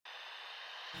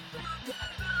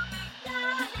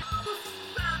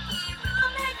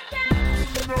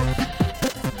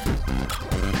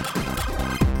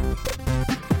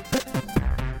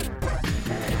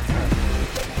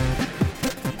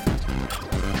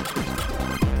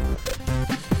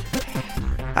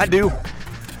I do.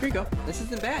 Here you go. This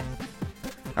isn't bad.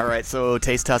 All right, so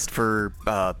taste test for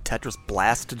Tetris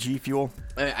Blast G Fuel.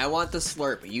 I want the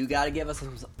slurp. You got to give us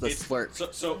the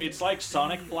slurp. So it's like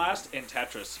Sonic Blast and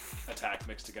Tetris Attack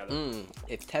mixed together.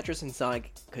 If Tetris and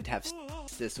Sonic could have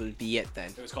this would be it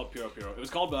then. It was called Puro Puro. It was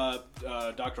called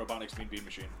Dr. Robotnik's Mean Bean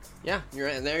Machine. Yeah, you're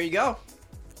right. And there you go.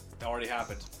 That already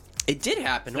happened. It did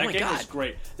happen. That Oh my game god. was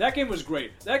great. That game was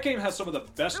great. That game has some of the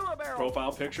best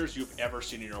profile pictures you've ever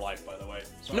seen in your life, by the way.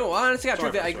 Sorry. No, honestly, Sorry I for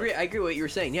agree. swearing. I agree with what you were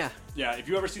saying. Yeah, Yeah, if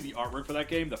you ever see the artwork for that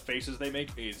game, the faces they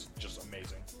make is just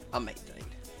amazing. amazing.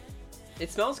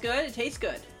 It smells good. It tastes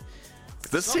good.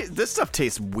 This stuff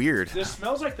tastes weird. This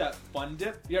smells like that Fun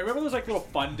Dip. Yeah, remember those like little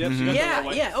Fun Dips? You got the Yeah, little,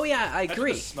 like, yeah. Oh yeah, I That's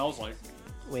agree. what this smells like.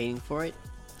 Waiting for it.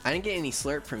 I didn't get any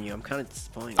slurp from you. I'm kind of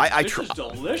disappointed. This is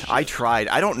delicious. I tried.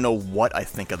 I don't know what I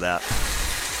think of that.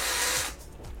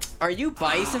 Are you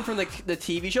Bison from the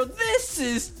TV show? This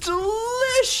is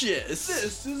delicious.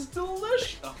 This is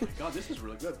delicious. Oh my god, this is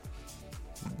really good.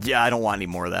 Yeah, I don't want any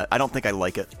more of that. I don't think I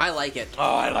like it. I like it. Oh,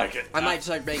 I like it. I might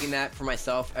start making that for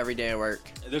myself every day at work.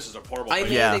 This is a horrible I place.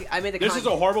 made Yeah. the, I made the This con- is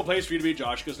a horrible place for you to be,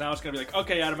 Josh, because now it's going to be like,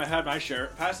 okay, Adam, I had my share.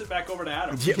 Pass it back over to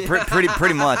Adam. Yeah,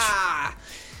 pretty much. Ah,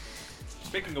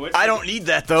 Speaking of which, I don't need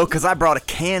that though, because I brought a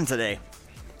can today.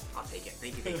 I'll take it.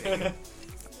 Thank you.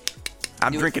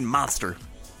 I'm drinking Monster.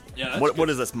 Yeah, that's What good.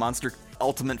 is this? Monster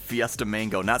Ultimate Fiesta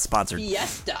Mango. Not sponsored.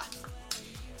 Fiesta.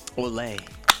 Olay.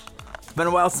 It's been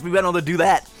a while since we've been able to do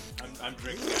that. I'm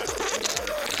drinking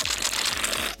that.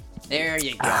 There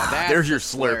you go. That's there's your the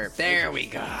slurp. There we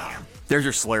go. There's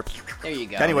your slurp. There you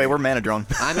go. Anyway, we're Manadrone.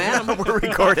 I'm Adam. We're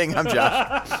recording. I'm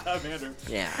Josh. I'm Andrew.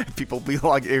 Yeah. People be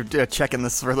checking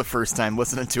this for the first time,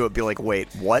 listening to it, be like, wait,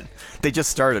 what? They just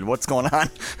started. What's going on?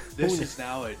 This is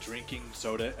now a drinking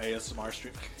soda ASMR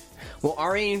stream. Well,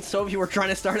 Ari and Sophie were trying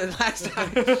to start it last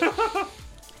time.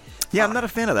 Yeah, I'm not a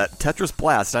fan of that. Tetris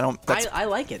Blast. That's I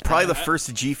like it. probably the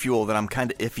first G Fuel that I'm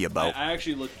kind of iffy about. I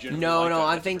actually legitimately No, like no, that.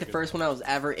 I That's think the pretty first one I was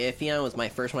ever iffy on was my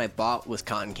first one I bought was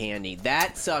cotton candy.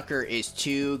 That sucker is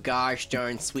too gosh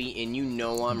darn sweet, and you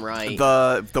know I'm right.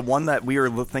 The one that we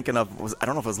were thinking of was, I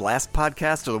don't know if it was last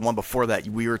podcast or the one before that,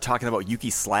 we were talking about Yuki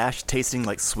Slash tasting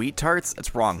like sweet tarts.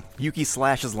 It's wrong. Yuki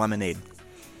Slash is lemonade.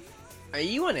 Are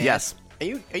you an ass? Yes.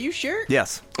 Are you sure?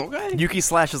 Yes. Okay. Yuki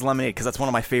Slash is lemonade because that's one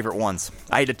of my favorite ones.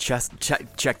 I had to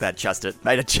check that, chest it.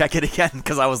 I had to check it again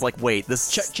because I was like, wait, this...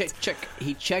 Check.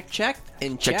 He checked,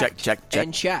 and Check, checked,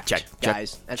 and checked. check,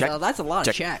 guys. check, That's a lot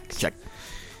check, of checks. Check.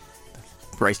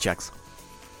 Rice checks.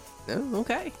 Oh,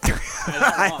 okay.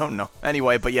 I don't know.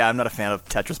 Anyway, but yeah, I'm not a fan of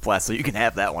Tetris Blast, so you can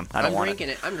have that one. I don't I'm want drinking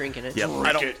it. I'm drinking it. Yeah,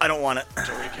 I don't want it.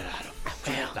 Drink it, Adam.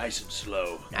 Nice and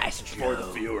slow. Nice and For the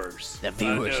slow. viewers. The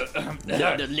viewers.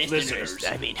 The listeners.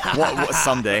 I mean,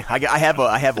 Someday, I have a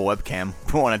webcam.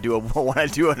 Want to do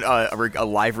a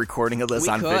live recording of this we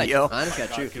on could. video? Honest God,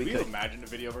 God, truth, can we you could. imagine a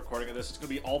video recording of this? It's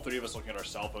going to be all three of us looking at our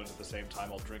cell phones at the same time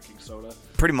while drinking soda.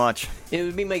 Pretty much. It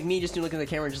would be like me just looking at the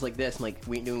camera just like this, like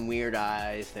doing weird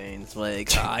eyes things.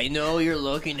 Like, I know you're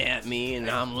looking at me, and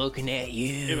I'm looking at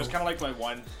you. It was kind of like my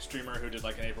one streamer who did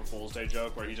like an April Fool's Day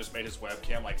joke where he just made his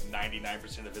webcam like 99%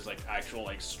 of his like actual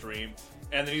like stream,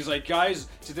 and then he's like, guys,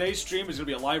 today's stream is gonna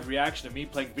be a live reaction of me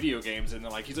playing video games, and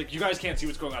then like he's like, you guys can't see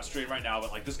what's going on stream right now,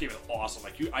 but like this game is awesome.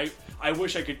 Like I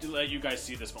wish I could let you guys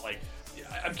see this, but like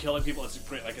I'm killing people. It's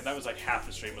great. Like, and that was like half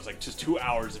the stream. It was like just 2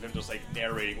 hours of him just like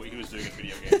narrating what he was doing in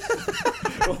video games.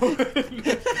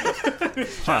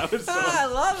 I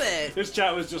love it. His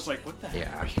chat was just like, what the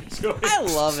heck are you doing? I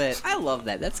love it. I love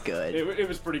that. That's good. It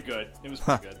was pretty good. It was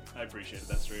pretty good. I appreciated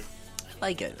that stream. I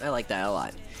like it. I like that a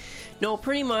lot. No,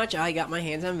 pretty much, I got my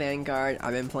hands on Vanguard.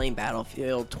 I've been playing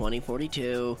Battlefield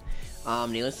 2042.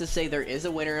 Needless to say, there is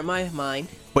a winner in my mind.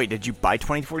 Wait, did you buy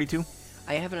 2042?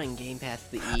 I have it on Game Pass,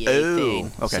 the EA Oh,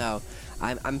 thing. okay. So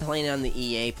I'm playing on the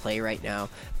EA Play right now.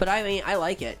 But I mean, I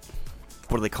like it.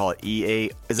 What do they call it? EA?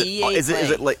 Is it? EA Is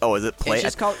it like? Oh, is it Play? It's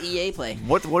just called EA Play.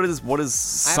 What is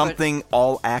something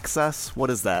all access? What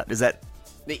is that? Is that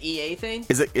The EA thing?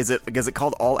 is it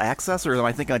called all access, or am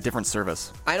I thinking a different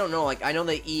service? I don't know. Like, I know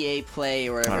the EA Play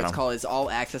or whatever I don't it's know. called is all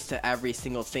access to every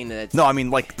single thing that it's. No, I mean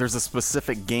like there's a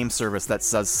specific game service that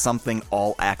says something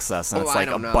all access, and Oh, it's I like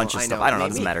a don't know. bunch of I stuff. know. I don't know. It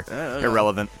Maybe. doesn't matter. I don't know.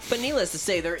 Irrelevant. But needless to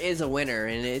say, there is a winner,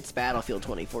 and it's Battlefield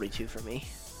 2042 for me.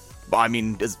 Well, I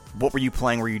mean, what were you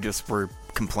playing where you just were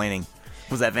complaining?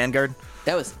 Was that Vanguard?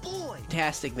 That was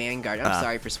fantastic, Vanguard. I'm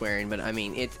sorry for swearing, but I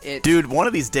mean, it's... Dude, one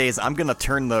of these days, I'm going to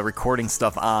turn the recording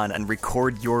stuff on and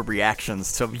record your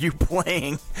reactions to you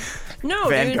playing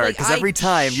Vanguard. Because every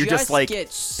time, you're just like,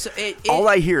 all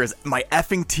I hear is, my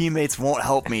effing teammates won't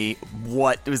help me,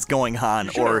 what is going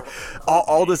on? Or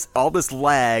all this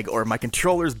lag, or my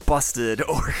controller's busted,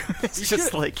 or it's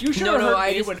just like... No,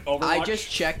 I just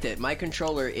checked it. My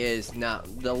controller is not...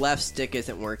 The left stick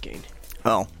isn't working.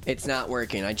 Oh. It's not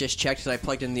working. I just checked it. I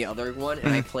plugged in the other one,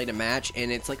 and I played a match,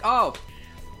 and it's like, oh,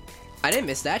 I didn't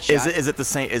miss that shot. Is it the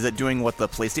same? Is it doing what the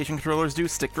PlayStation controllers do,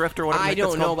 stick drift or whatever? I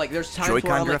don't know. Like, there's times where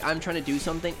Joy-Con drift? I'm trying to do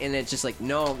something, and it's just like,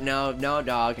 no,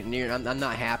 dog. I'm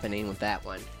not happening with that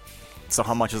one. So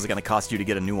how much is it going to cost you to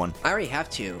get a new one? I already have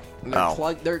two.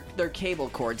 They're cable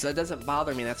cords. That doesn't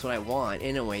bother me. That's what I want,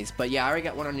 anyways. But yeah, I already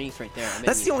got one underneath right there.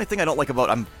 That's the only thing I don't like about.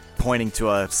 I'm pointing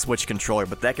to a Switch controller,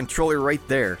 but that controller right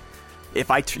there. If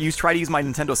I try to use my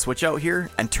Nintendo Switch out here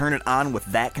and turn it on with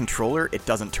that controller, it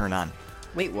doesn't turn on.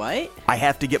 Wait, what? I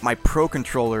have to get my Pro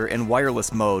controller in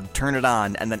wireless mode, turn it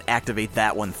on, and then activate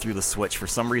that one through the Switch. For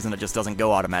some reason, it just doesn't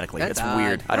go automatically. That's it's odd.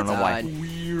 weird. I don't know why.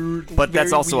 Weird. But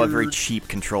that's also weird. a very cheap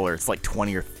controller. It's like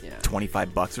 $20 or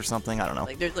 $25 or something. I don't know.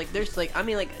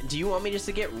 Do you want me just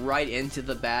to get right into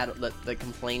the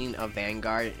complaining of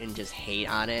Vanguard and just hate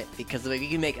on it? Because you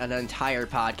can make an entire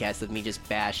podcast of me just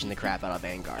bashing the crap out of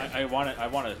Vanguard. I want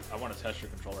to test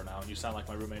your controller now, and you sound like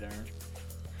my roommate Aaron.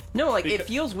 No, it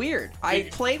feels weird. I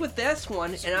played with this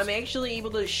one, and I'm actually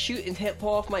able to shoot and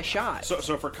pull off my shot.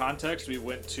 So for context, we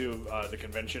went to the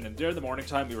convention, and during the morning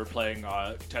time, we were playing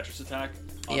Tetris Attack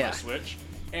on the Switch,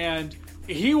 and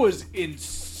he was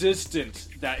insistent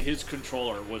that his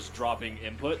controller was dropping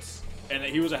inputs, and that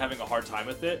he was having a hard time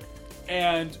with it.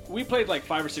 And we played like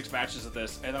 5 or 6 matches of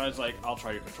this, and then I was like, I'll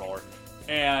try your controller.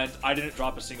 And I didn't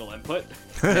drop a single input.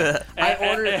 I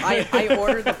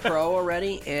ordered the Pro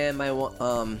already, and my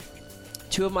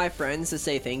 2 of my friends to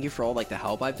say thank you for all the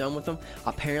help I've done with them.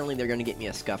 Apparently, they're going to get me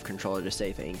a SCUF controller to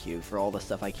say thank you for all the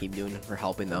stuff I keep doing for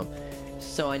helping them.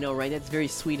 So I know, right? That's very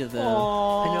sweet of them.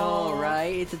 Aww. I know,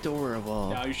 right? It's adorable.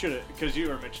 Yeah, you should have, because you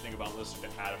were mentioning about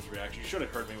listening to Adam's reaction. You should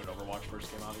have heard me when Overwatch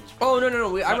first came out. Oh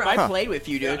no! I played with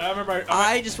you, dude. Yeah, I remember.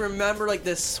 I just remember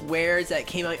the swears that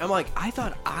came out. I'm like, I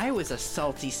thought I was a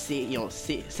salty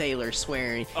sailor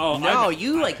swearing. Oh no,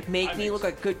 you make me look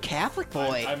like a good Catholic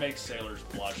boy. I make sailors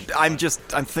blush.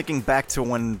 I'm thinking back to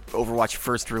when Overwatch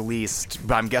first released.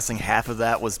 I'm guessing half of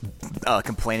that was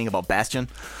complaining about Bastion.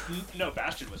 No,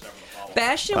 Bastion was never the problem.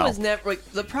 Bastion was never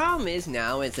the problem is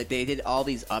now is they did all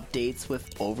these updates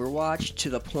with Overwatch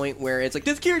to the point where it's like,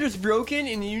 this character's broken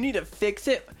and you need to fix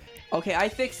it. Okay, I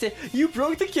fixed it. You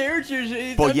broke the characters.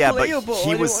 It's unplayable. But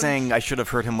he was saying I should have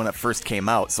heard him when it first came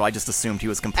out, so I just assumed he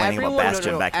was complaining about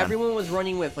Bastion back then. Everyone was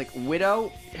running with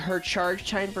Widow. Her charge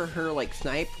time for her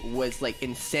snipe was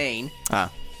insane.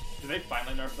 Did they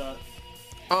finally nerf that?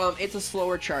 It's a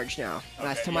slower charge now. Okay,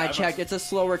 Last time I checked, it's a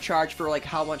slower charge for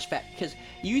how much fat. Because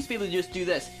you used to be able to just do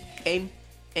this, aim,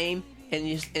 and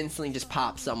you just instantly just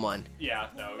pop someone. Yeah,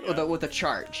 no. Yeah. With a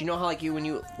charge. You know how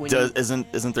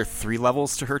Isn't there 3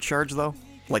 levels to her charge though?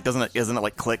 Isn't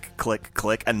it click, click,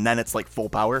 click, and then it's full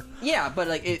power? Yeah, but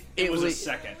it was a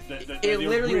second. It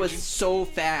literally was so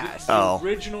fast. The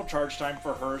original charge time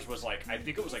for hers was I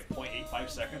think it was 0.85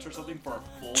 seconds or something for a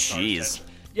full charge.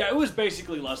 Yeah, it was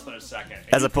basically less than a second.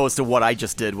 As opposed to what I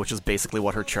just did, which is basically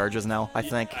what her charge is now, I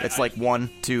think. It's 1,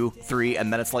 2, 3,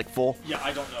 and then it's full. Yeah,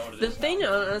 I don't know what it is. The thing,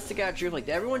 honest to God, truth,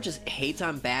 everyone just hates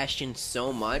on Bastion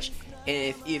so much.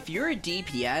 And if you're a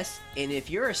DPS, and if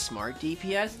you're a smart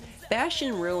DPS,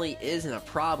 Bastion really isn't a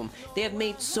problem. They have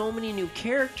made so many new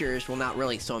characters, well, not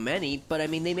really so many, but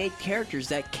they made characters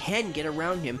that can get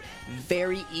around him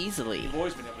very easily. You've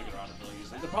always been able to get around him really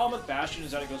easily. The problem with Bastion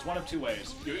is that it goes one of 2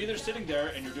 ways. You're either sitting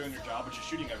there and you're doing your job, but you're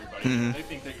shooting everybody, and they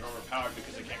think that you're overpowered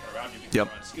because they can't get around you because you're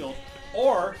unskilled,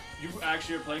 or you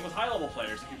actually are playing with high-level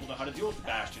players and people know how to deal with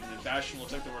Bastion, and Bastion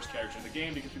looks like the worst character in the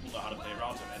game because people know how to play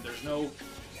around him, and there's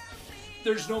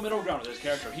no middle ground with this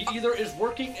character. He either is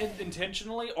working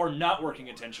intentionally or not working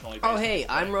intentionally. Oh, hey,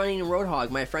 I'm running a Roadhog.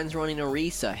 My friend's running a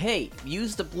Orisa. Hey,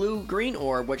 use the blue-green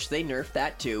orb, which they nerfed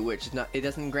that too, which is it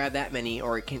doesn't grab that many,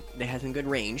 or it has a good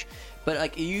range.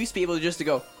 But you used to be able to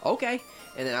go, okay,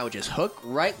 and then I would just hook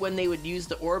right when they would use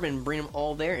the orb and bring them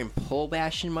all there and pull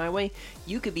Bastion my way.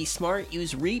 You could be smart,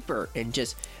 use Reaper, and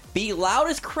just be loud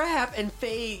as crap and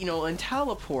fade, and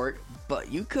teleport,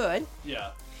 but you could.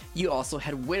 Yeah. You also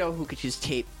had Widow, who could just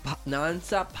take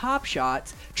non-stop pop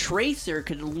shots. Tracer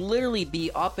could literally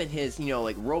be up in his,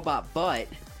 robot butt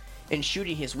and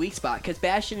shooting his weak spot. Because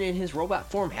Bastion in his robot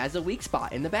form has a weak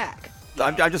spot in the back.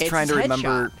 I'm just trying to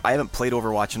remember. I haven't played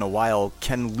Overwatch in a while.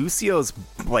 Can Lucio's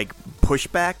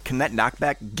pushback? Can that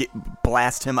knockback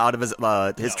blast him out of his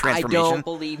transformation? I don't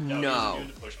believe no.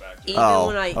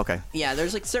 Okay. Yeah,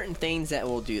 there's certain things that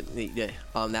will do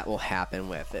that will happen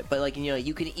with it, but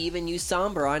you can even use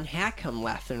Sombra and hack him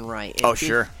left and right. And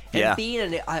sure. And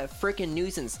being a freaking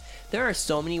nuisance. There are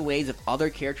so many ways that other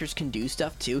characters can do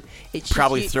stuff too. It's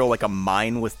probably throw a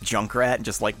mine with Junkrat and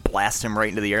just blast him right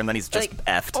into the air, and then he's just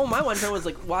effed. Oh, my one friend was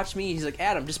watch me. He's like,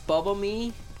 Adam, just bubble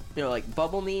me.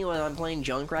 Bubble me when I'm playing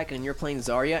Junkrat and you're playing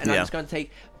Zarya, and I'm just going to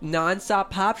take non-stop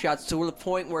pop shots to the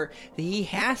point where he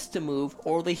has to move,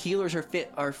 or the healers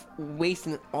are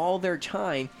wasting all their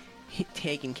time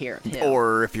taking care of him.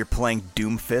 Or if you're playing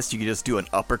Doomfist, you can just do an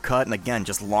uppercut and again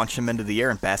just launch him into the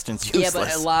air, and Bastion's useless. Yeah,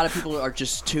 but a lot of people are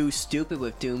just too stupid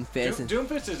with Doomfist.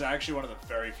 Doomfist is actually one of the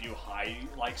very few high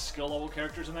skill level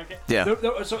characters in that game.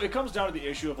 Yeah. So it comes down to the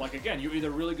issue of again, you're either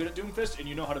really good at Doomfist and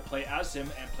you know how to play as him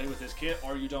and play with his kit,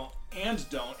 or you don't and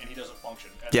he doesn't function.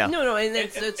 And No, and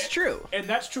that's true. And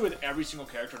that's true with every single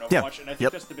character in Overwatch. And I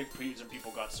think that's the big reason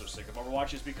people got so sick of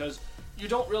Overwatch, is because you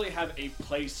don't really have a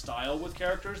play style with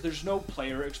characters. There's no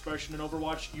player expression in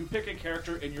Overwatch. You pick a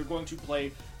character and you're going to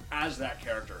play as that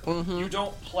character. Mm-hmm. You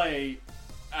don't play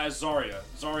as Zarya.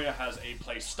 Zarya has a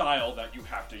play style that you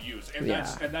have to use, and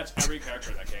that's every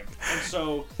character in that game. And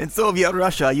so if you're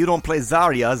Russia, you don't play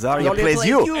Zarya. Zarya plays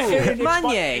you.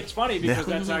 It's funny because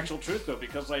that's actual truth, though,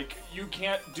 because you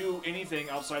can't do anything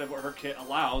outside of what her kit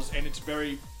allows, and it's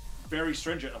very, very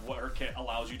stringent of what her kit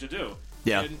allows you to do.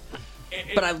 Yeah.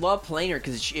 But I love playing her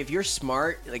because if you're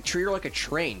smart, treat her like a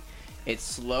train. It's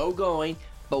slow going,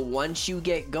 but once you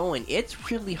get going, it's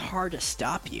really hard to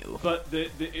stop you. But the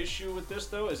issue with this,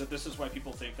 though, is that this is why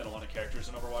people think that a lot of characters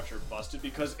in Overwatch are busted,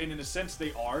 because in a sense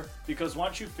they are, because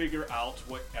once you figure out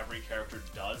what every character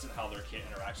does and how their kit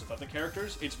interacts with other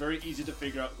characters, it's very easy to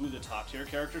figure out who the top tier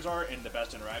characters are and the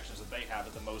best interactions that they have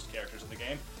with the most characters in the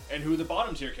game, and who the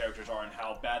bottom tier characters are and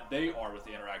how bad they are with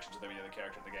the interactions with every other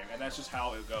character in the game. And that's just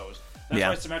how it goes.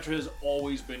 That's why Symmetra has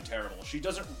always been terrible. She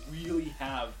doesn't really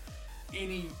have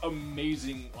any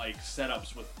amazing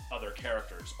setups with other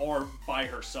characters or by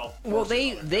herself. Well,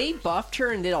 they buffed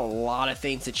her and did a lot of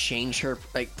things to change her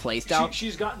playstyle.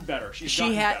 She's gotten better.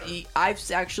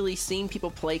 I've actually seen people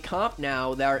play comp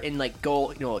now that are in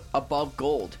gold, above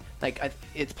gold.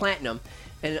 It's platinum,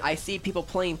 and I see people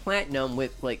playing platinum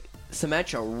with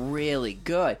Symmetra really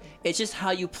good. It's just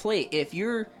how you play. If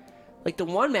you're the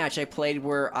one match I played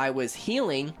where I was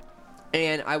healing,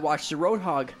 and I watched the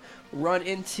Roadhog run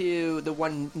into the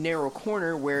one narrow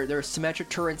corner where there's Symmetra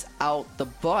turrets out the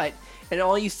butt, and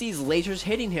all you see is lasers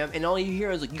hitting him, and all you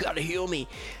hear is you gotta heal me.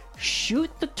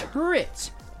 Shoot the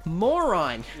turrets,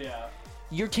 moron. Yeah.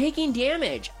 You're taking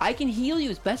damage. I can heal you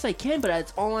as best I can, but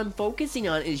that's all I'm focusing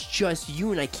on is just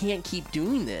you, and I can't keep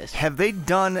doing this. Have they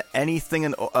done anything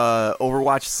in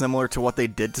Overwatch similar to what they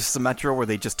did to Symmetra, where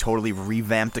they just totally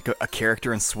revamped a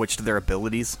character and switched their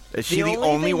abilities? Is she the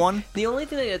only one? The only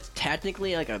thing that's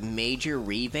technically a major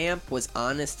revamp was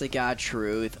honest to God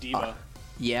truth. D.Va.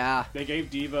 Yeah. They gave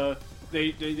D.Va...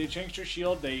 They changed her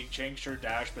shield, they changed her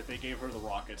dash, but they gave her the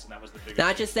rockets, and that was the biggest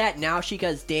Not just that, now she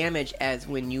does damage as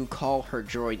when you call her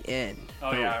droid in.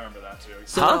 Oh, yeah, I remember that, too.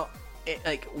 So,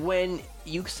 when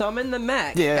you summon the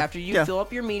mech, after you fill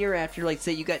up your meter, after,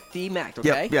 say, you got D-Max,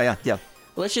 okay? Yeah.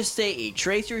 Let's just say a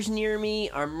Tracer's near me,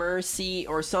 or Mercy,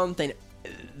 or something.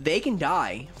 They can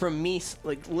die from me,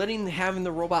 having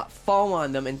the robot fall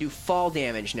on them and do fall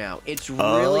damage now. It's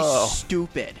really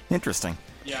stupid. Interesting.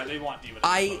 Yeah, they want D.Va to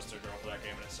be the poster girl for that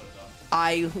game, and it's so dumb.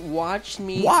 I watched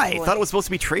me... Why? I thought it was supposed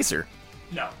to be Tracer.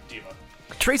 No, D.Va.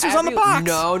 Tracer's on the box!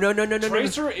 No.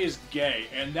 Tracer is gay,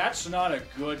 and that's not a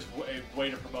good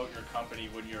way to promote your company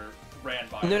when you're ran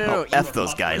by... No. F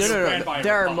those guys. No.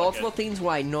 There are multiple things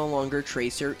why no longer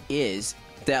Tracer is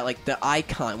that, the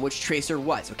icon, which Tracer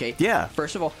was, okay? Yeah.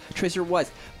 First of all, Tracer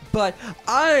was. But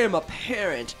I am a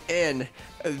parent, and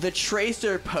the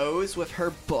Tracer pose with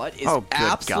her butt is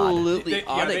absolutely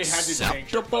unacceptable. They had to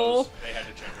change her pose.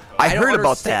 I heard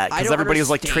about that, because everybody was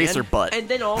like, Tracer butt. And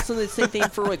then also the same thing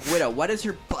for Widow. What is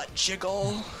her butt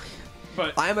jiggle?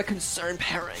 But I'm a concerned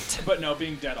parent. But no,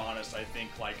 being dead honest, I think,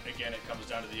 again, it comes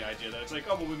down to the idea that it's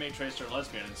we made Tracer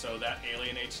lesbian, and so that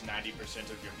alienates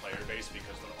 90% of your player base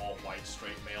because they're all white,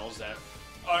 straight males that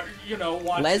are,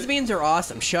 want Lesbians are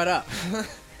awesome. Shut up.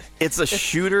 It's a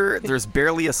shooter. There's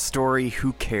barely a story.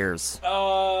 Who cares?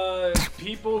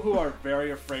 People who are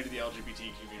very afraid of the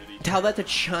LGBT community Tell that to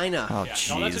China. Oh, yeah,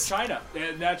 tell that to China.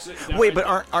 And that's wait, but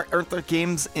aren't there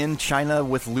games in China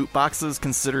with loot boxes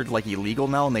considered like illegal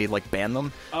now, and they like ban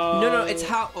them? No. It's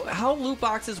how loot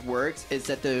boxes works is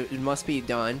that it must be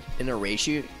done in a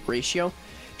ratio.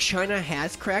 China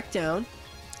has cracked down.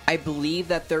 I believe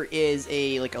that there is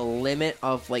a limit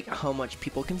of like how much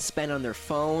people can spend on their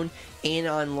phone and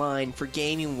online for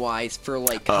gaming wise for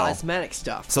like cosmetic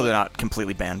stuff. So they're not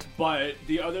completely banned. But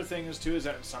the other thing is too is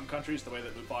that in some countries the way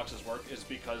that loot boxes work is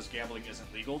because gambling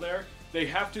isn't legal there. They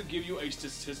have to give you a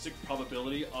statistic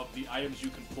probability of the items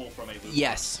you can pull from a loot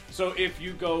box. So if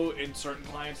you go in certain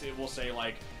clients, it will say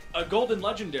like a golden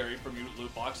legendary from your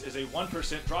loot box is a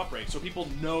 1% drop rate, so people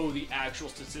know the actual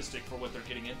statistic for what they're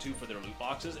getting into for their loot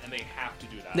boxes, and they have to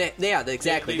do that.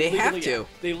 Exactly. They have to.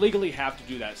 They legally have to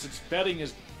do that. Since betting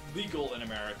is legal in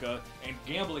America and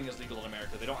gambling is legal in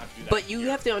America, they don't have to do that. But you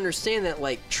have to understand that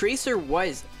like Tracer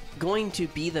was going to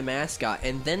be the mascot,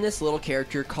 and then this little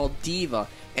character called D.Va,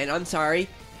 and I'm sorry,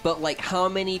 but like how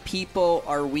many people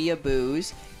are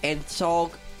weeaboos and saw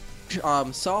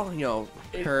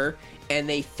her. And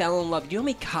they fell in love. Do you know how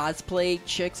many cosplay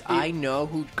chicks I know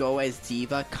who go as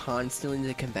D.Va constantly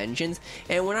to conventions?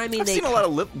 And when I mean I've seen a lot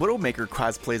of Widowmaker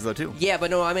cosplays though too. Yeah,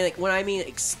 but no, I mean like when I mean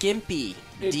like skimpy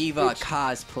D.Va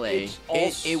cosplay,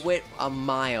 it went a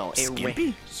mile.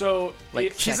 Skimpy? So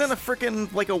like she's in a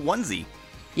freaking like a onesie.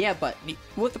 Yeah, but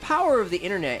with the power of the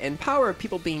internet and power of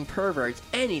people being perverts,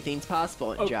 anything's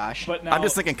possible, Josh. But now, I'm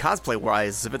just thinking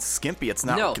cosplay-wise, if it's skimpy, it's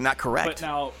not correct. But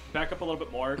now, back up a little bit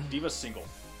more. D.Va's single.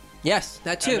 Yes,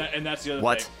 that too. And that's the other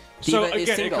what? thing. D.Va so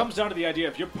again, it comes down to the idea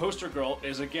if your poster girl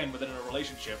is again within a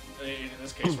relationship. In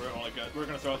this case, we're going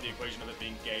to throw out the equation of it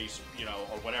being gay,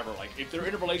 or whatever. Like if they're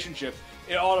in a relationship,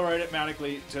 it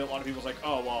automatically to a lot of people is like,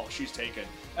 oh well, she's taken,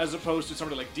 as opposed to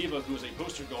somebody like D.Va who is a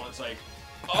poster girl. And it's like,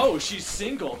 oh, she's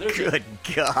single. Good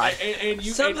God! And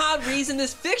you reason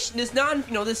this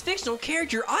fictional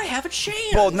character, I have a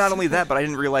chance. Well, not only that, but I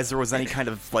didn't realize there was any kind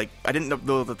of like I didn't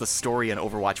know that the story in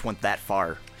Overwatch went that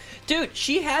far. Dude,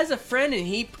 she has a friend,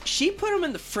 and she put him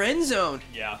in the friend zone.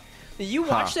 Yeah. You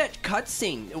watch that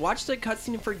cutscene. Watch the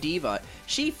cutscene for D.Va.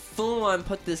 She full on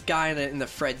put this guy in the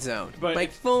friend zone,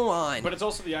 full on. But it's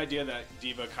also the idea that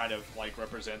D.Va kind of like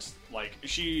represents like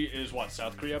she is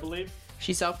South Korea, I believe.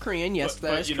 She's South Korean. Yes,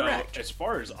 that's correct. As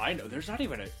far as I know, there's not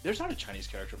a Chinese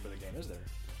character for the game, is there?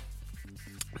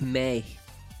 May.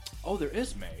 Oh, there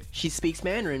is May. She speaks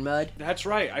Mandarin, Mud. That's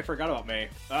right. I forgot about May.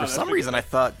 For some reason, I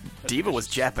thought D.Va was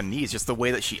Japanese, just the way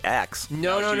that she acts.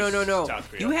 No.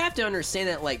 You have to understand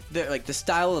that, like the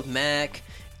style of mech,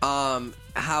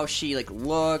 how she like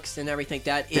looks and everything like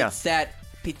that. It's that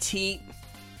petite,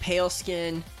 pale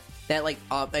skin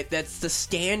that that's the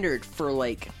standard for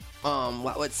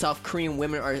what South Korean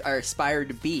women are aspired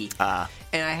to be.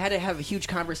 And I had to have a huge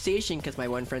conversation because my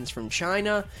one friend's from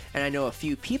China, and I know a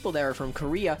few people that are from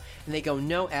Korea, and they go,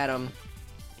 no, Adam,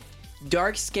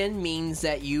 dark skin means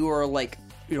that you are like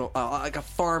a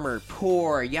farmer,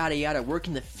 poor, yada yada, work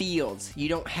in the fields. You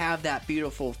don't have that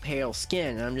beautiful pale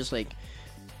skin. And I'm just like,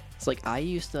 it's like I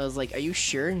was like, are you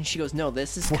sure? And she goes, no,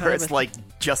 this is kind where it's like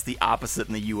just the opposite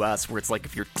in the U.S., where it's like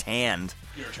if you're tanned,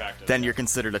 you're attractive. Then you're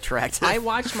considered attractive. I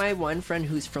watched my one friend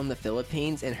who's from the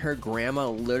Philippines, and her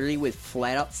grandma literally would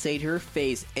flat out say to her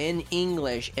face in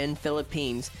English in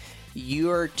Philippines,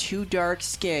 "You're too dark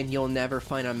skinned. You'll never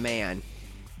find a man."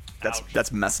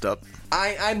 That's messed up.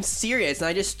 I'm serious, and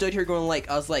I just stood here going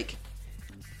I was like,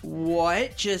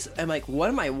 what? I'm like, what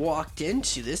am I walked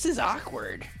into? This is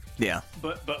awkward. Yeah.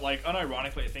 But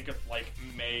unironically, I think if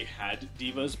May had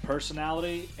D.Va's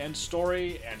personality and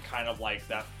story and kind of like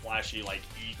that flashy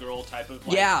e-girl type of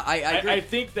yeah, I agree. I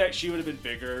think that she would have been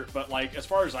bigger. But as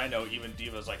far as I know, even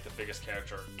D.Va's the biggest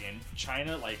character in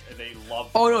China. They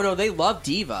love. Oh no, they love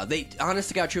D.Va. They honest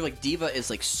to God, true. D.Va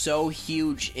is so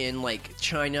huge in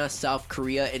China, South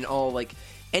Korea, and all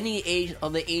any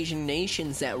of the Asian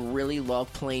nations that really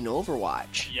love playing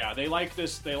Overwatch. Yeah, they like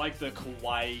this. They like the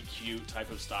kawaii, cute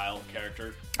type of style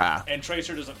character. And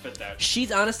Tracer doesn't fit that. She's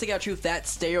honest to God truth. That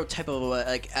stereotype of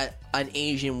an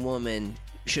Asian woman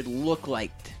should look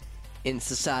like in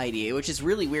society, which is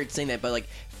really weird saying that. But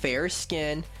fair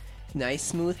skin, nice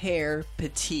smooth hair,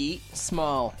 petite,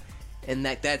 small, and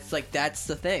that's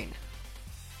the thing.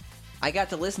 I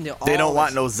got to listen to all. They don't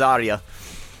want no Zarya.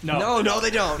 No, they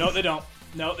don't. No, they don't.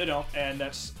 No, they don't, and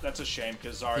that's a shame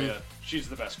because Zarya, she's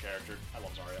the best character. I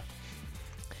love Zarya.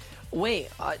 Wait,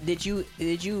 did you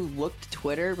look to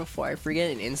Twitter before I forget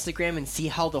and Instagram and see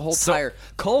how the whole entire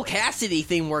Cole Cassidy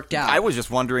thing worked out? I was just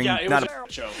wondering. Yeah, it was a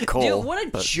joke. Dude, what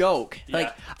a joke!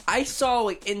 Yeah. I saw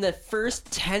in the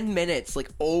first 10 minutes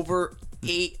over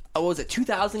what was it,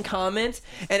 2,000 comments,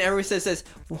 and everyone says,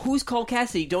 who's Cole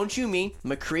Cassidy? Don't you mean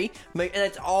McCree? And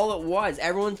that's all it was.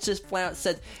 Everyone just flat out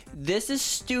said, this is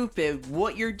stupid.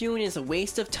 What you're doing is a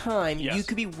waste of time. Yes. You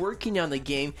could be working on the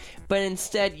game, but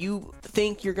instead you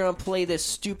think you're going to play this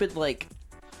stupid, like,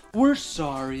 we're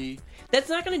sorry. That's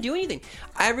not going to do anything.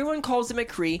 Everyone calls it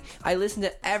McCree. I listen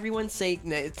to everyone say,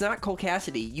 it's not Cole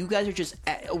Cassidy. You guys are just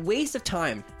a waste of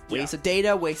time. Waste of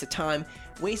data, waste of time,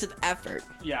 waste of effort.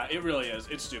 Yeah, it really is.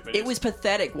 It's stupid. It was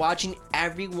pathetic watching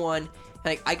everyone.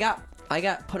 Like, I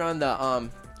got put on the,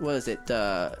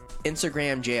 the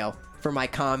Instagram jail for my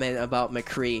comment about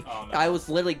McCree. Oh, no. I was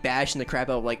literally bashing the crap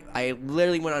out. Like, I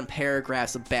literally went on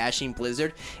paragraphs of bashing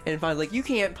Blizzard, and if I was like, you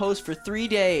can't post for 3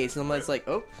 days, and I'm just like,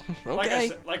 oh,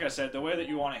 okay. Like I said, the way that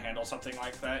you want to handle something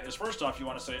like that is, first off, you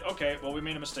want to say, okay, well, we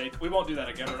made a mistake. We won't do that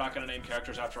again. We're not going to name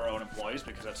characters after our own employees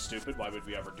because that's stupid. Why would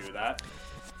we ever do that?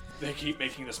 They keep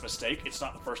making this mistake. It's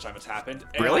not the first time it's happened.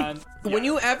 Really? And, when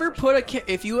you ever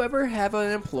if you ever have an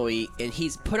employee and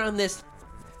he's put on this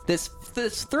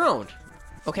throne.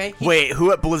 Okay. Wait,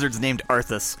 who at Blizzard's named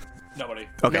Arthas? Nobody.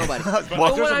 Okay. Nobody. But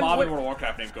there's a mob in World of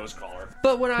Warcraft named Ghostcaller.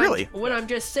 But what I'm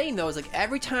just saying though is, like,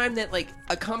 every time that, like,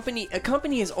 a company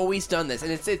has always done this,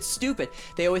 and it's stupid.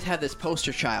 They always have this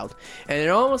poster child, and then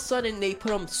all of a sudden they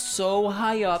put him so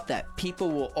high up that people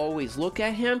will always look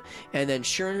at him, and then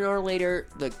sooner or later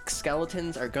the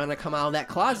skeletons are gonna come out of that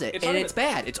closet, it's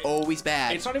bad. It's always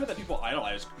bad. It's not even that people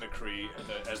idolize McCree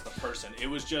as the person. It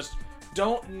was just,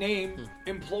 don't name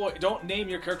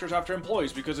your characters after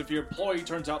employees, because if your employee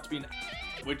turns out to be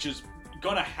which is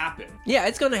gonna happen. Yeah,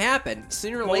 it's gonna happen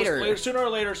sooner or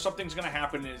later. Something's gonna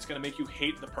happen, and it's gonna make you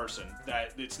hate the person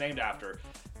that it's named after.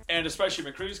 And especially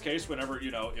McCree's case, whenever,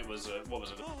 it was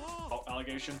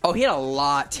allegation. Oh, he had a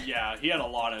lot. Yeah, he had a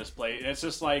lot on his plate, and it's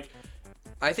just like,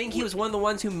 I think he was one of the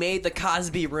ones who made the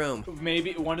Cosby Room.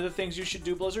 Maybe one of the things you should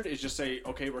do, Blizzard, is just say,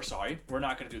 okay, we're sorry. We're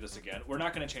not going to do this again. We're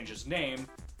not going to change his name,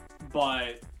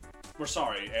 but we're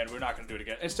sorry, and we're not going to do it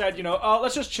again. Instead,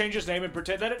 let's just change his name and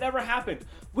pretend that it never happened.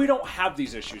 We don't have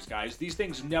these issues, guys. These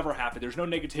things never happen. There's no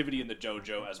negativity in the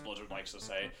dojo, as Blizzard likes to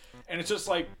say. And it's just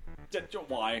like,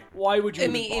 why? Why would you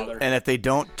bother? And if they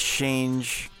don't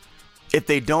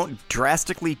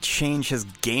drastically change his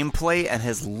gameplay and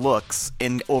his looks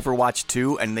in Overwatch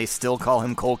 2, and they still call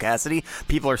him Cole Cassidy,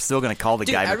 people are still going to call the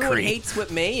guy McCree. Everyone hates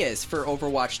what May is for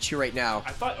Overwatch 2 right now.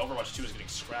 I thought Overwatch 2 was getting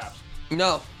scrapped.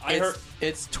 No,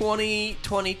 it's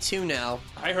 2022 now.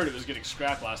 I heard it was getting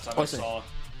scrapped last time I saw.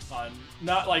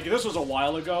 Not like this was a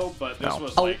while ago, but this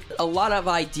was like a lot of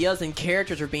ideas and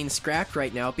characters are being scrapped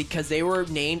right now because they were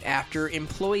named after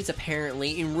employees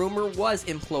apparently, and rumor was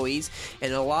employees,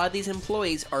 and a lot of these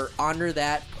employees are under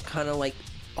that kind of like,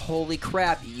 holy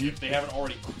crap, if they haven't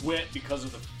already quit because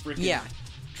of the freaking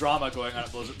drama going on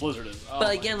at Blizzard is.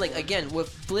 But again,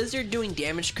 with Blizzard doing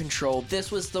damage control, this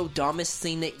was the dumbest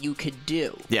thing that you could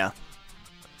do. Yeah.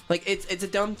 Like, it's a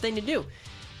dumb thing to do.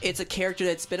 It's a character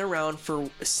that's been around for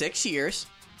 6 years.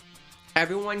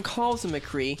 Everyone calls him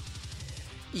McCree.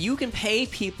 You can pay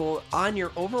people on your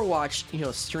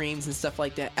Overwatch, streams and stuff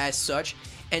like that as such,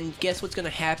 and guess what's gonna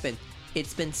happen?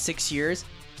 It's been 6 years.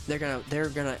 They're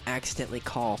gonna accidentally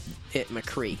call it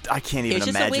McCree. I can't even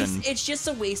imagine. It's just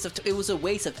a waste of. It was a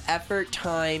waste of effort,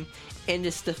 time, and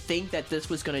just to think that this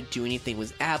was gonna do anything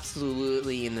was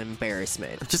absolutely an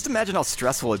embarrassment. Just imagine how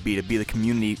stressful it'd be to be the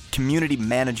community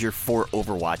manager for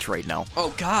Overwatch right now.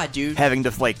 Oh God, dude! Having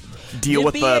to deal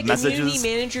with the messages. Community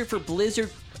manager for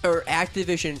Blizzard or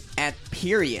Activision at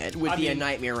period would be a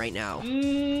nightmare right now.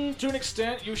 To an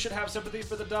extent, you should have sympathy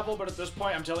for the devil, but at this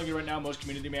point, I'm telling you right now, most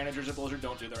community managers at Blizzard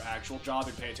don't do their actual job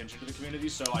and pay attention to the community,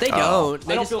 so I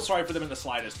don't feel sorry for them in the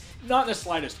slightest. Not in the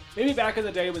slightest. Maybe back in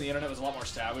the day when the internet was a lot more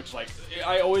savage, like,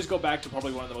 I always go back to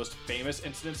probably one of the most famous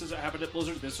incidences that happened at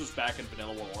Blizzard. This was back in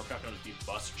Vanilla World of Warcraft, known as the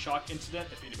Bus Shock incident,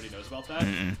 if anybody knows about that.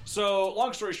 Mm-mm. So,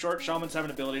 long story short, shamans have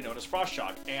an ability known as Frost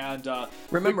Shock, and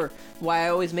remember, why I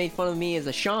always made fun of me as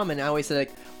a shaman, I always said,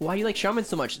 like, why do you like shamans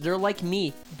so much? They're like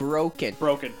me, broken.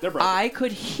 They're broken. I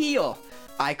could heal.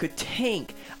 I could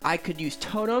tank. I could use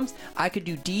totems. I could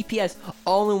do DPS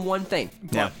all in one thing.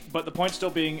 But the point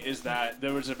still being is that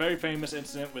there was a very famous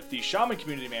incident with the shaman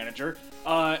community manager,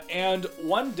 and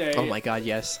one day... Oh my God,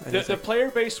 yes. The player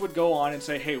base would go on and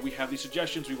say, hey, we have these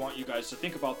suggestions. We want you guys to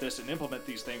think about this and implement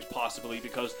these things possibly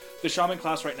because the shaman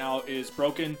class right now is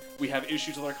broken. We have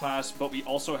issues with our class, but we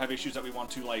also have issues that we want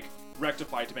to,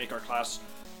 rectify to make our class...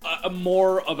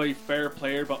 more of a fair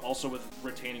player, but also with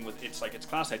retaining with its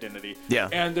class identity. Yeah.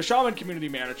 And the shaman community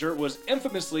manager was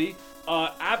infamously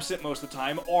absent most of the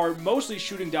time, or mostly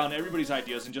shooting down everybody's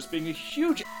ideas and just being a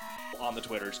huge on the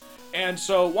Twitters. And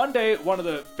so one day, one of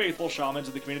the faithful shamans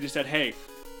of the community said, "Hey,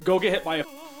 go get hit by a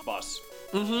bus.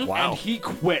 Mm-hmm. Wow. And he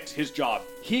quit his job.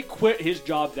 He quit his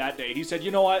job that day. He said,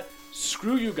 you know what?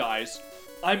 Screw you guys.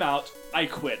 I'm out. I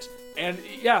quit. And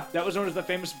yeah, that was known as the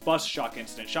famous bus shock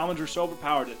incident. Shamans were so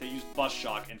overpowered that they used bus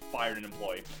shock and fired an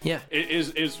employee. Yeah. It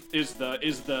is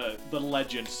the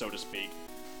legend, so to speak.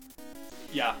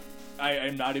 Yeah.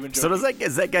 I'm not even joking. So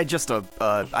is that guy just a,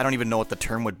 I don't even know what the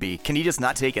term would be. Can he just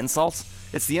not take insults?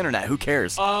 It's the internet. Who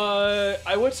cares?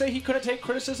 I would say he couldn't take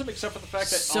criticism except for the fact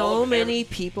that so many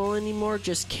people anymore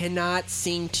just cannot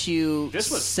seem to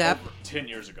This was over 10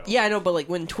 years ago. Yeah, I know, but like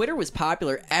when Twitter was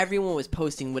popular, everyone was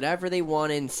posting whatever they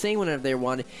wanted and saying whatever they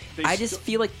wanted. I just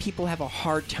feel like people have a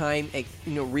hard time,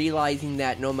 realizing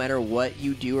that no matter what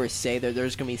you do or say,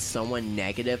 there's going to be someone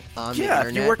negative on the internet. Yeah,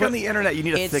 if you work on the internet, you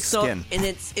need a thick skin. And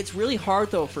it's really hard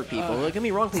though for people. Don't get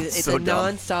me wrong, it's so a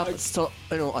non-stop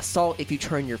assault if you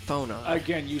turn your phone on.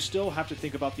 Again, you still have to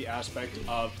think about the aspect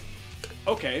of,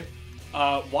 okay,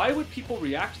 why would people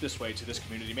react this way to this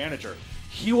community manager?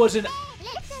 He was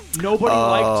nobody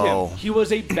liked him. He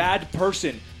was a bad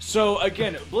person. So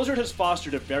again, Blizzard has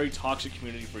fostered a very toxic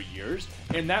community for years,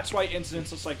 and that's why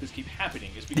incidents like this keep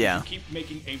happening. Is because you keep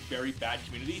making a very bad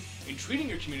community and treating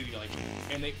your community like it,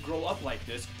 and they grow up like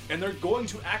this, and they're going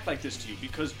to act like this to you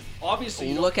because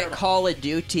obviously. Look at Call of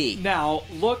Duty. Now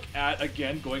look at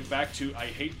again going back to I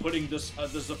hate putting this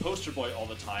as a poster boy all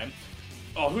the time.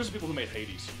 Oh, who's the people who made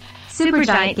Hades?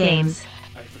 Supergiant Games.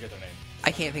 I forget their name. I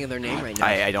can't think of their name right now.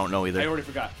 I don't know either. I already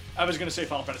forgot. I was going to say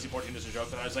Final Fantasy XIV as a joke,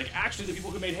 but I was like, actually, the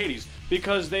people who made Hades,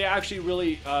 because they actually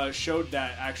really showed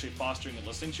that actually fostering and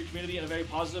listening to your community in a very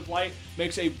positive light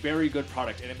makes a very good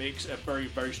product, and it makes a very,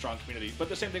 very strong community. But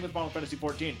the same thing with Final Fantasy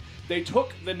XIV. They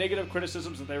took the negative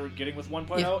criticisms that they were getting with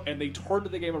 1.0, and they turned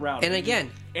the game around. And again...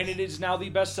 And it is now the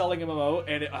best-selling MMO,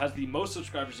 and it has the most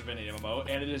subscribers of any MMO,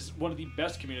 and it is one of the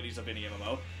best communities of any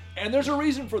MMO. And there's a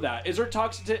reason for that. Is there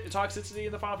toxicity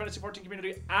in the Final Fantasy XIV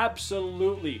community?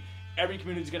 Absolutely. Every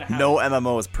community is going to have no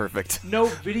MMO is perfect. No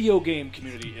video game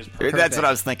community is perfect. That's what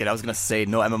I was thinking. I was going to say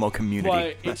no MMO community.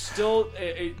 But it's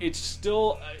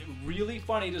still really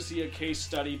funny to see a case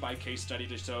study by case study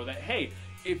to show that, hey,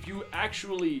 if you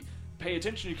actually pay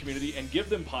attention to your community and give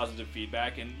them positive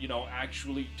feedback and,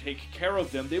 actually take care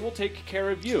of them, they will take care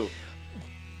of you.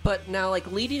 But now,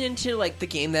 leading into, the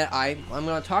game that I'm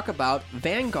going to talk about,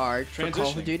 Vanguard for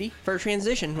Call of Duty, for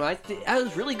Transition, that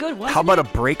was really good, wasn't it? How about a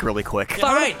break really quick?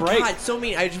 Fine, God, so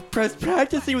mean. I just pressed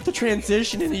practicing with the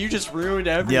transition, and you just ruined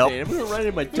everything. Yep. I'm going to write it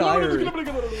in my diary. I'm going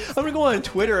to go on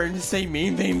Twitter and just say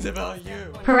mean things about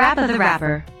you. Parappa the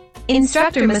Rapper.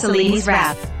 Instructor Mussolini's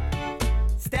rap.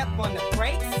 Step on the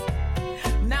brakes.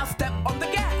 Now step on the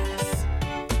gas.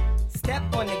 Step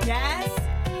on the gas.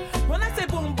 When I say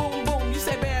boom, boom, boom, you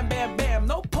say bam, bam, bam.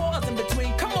 No pause in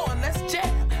between. Come on, let's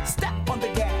jam. Step on the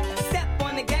gas. Step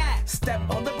on the gas. Step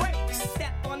on the brakes.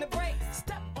 Step on the brakes.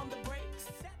 Step on the brakes.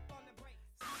 Step on the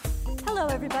brakes. Hello,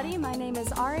 everybody. My name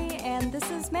is Ari, and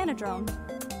this is Manadrone.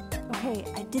 Okay,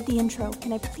 I did the intro.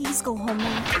 Can I please go home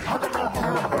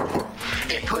now?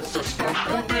 It puts the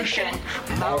stuff position,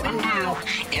 Mountain Dew,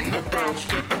 in the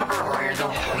basket. Or the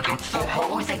hose gets the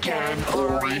hose again.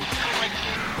 Hurry.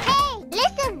 Hey,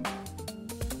 listen!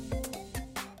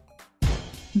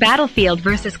 Battlefield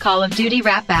vs. Call of Duty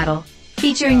Rap Battle.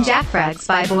 Featuring Jack Frag,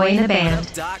 Spyboy, and the band.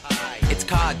 It's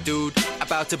COD, dude.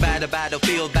 About to bat a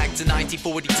battlefield back to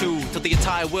 1942. Till the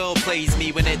entire world plays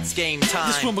me when it's game time.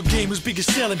 This rumble gamer's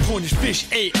biggest selling point is Fish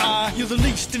AI. You're the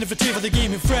least innovative of the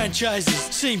gaming franchises.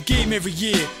 Same game every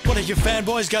year. What are your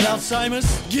fanboys got Alzheimer's?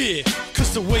 Yeah,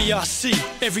 cause the way I see,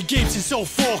 every game since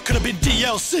 04 could have been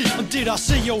DLC. Or did I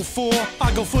say 04?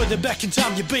 I go further back in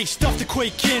time. You based off the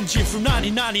Quake engine from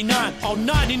 1999. Oh,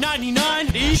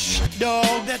 1999-ish? No,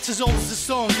 that's as old as the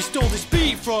song you stole this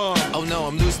beat from. Oh no,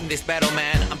 I'm losing this battle,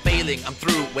 man. I'm failing, I'm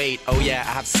through. Wait, oh yeah,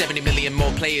 I have 70 million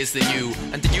more players than you.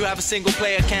 And did you have a single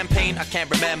player campaign? I can't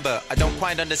remember. I don't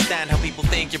quite understand how people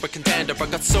think you're a contender. I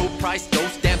got so priced,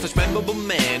 those damn such memorable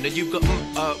man. And you got,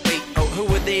 wait, oh, who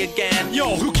are they again?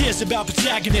 Yo, who cares about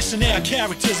protagonists and their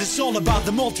characters? It's all about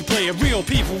the multiplayer, real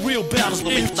people, real battles.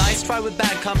 Nice try with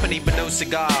bad company, but no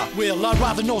cigar. Well, I'd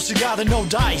rather no cigar than no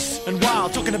dice. And while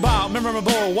talking about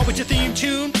memorable, what was your theme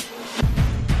tune?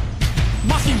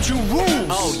 My theme tune rules.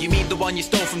 Oh, you mean the one you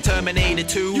stole from Terminator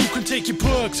 2? You can take your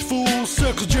perks, fool.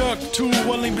 Circle jerk, tool,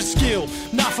 one limber skill.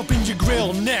 Knife up in your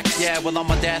grill, next. Yeah, well on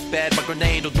my deathbed, my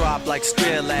grenade will drop like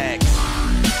Skrillex.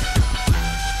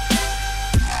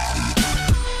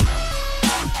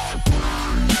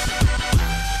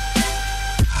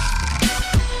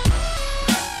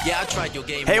 Yeah, I tried your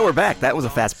game. Hey, we're back. That was a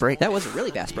fast break. That was a really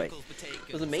fast break.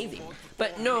 It was amazing.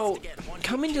 But no,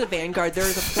 coming to the Vanguard, there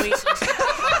is a point...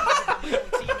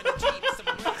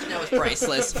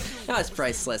 priceless. That was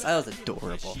priceless. That was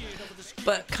adorable.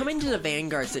 But coming to the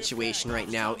Vanguard situation right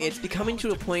now, it's becoming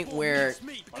to a point where...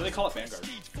 Why do they call it Vanguard?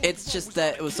 It's just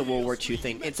that it was the World War II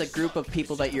thing. It's a group of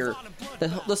people that you're...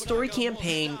 The story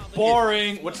campaign...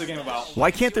 Boring! What's the game about? Why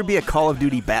can't there be a Call of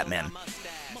Duty Batman?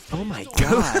 Oh my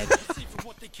god.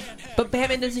 But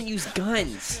Batman doesn't use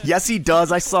guns. Yes, he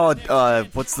does. I saw,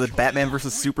 what's the Batman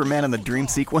versus Superman in the dream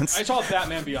sequence? I saw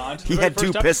Batman Beyond. He had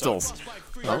 2 pistols.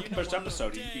 First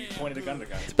episode, he pointed a gun at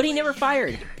the guy. But he never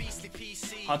fired.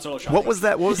 Han Solo shot. What was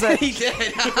that? What was that? He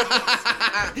did.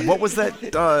 What was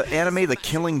that anime, The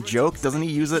Killing Joke? Doesn't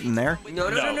he use it in there? No.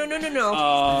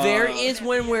 There is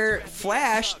one where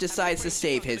Flash decides to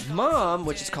save his mom,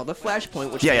 which is called The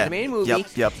Flashpoint, which is an animated movie.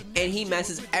 Yep. And he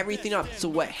messes everything up. So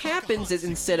what happens is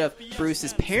instead of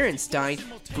Bruce's parents dying,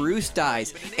 Bruce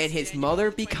dies, and his mother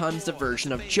becomes the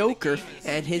version of Joker,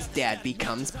 and his dad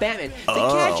becomes Batman. The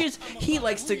catch is he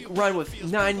likes to run with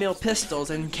 9mm pistols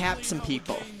and cap some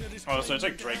people. Oh, so it's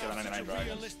like Drake and the 99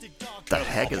 Dragons. The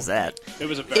heck is that? It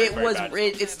was a very bad.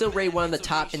 It's still rated one of the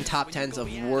top 10s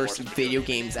of worst video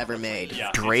games ever made. Yeah.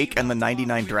 Drake and the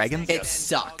 99 Dragons? It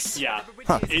sucks. Yeah.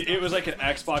 Huh. It was like an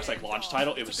Xbox launch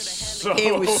title. It was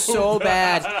so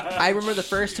bad. I remember the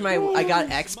first time I got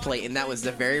X-Plate, and that was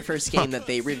the very first game that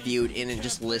they reviewed, and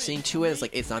just listening to it, it's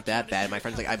like, it's not that bad. My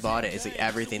friend's like, I bought it. It's like,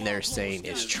 everything they're saying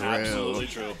is true. Absolutely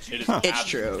true. It's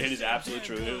true. It is absolutely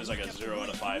true. It was like a 0 out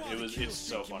of 5. It's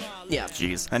so funny. Yeah.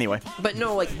 Jeez. Anyway. But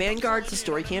no, Vanguard's the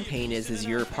story campaign is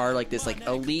you're part of this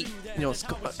elite,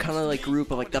 kind of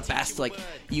group of the best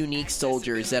unique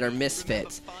soldiers that are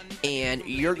misfits, and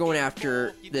you're going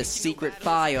after this secret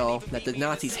file that the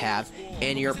Nazis have,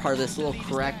 and you're part of this little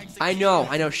correct. I know.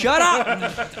 Shut up.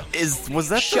 Was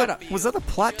that the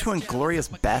plot to Inglourious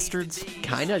Bastards?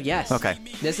 Kind of, yes. Okay.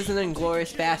 This is an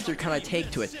Inglourious Bastard kind of take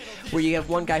to it, where you have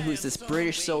one guy who's this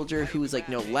British soldier who's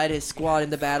led his squad in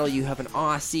the battle. You have an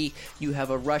Aussie. You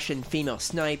have a Russian female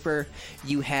sniper.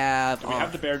 You have. Do we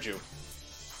have the Bear Jew?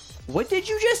 What did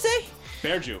you just say?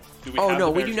 Bear Jew. Do we have no,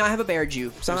 we do not have a Bear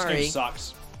Jew. Sorry. This game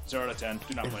sucks. 0 out of 10.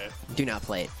 Do not play it. Do not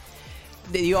play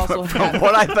it. You also have... From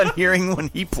what I've been hearing when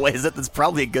he plays it, that's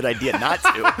probably a good idea not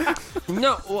to.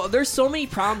 No, well, there's so many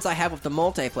problems I have with the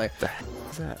multiplayer.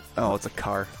 What's that? Oh, it's a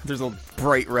car. There's a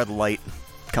bright red light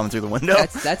coming through the window.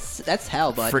 That's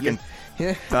hell, bud. Freaking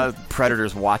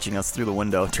Predator's watching us through the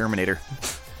window. Terminator.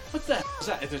 What's that?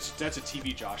 That's a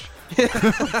TV, Josh.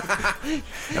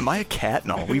 Am I a cat?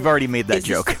 No, we've already made that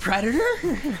joke. This the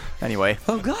Predator? Anyway.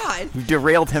 Oh, God. We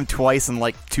derailed him twice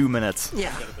in 2 minutes.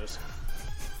 Yeah.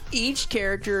 Each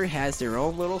character has their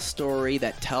own little story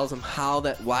that tells them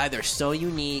why they're so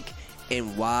unique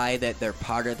and why that they're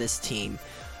part of this team.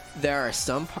 There are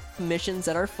some missions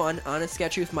that are fun. Honest to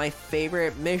truth, my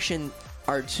favorite mission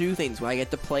are 2 things. Where I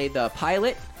get to play the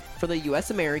pilot for the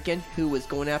U.S. American who was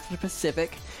going after the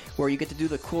Pacific, where you get to do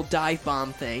the cool dive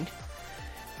bomb thing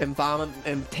and bomb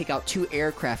and take out 2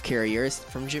 aircraft carriers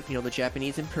from the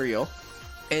Japanese Imperial.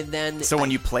 And then so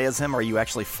when you play as him, are you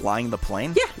actually flying the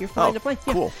plane? Yeah, you're flying the plane.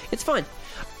 Yeah, cool. It's fun.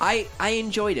 I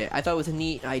enjoyed it. I thought it was a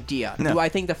neat idea. No. Do I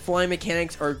think the flying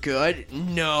mechanics are good?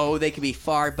 No, they could be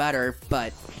far better,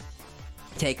 but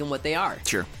take them what they are.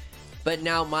 Sure. But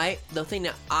now the thing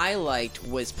that I liked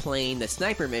was playing the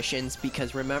sniper missions,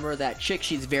 because remember that chick,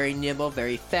 she's very nimble,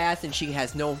 very fast, and she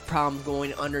has no problem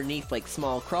going underneath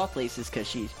small crawl places because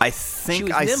she was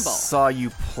nimble. Saw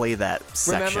you play that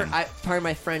section. Remember, pardon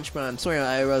my French, but I'm sorry,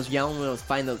 I was yelling when I was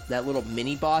fighting that little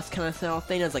mini boss kind of style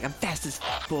thing. I was like, I'm fast as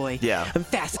boy. Yeah. I'm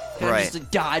fast. And right. I'm just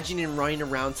dodging and running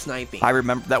around sniping. I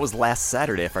remember that was last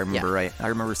Saturday, if I remember right. I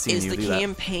remember seeing you do that. Is the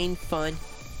campaign fun?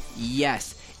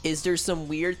 Yes. Is there some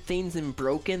weird things and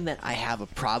broken that I have a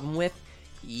problem with?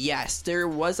 Yes, there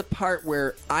was a part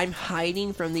where I'm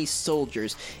hiding from these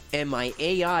soldiers and my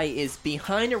AI is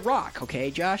behind a rock,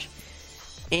 okay, Josh?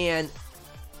 And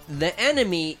the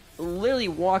enemy literally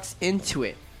walks into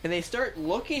it and they start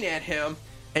looking at him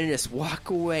and just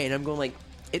walk away, and I'm going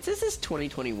is this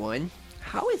 2021?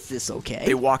 How is this okay?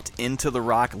 They walked into the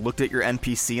rock, looked at your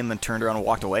NPC, and then turned around and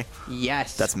walked away?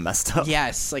 Yes. That's messed up.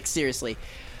 Yes, seriously.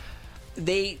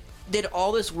 They did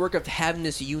all this work of having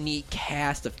this unique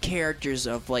cast of characters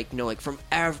of from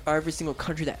every single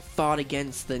country that fought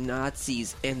against the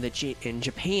Nazis in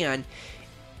Japan,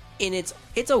 and it's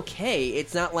okay.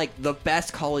 It's not the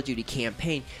best Call of Duty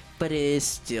campaign, but it is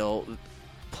still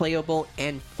playable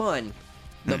and fun.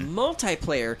 The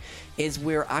multiplayer is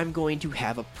where I'm going to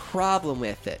have a problem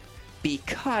with it,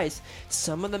 because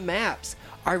some of the maps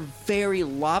are very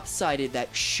lopsided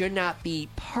that should not be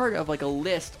part of a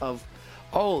list of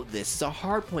oh, this is a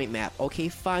hardpoint map. Okay,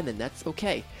 fine, then that's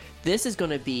okay. This is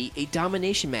going to be a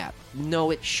domination map.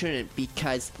 No, it shouldn't,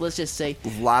 because let's just say...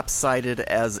 Lopsided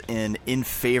as in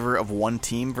favor of one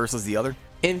team versus the other?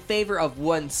 In favor of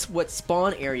what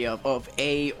spawn area of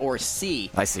A or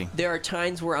C. I see. There are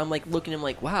times where I'm like looking, I'm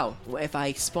like, wow, if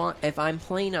I'm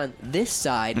playing on this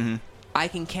side, I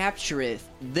can capture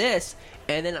this,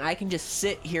 and then I can just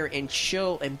sit here and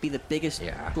chill and be the biggest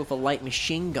with a light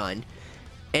machine gun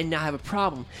and not have a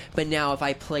problem. But now if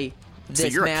I play this so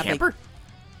you're map a camper?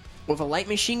 With a light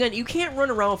machine gun, you can't run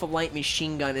around with a light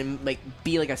machine gun and like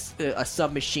be like a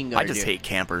submachine gun. I just hate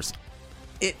campers.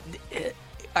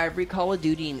 Every Call of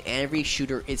Duty and every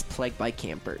shooter is plagued by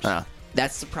campers.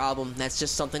 That's the problem. That's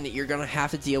just something that you're going to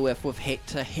have to deal with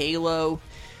to Halo,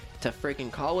 to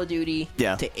freaking Call of Duty,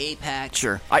 to Apex.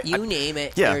 Sure. You name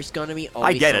it, there's going to be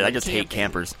always I get it. I just hate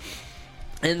campers.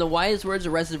 In the wise words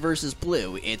of Resident vs.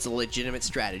 Blue, it's a legitimate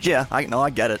strategy. Yeah, I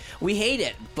get it. We hate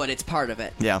it, but it's part of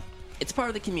it. Yeah. It's part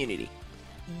of the community.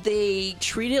 They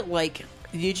treat it like...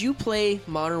 Did you play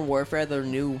Modern Warfare, the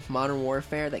new Modern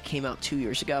Warfare that came out 2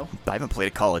 years ago? I haven't played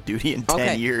a Call of Duty in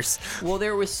 10 years. Well,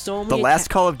 there was so many... The last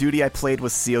Call of Duty I played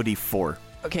was COD 4.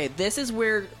 Okay, this is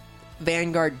where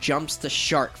Vanguard jumps the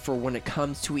shark for when it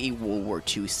comes to a World War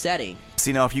II setting.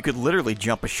 See, now, if you could literally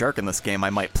jump a shark in this game, I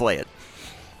might play it.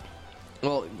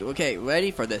 Well, okay,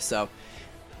 ready for this, though.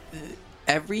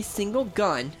 Every single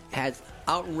gun has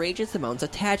outrageous amounts of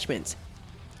attachments.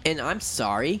 And I'm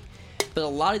sorry... But a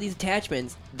lot of these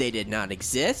attachments, they did not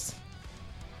exist.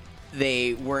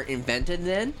 They weren't invented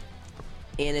then.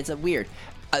 And it's weird.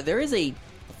 There is a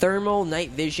thermal night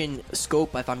vision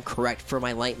scope, if I'm correct, for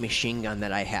my light machine gun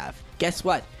that I have. Guess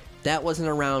what? That wasn't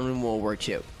around in World War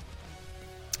II.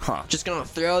 Huh. Just gonna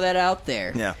throw that out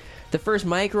there. Yeah. The first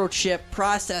microchip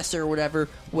processor or whatever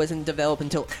wasn't developed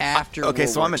until after World War II.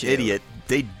 Okay, so I'm an idiot.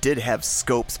 They did have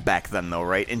scopes back then, though,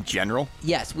 right? In general?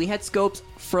 Yes, we had scopes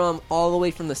from all the way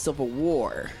from the Civil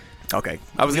War. Okay.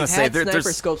 I was going to say...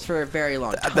 there's scopes for a very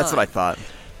long time. That's what I thought.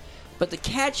 But the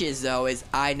catch is, though, is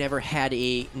I never had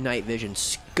a night vision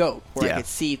scope where I could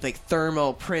see like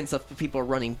thermal prints of people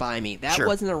running by me. That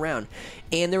wasn't around.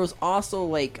 And there was also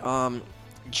like,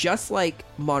 just like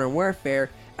Modern Warfare...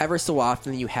 Ever so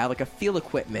often, you have like a field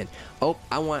equipment. Oh,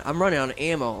 I'm running out of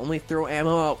ammo. Let me throw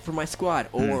ammo out for my squad.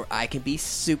 Or I can be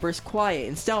super quiet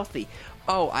and stealthy.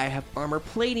 Oh, I have armor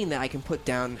plating that I can put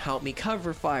down and help me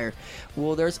cover fire.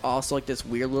 Well, there's also like this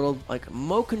weird little like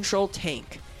remote control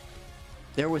tank.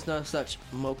 There was no such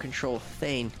remote control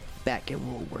thing back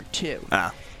in World War II.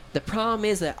 The problem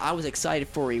is that I was excited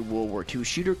for a World War II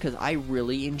shooter because I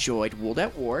really enjoyed World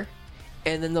at War.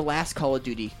 And then the last Call of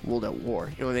Duty, World at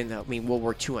War. You know, I mean World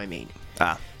War II, I mean.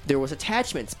 There was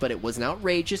attachments, but it wasn't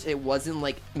outrageous. It wasn't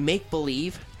like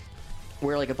make-believe,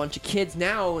 where like a bunch of kids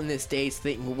now in this days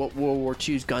think what World War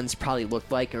II's guns probably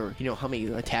looked like, or, you know, how many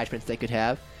attachments they could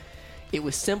have. It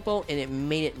was simple, and it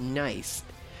made it nice.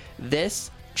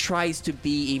 This tries to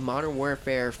be a Modern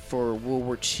Warfare for World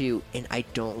War II, and I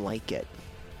don't like it.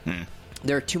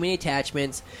 There are too many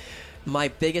attachments. My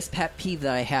biggest pet peeve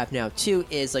that I have now, too,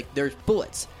 is, like, there's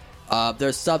bullets.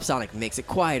 There's subsonic, makes it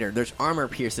quieter. There's armor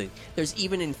piercing. There's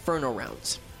even inferno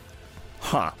rounds.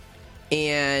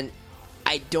 And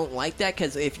I don't like that,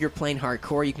 because if you're playing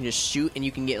hardcore, you can just shoot, and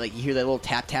you can get, like, you hear that little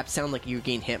tap-tap sound, like you're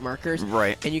getting hit markers.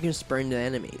 Right. And you can just burn the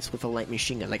enemies with a light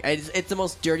machine gun. Like, it's the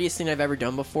most dirtiest thing I've ever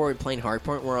done before in playing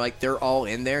hardcore, where, like, they're all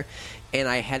in there, and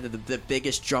I had the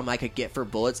biggest drum I could get for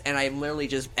bullets, and I'm literally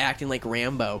just acting like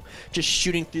Rambo, just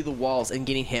shooting through the walls and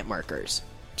getting hit markers.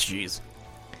 Jeez.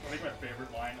 I think my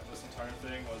favorite line of this entire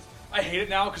thing was, I hate it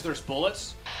now because there's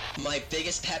bullets. My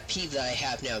biggest pet peeve that I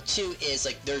have now, too, is,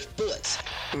 like, there's bullets.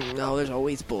 No, there's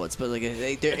always bullets, but, like...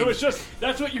 It was just,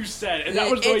 that's what you said, and that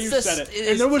was the way you said it.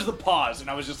 And there was the pause, and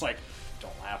I was just like,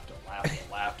 don't laugh, don't laugh,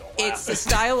 don't laugh, don't laugh. It's the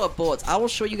style of bullets. I will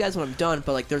show you guys when I'm done,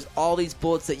 but, like, there's all these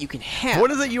bullets that you can have.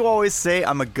 What is it you always say?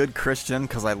 I'm a good Christian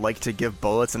because I like to give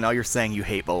bullets, and now you're saying you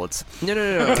hate bullets. No.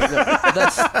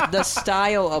 The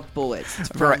style of bullets.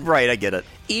 Right, I get it.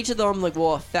 Each of them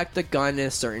will affect the gun in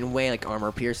a certain way, like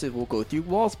armor pierces will go through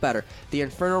walls better. The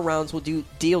inferno rounds will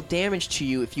deal damage to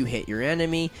you if you hit your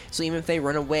enemy, so even if they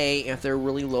run away, if they're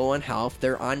really low on health,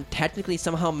 they're technically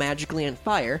somehow magically on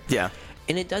fire. Yeah.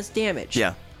 And it does damage.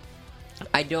 Yeah.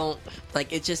 I don't,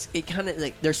 like, it kind of,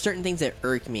 like, there's certain things that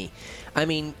irk me. I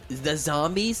mean, the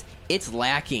zombies, it's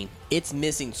lacking. It's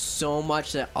missing so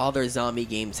much that other zombie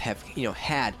games have,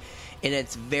 had, and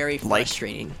it's very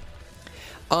frustrating.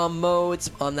 Modes,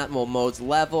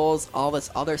 levels, all this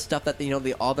other stuff that,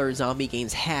 the other zombie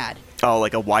games had. Oh,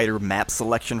 like a wider map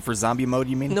selection for zombie mode,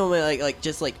 you mean? No, like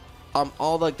just, like,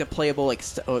 all the playable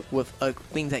with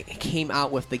things that came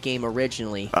out with the game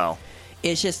originally. Oh,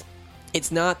 it's just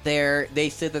it's not there. They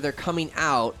said that they're coming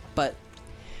out, but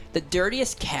the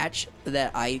dirtiest catch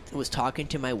that I was talking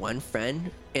to my one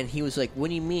friend, and he was like, "What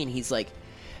do you mean?" He's like,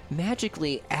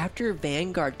 "Magically, after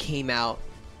Vanguard came out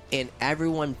and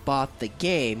everyone bought the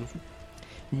game,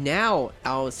 now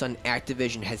all of a sudden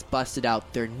Activision has busted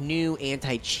out their new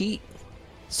anti-cheat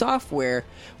software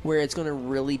where it's going to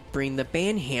really bring the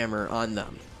ban hammer on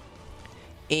them."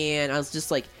 And I was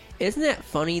just like, isn't that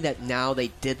funny that now they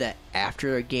did that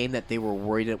after a game that they were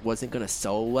worried it wasn't going to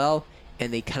sell well,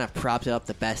 and they kind of propped it up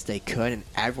the best they could, and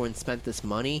everyone spent this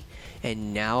money,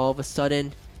 and now all of a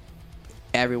sudden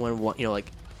everyone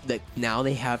now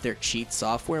they have their cheat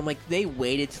software. I'm like, they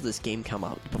waited till this game come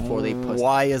out before they put.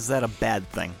 Why is that a bad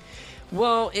thing?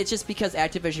 Well, it's just because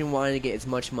Activision wanted to get as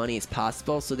much money as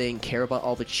possible, so they didn't care about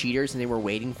all the cheaters, and they were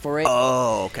waiting for it.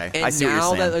 Oh, okay. And I see what you're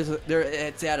saying. Now that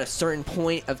it's at a certain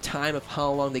point of time of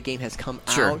how long the game has come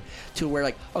out, to where,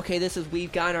 like, okay,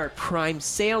 we've got our prime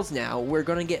sales now. We're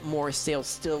going to get more sales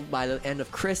still by the end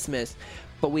of Christmas,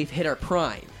 but we've hit our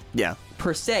prime. Yeah.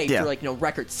 Per se, for,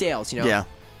 record sales, Yeah,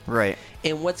 right.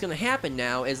 And what's going to happen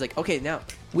now is, like, okay, now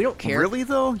we don't care. Really,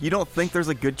 though? You don't think there's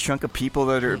a good chunk of people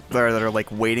that are like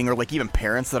waiting, or like even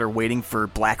parents that are waiting for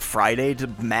Black Friday to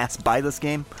mass buy this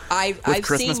game? I've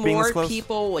seen more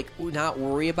people like not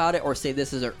worry about it or say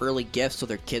this is their early gift so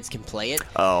their kids can play it.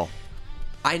 Oh.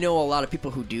 I know a lot of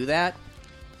people who do that.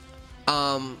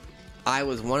 I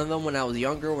was one of them when I was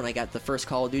younger. When I got the first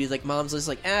Call of Duty, like, Mom's just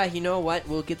like, you know what?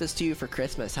 We'll get this to you for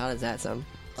Christmas. How does that sound?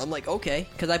 I'm like, okay,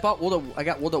 because I got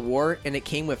World at War, and it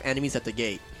came with Enemies at the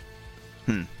Gate.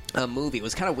 A movie. It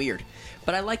was kind of weird,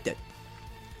 but I liked it.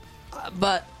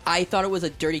 But I thought it was a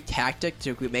dirty tactic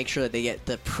to make sure that they get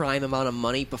the prime amount of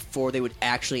money before they would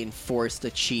actually enforce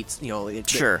the cheats.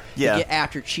 Get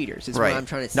after cheaters. Is what I'm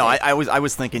trying to say. No, I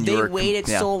was thinking they waited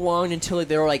so long until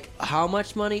they were like, how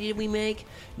much money did we make?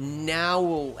 Now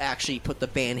we'll actually put the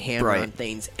ban hammer on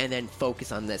things and then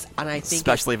focus on this. And I think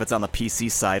especially if it's on the PC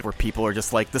side where people are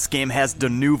just like, this game has de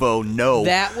novo. No,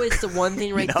 that was the one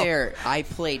thing right there. I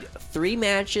played 3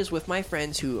 matches with my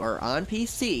friends who are on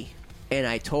PC. And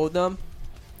I told them,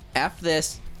 F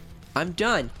this, I'm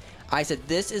done. I said,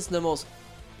 this is the most...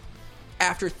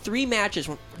 After 3 matches,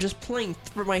 just playing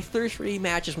for my first 3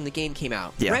 matches when the game came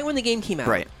out. Yeah. Right when the game came out.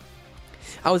 Right.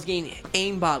 I was getting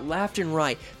aimbot left and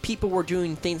right. People were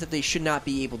doing things that they should not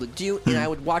be able to do. And I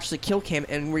would watch the kill cam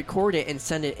and record it and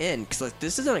send it in. Because like,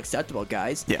 this is unacceptable,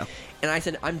 guys. Yeah. And I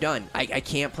said, I'm done. I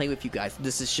can't play with you guys.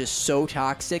 This is just so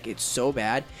toxic. It's so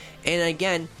bad. And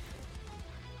again...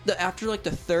 After like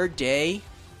the 3rd day,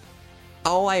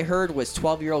 all I heard was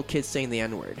 12-year-old kids saying the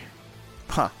N-word.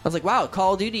 Huh. I was like, wow,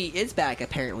 Call of Duty is back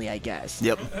apparently, I guess.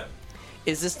 Yep.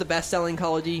 Is this the best-selling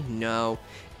Call of Duty? No.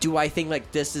 Do I think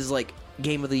like this is like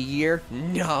Game of the Year?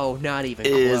 No, not even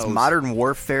close. Is Modern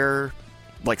Warfare,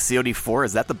 like COD4,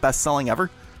 is that the best-selling ever?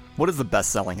 What is the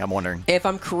best-selling, I'm wondering? If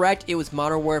I'm correct, it was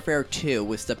Modern Warfare 2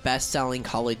 was the best-selling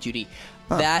Call of Duty.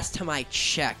 Last time I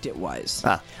checked, it was.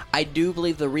 I do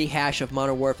believe the rehash of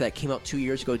Modern Warfare that came out 2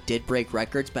 years ago did break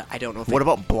records, but I don't know if What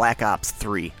about Black Ops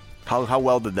 3? How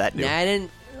well did that do?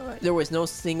 There was no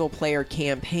single-player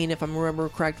campaign, if I remember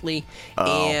correctly,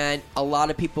 and a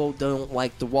lot of people don't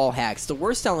like the wall hacks. The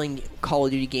worst-selling Call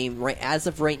of Duty game as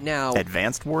of right now...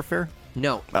 Advanced Warfare?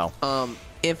 No. Oh.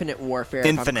 Infinite Warfare,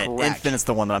 Infinite. if I'm correct. Infinite's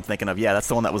the one that I'm thinking of. Yeah, that's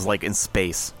the one that was like in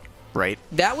space. Right.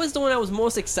 That was the one I was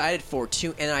most excited for,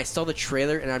 too, and I saw the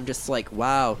trailer, and I'm just like,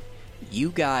 wow,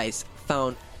 you guys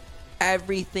found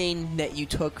everything that you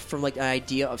took from, like, an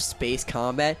idea of space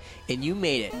combat, and you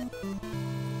made it.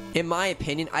 In my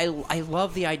opinion, I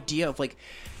love the idea of, like,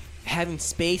 having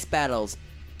space battles,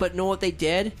 but know what they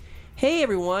did? Hey,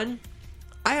 everyone,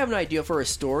 I have an idea for a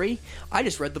story. I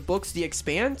just read the books The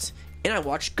Expanse, and I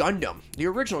watched Gundam, the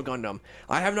original Gundam.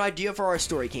 I have an idea for our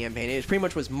story campaign. It pretty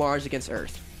much was Mars against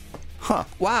Earth. Huh.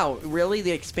 Wow, really? The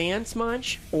Expanse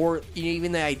much? Or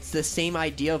even the same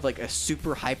idea of like a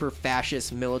super hyper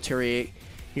fascist military,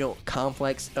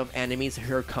 complex of enemies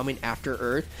who are coming after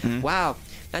Earth? Mm-hmm. Wow,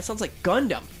 that sounds like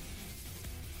Gundam.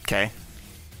 Okay.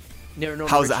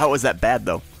 How is that bad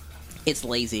though? It's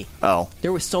lazy. Oh.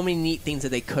 There was so many neat things that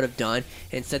they could have done.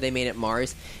 Instead, they made it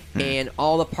Mars. And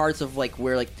all the parts of like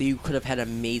where like you could have had an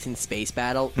amazing space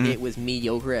battle, it was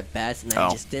mediocre at best, and I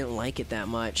just didn't like it that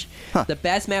much. Huh. The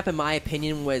best map, in my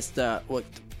opinion, was the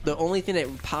only thing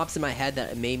that pops in my head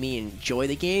that made me enjoy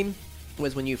the game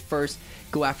was when you first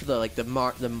go after not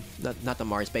the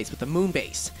Mars base, but the moon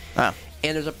base. And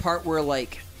there's a part where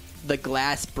like the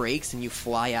glass breaks and you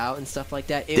fly out and stuff like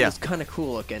that. It was kind of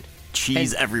cool looking.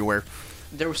 Cheese everywhere.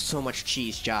 There was so much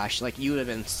cheese, Josh. Like, you would have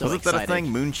been so excited. excited. Wasn't that a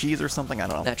thing? Moon cheese or something? I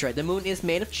don't know. That's right. The moon is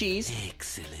made of cheese.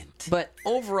 Excellent. But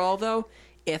overall, though,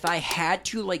 if I had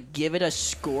to, like, give it a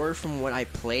score from what I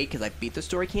played, because I beat the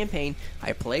story campaign,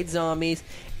 I played zombies,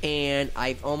 and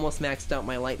I've almost maxed out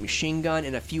my light machine gun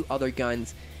and a few other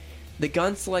guns. The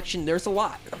gun selection, there's a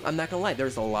lot. I'm not going to lie.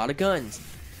 There's a lot of guns.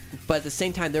 But at the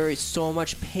same time, there is so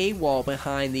much paywall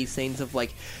behind these things of,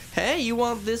 like, hey, you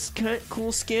want this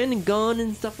cool skin and gun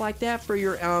and stuff like that for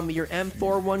your M4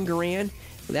 $1 grand?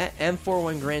 That M4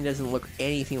 $1 grand doesn't look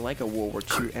anything like a World War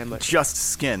II M. Just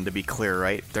skin, to be clear,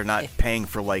 right? They're not paying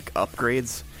for, like,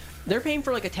 upgrades? They're paying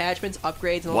for, like, attachments,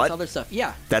 upgrades, and all this other stuff.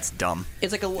 Yeah. That's dumb.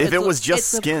 It's like if it was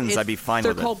just skins, I'd be fine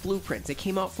with it. They're called blueprints. They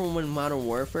came out from when Modern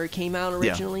Warfare came out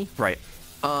originally. Yeah,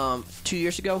 right. 2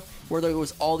 years ago, where there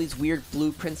was all these weird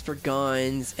blueprints for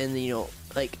guns, and, you know,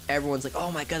 like, everyone's like,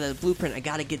 oh my god, the blueprint, I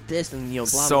gotta get this, and, you know,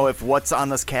 blah, blah. So if what's on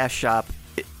this cash shop,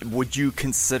 would you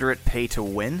consider it pay to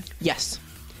win? Yes.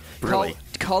 Really?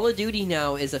 Call of Duty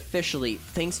now is officially,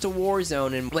 thanks to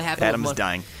Warzone, and what happened Adam's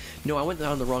dying. No, I went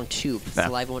down the wrong tube. Yeah.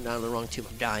 Saliva went down the wrong tube.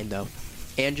 I'm dying, though.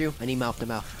 Andrew, I need mouth to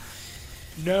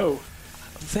mouth. No.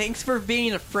 Thanks for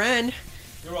being a friend.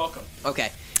 You're welcome.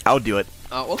 Okay. I'll do it.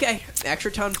 Oh, okay.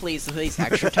 Extra ton, please. Please,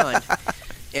 extra ton.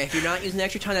 If you're not using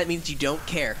extra ton, that means you don't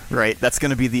care. Right. That's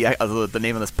going to be the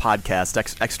name of this podcast,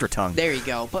 Extra Tongue. There you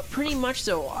go. But pretty much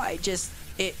so, I just...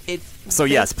 So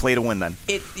yes, play to win then.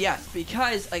 Yes,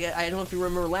 because like, I don't know if you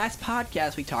remember last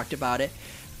podcast we talked about it,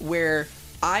 where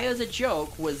I, as a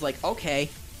joke, was like, okay,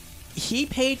 he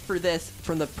paid for this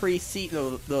from the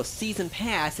the season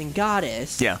pass and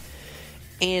Goddess. Yeah.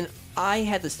 And I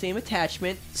had the same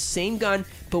attachment, same gun,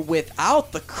 but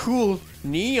without the cool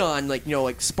neon, like, you know,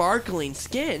 like sparkling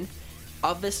skin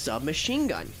of the submachine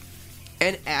gun.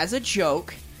 And as a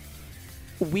joke,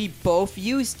 we both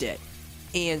used it.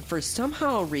 And for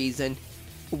somehow reason,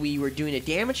 we were doing a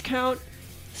damage count,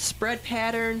 spread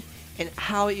pattern, and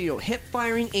how, you know, hip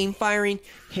firing, aim firing.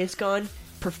 His gun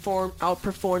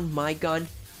outperformed my gun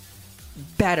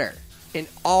better in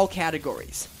all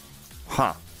categories.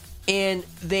 Huh. And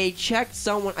they checked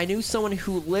someone. I knew someone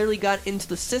who literally got into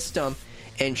the system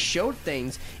and showed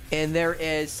things. And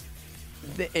it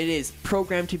is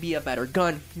programmed to be a better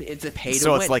gun. It's a pay to win.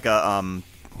 So it's like a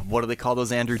what do they call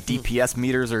those, Andrew? DPS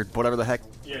meters or whatever the heck?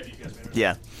 Yeah, DPS meters.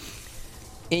 Yeah.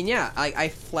 And yeah, I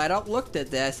flat out looked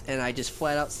at this and I just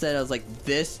flat out said, I was like,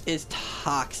 this is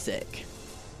toxic.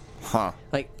 Huh.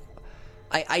 Like,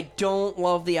 I don't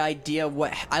love the idea of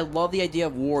I love the idea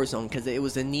of Warzone because it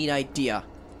was a neat idea.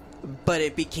 But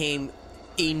it became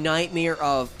a nightmare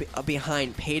of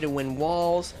behind pay-to-win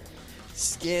walls,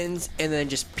 skins, and then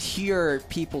just pure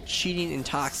people cheating and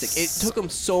toxic. It took them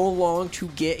so long to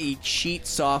get a cheat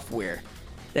software.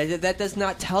 That does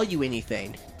not tell you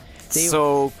anything.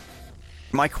 So,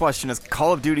 my question is,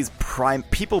 Call of Duty's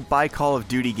people buy Call of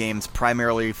Duty games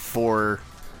primarily for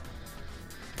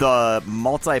the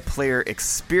multiplayer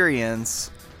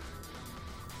experience.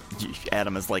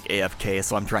 Adam is like AFK,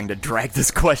 so I'm trying to drag this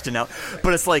question out.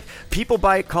 But it's like, people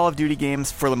buy Call of Duty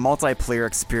games for the multiplayer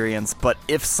experience, but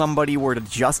if somebody were to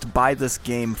just buy this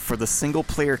game for the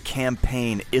single-player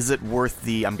campaign, is it worth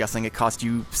I'm guessing it cost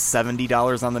you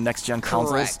 $70 on the next-gen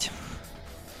consoles? Correct.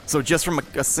 So just from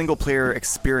a single-player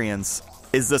experience,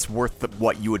 is this worth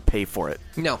what you would pay for it?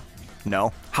 No.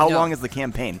 No? How long is the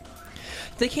campaign?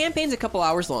 The campaign's a couple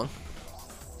hours long.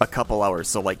 A couple hours,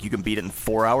 so like you can beat it in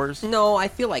 4 hours? No, I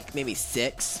feel like maybe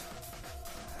 6.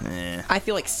 I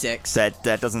feel like 6. That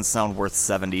doesn't sound worth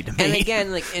 70 to me. And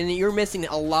again, and you're missing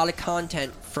a lot of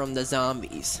content from the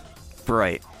zombies.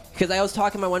 Right. Because I was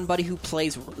talking to my one buddy who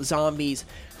plays zombies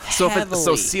heavily.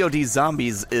 So COD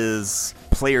Zombies is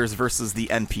players versus the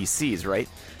NPCs, right?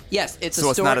 Yes, it's so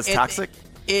a story. So it's not as toxic?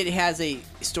 It has a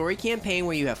story campaign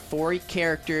where you have 4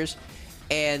 characters,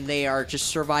 and they are just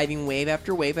surviving wave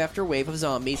after wave after wave of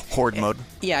zombies. Horde mode.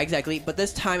 Yeah, exactly. But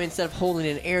this time, instead of holding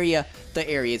an area, the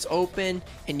area is open,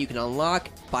 and you can unlock,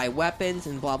 buy weapons,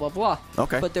 and blah, blah, blah.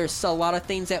 Okay. But there's a lot of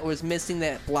things that was missing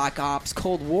that Black Ops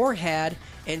Cold War had,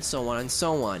 and so on and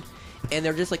so on. And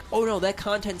they're just like, oh no, that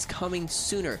content's coming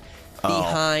sooner.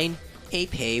 Behind a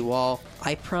paywall,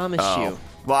 I promise you.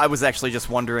 Well, I was actually just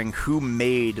wondering who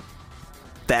made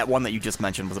that one that you just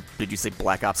mentioned. Did you say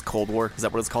Black Ops Cold War? Is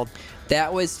that what it's called?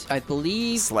 That was, I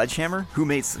believe... Sledgehammer? Who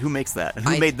makes that? And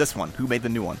who made this one? Who made the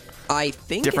new one? I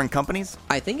think... Different companies?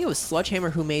 I think it was Sledgehammer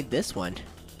who made this one.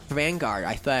 Vanguard,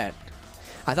 I thought.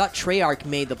 I thought Treyarch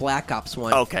made the Black Ops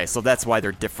one. Okay, so that's why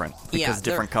they're different. Because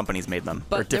different companies made them.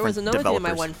 But there was another developers.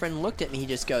 thing my one friend looked at me, he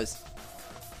just goes...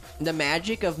 The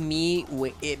magic of me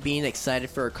it being excited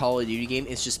for a Call of Duty game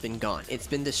has just been gone. It's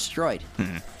been destroyed.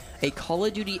 Mm-hmm. a Call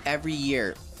of Duty every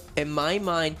year. In my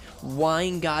mind, why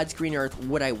in God's green earth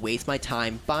would I waste my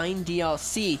time buying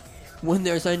DLC when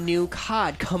there's a new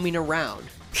COD coming around?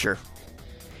 Sure.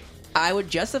 I would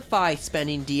justify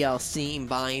spending DLC and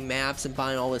buying maps and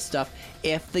buying all this stuff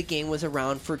if the game was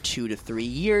around for 2 to 3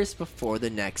 years before the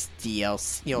next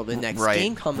DLC, the next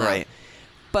game comes out.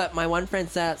 But my one friend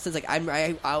says like,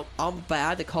 I'll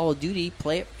buy the Call of Duty,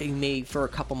 play it maybe for a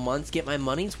couple months, get my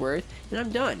money's worth, and I'm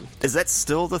done. Is that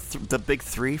still the big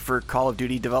three for Call of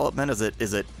Duty development?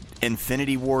 Is it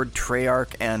Infinity Ward,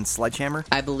 Treyarch, and Sledgehammer?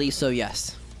 I believe so,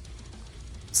 yes.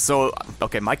 So,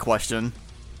 okay, my question,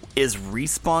 is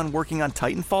Respawn working on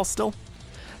Titanfall still?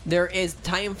 There is.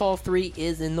 Titanfall 3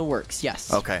 is in the works,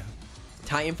 yes. Okay.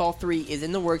 Titanfall 3 is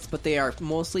in the works, but they are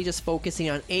mostly just focusing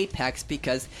on Apex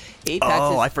because Apex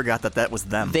I forgot that was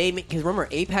them. Because remember,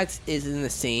 Apex is in the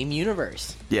same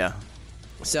universe. Yeah.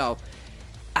 So,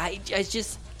 I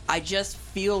just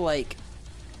feel like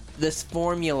this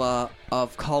formula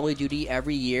of Call of Duty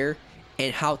every year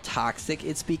and how toxic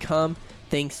it's become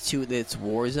thanks to this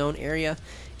Warzone area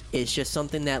is just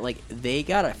something that, like, they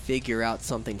gotta figure out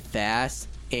something fast,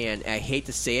 and I hate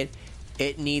to say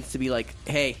it needs to be like,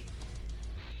 hey,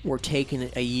 we're taking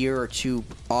a year or two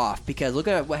off, because look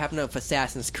at what happened with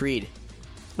Assassin's Creed.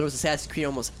 There was Assassin's Creed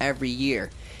almost every year,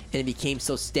 and it became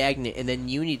so stagnant, and then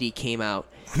Unity came out.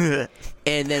 And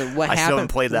then what happened? I still haven't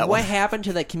played that one. What happened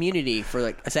to the community for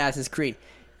like Assassin's Creed?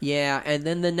 Yeah, and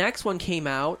then the next one came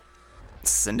out.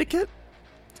 Syndicate?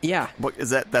 Yeah. What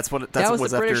is that? That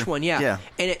was the British after, one, yeah.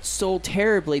 And it sold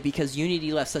terribly because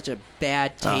Unity left such a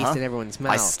bad taste in everyone's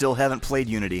mouth. I still haven't played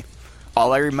Unity.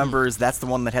 All I remember is that's the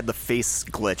one that had the face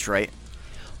glitch, right?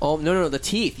 Oh, no, the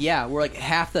teeth, yeah, where like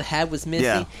half the head was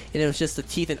missing, and it was just the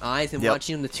teeth and eyes, and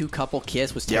watching the two couple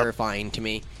kiss was terrifying to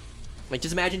me. Like,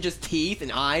 just imagine just teeth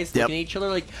and eyes looking at each other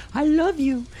like, I love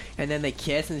you, and then they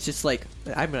kiss, and it's just like,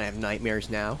 I'm gonna have nightmares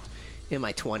now, in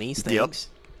my 20s, things.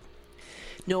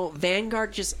 No,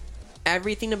 Vanguard just,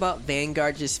 everything about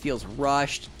Vanguard just feels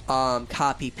rushed,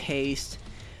 copy-paste.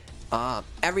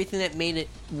 Everything that made it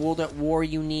World at War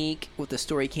unique with the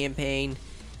story campaign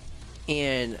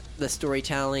and the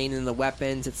storytelling and the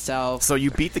weapons itself. So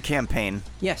you beat the campaign.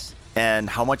 Yes. And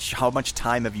how much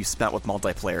time have you spent with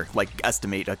multiplayer? Like,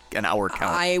 estimate an hour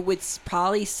count. I would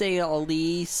probably say at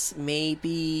least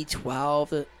maybe 12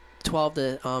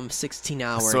 to 16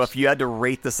 hours. So if you had to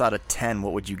rate this out of 10,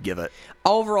 what would you give it?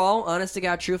 Overall, honest to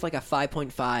God truth, like a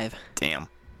 5.5. Damn.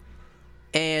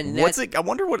 And what's it? I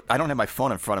wonder what. I don't have my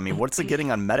phone in front of me. What's it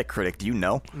getting on Metacritic? Do you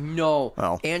know? No.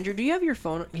 Oh. Andrew, do you have your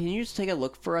phone? Can you just take a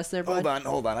look for us there, bud?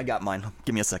 Hold on. I got mine.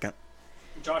 Give me a second.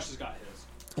 Josh has got his.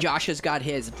 Josh has got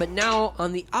his. But now,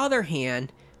 on the other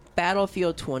hand,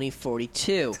 Battlefield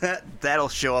 2042. That'll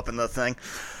show up in the thing.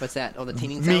 What's that? Oh, the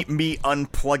teeny sound? Me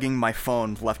unplugging my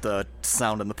phone left a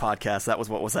sound in the podcast. That was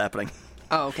what was happening.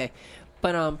 Oh, okay.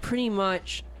 But pretty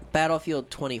much Battlefield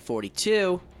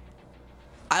 2042,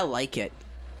 I like it.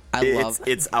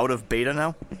 It's out of beta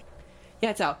now?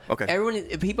 Yeah, it's out. Okay.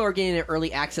 People are getting it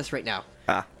early access right now.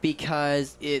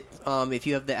 Because it if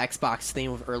you have the Xbox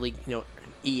thing with early,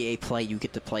 EA Play, you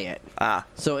get to play it.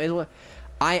 So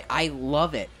I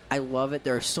love it. I love it.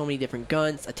 There are so many different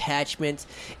guns, attachments.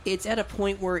 It's at a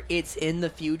point where it's in the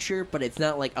future, but it's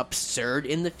not like absurd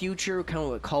in the future, kind of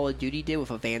what Call of Duty did with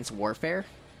Advanced Warfare.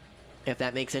 If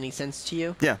that makes any sense to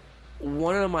you. Yeah.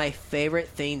 One of my favorite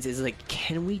things is like,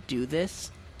 can we do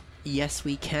this? Yes,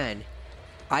 we can.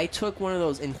 I took one of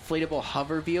those inflatable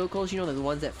hover vehicles, the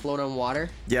ones that float on water.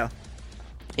 Yeah.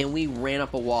 And we ran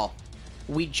up a wall.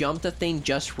 We jumped the thing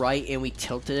just right, and we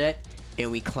tilted it,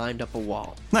 and we climbed up a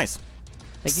wall. Nice.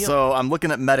 So I'm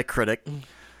looking at Metacritic,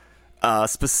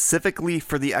 specifically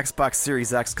for the Xbox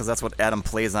Series X, because that's what Adam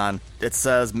plays on. It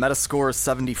says Metascore is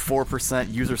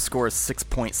 74%, user score is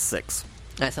 6.6.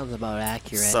 That sounds about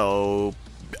accurate. So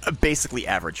basically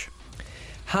average.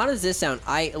 How does this sound?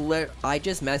 I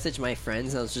just messaged my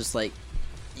friends, and I was just like,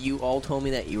 you all told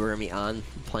me that you were on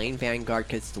playing Vanguard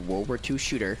because it's the World War II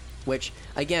shooter, which,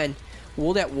 again,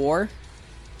 World at War,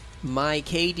 my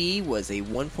KD was a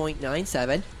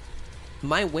 1.97.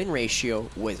 My win ratio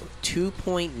was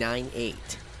 2.98.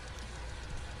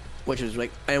 Which was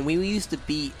like, and we used to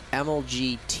beat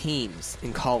MLG teams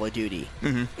in Call of Duty,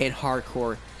 in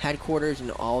hardcore headquarters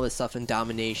and all this stuff in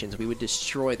dominations. We would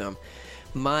destroy them.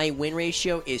 My win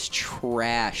ratio is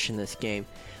trash in this game.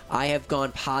 I have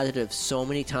gone positive so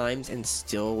many times and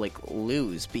still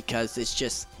lose because it's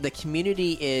just the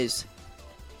community is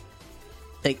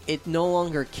it no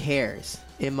longer cares,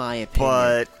 in my opinion.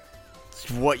 But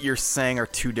what you're saying are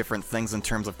two different things in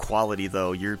terms of quality,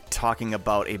 though. You're talking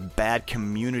about a bad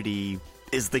community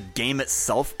Is the game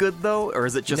itself good, though? Or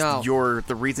is it just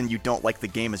the reason you don't like the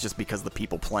game is just because of the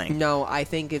people playing? No, I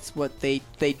think it's what they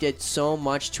did so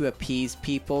much to appease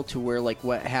people to where, like,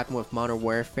 what happened with Modern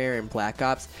Warfare and Black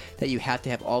Ops, that you have to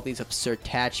have all these absurd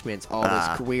attachments, all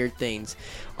these weird things,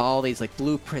 all these, like,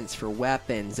 blueprints for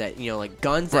weapons that, you know, like,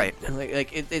 guns. Right.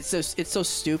 It's so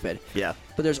stupid. Yeah.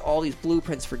 But there's all these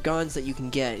blueprints for guns that you can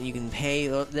get, and you can pay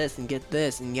this and get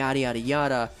this, and yada, yada,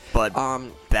 yada. But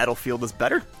Battlefield is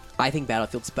better? I think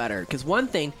Battlefield's better. Because one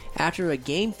thing, after a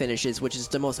game finishes, which is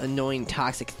the most annoying,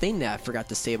 toxic thing that I forgot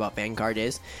to say about Vanguard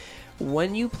is,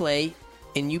 when you play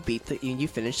and you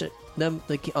finish a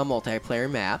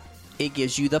multiplayer map, it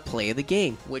gives you the play of the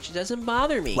game, which doesn't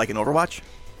bother me. Like in Overwatch?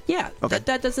 Yeah, okay.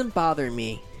 That doesn't bother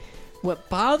me. What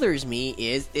bothers me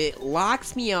is it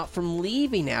locks me out from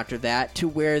leaving after that to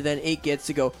where then it gets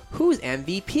to go, who's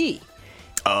MVP?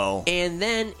 Oh. And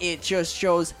then it just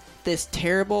shows this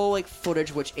terrible like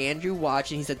footage which Andrew watched,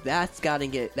 and he said that's gonna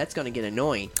get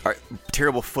annoying. All right,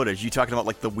 terrible footage. You talking about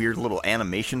like the weird little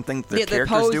animation thing that their the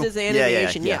characters poses do?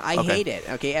 Animation. Yeah, I okay. hate it.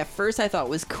 Okay, at first I thought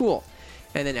it was cool,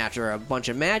 and then after a bunch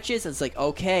of matches, it's like,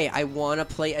 okay, I want to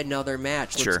play another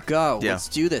match. Let's go. Yeah. Let's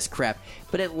do this crap.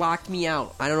 But it locked me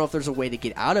out. I don't know if there's a way to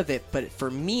get out of it, but for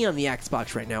me on the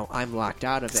Xbox right now, I'm locked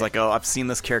out of it. It's like, oh, I've seen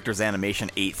this character's animation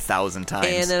 8,000 times.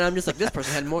 And then I'm just like, this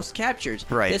person had most captures.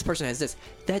 Right. This person has this.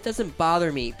 That doesn't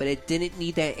bother me, but it didn't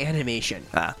need that animation.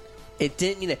 It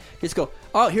didn't need it. Just go,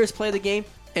 oh, here's play the game,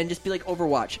 and just be like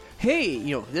Overwatch. Hey,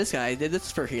 you know, this guy did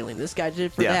this for healing. This guy did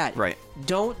it for that. Right.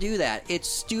 Don't do that. It's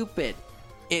stupid.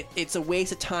 It's a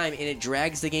waste of time, and it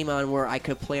drags the game on where I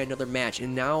could play another match,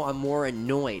 and now I'm more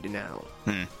annoyed now.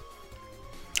 I'm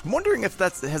wondering if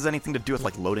that has anything to do with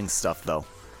like loading stuff, though.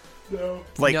 No.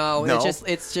 Like, no.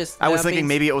 It's just. I was thinking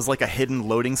maybe it was like a hidden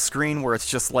loading screen where it's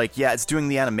just like, yeah, it's doing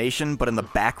the animation, but in the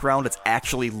background it's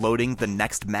actually loading the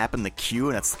next map in the queue,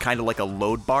 and it's kind of like a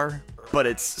load bar, but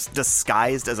it's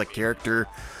disguised as a character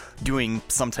doing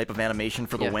some type of animation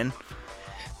for the win.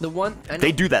 The one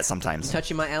they do that sometimes.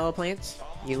 Touching my aloe plants.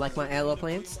 You like my aloe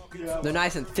plants? Yeah. They're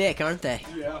nice and thick, aren't they?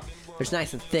 Yeah. There's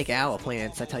nice and thick aloe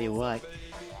plants, I tell you what.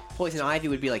 Poison Ivy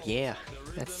would be like, yeah,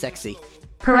 that's sexy.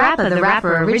 Parappa the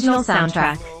Rapper original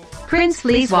soundtrack. Prince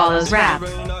Fleezwallow's rap. In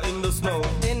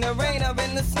the rain or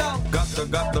in the snow.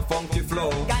 Got the funky flow.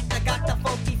 Got the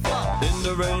funky flow. In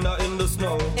the rain or in the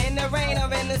snow. In the rain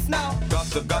or in the snow.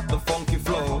 Got the funky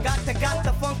flow. Got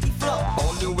the funky flow.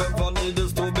 All you ever need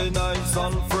is to be nice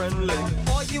and friendly.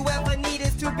 All you ever need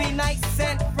is to be nice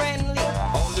and friendly.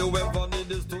 All you ever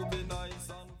need is to be nice and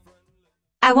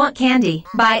friendly. I Want Candy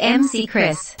by MC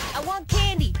Chris. I want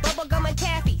candy, bubblegum and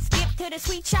taffy. Skip to the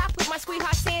sweet shop with my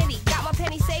sweetheart Sandy. Got my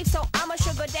penny safe, so I'm a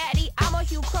sugar daddy. I'm a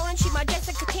Hugh Cronin, she my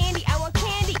Jessica Tandy. I want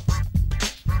candy.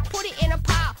 Put it in a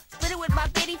pile, split it with my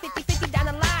bitty, 50-50 down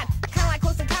the line. Kinda like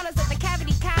close encounters of the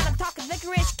cavity kind. I'm talking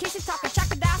licorice, kisses, talking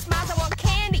chocolate smiles. I want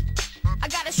candy. I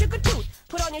got a sugar tooth.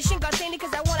 Put on your shingle Sandy,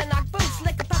 cause I wanna knock boots.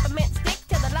 Lick a peppermint stick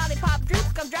till the lollipop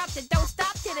droops. Come drop it, don't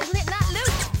stop till it's lit, not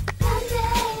loose.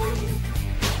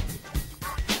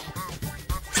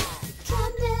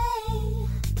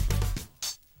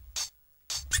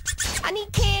 I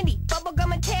need candy,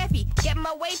 bubblegum and taffy. Get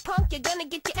my way, punk, you're gonna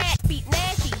get your ass beat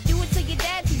nasty. Do it to your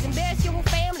dad, please embarrass your whole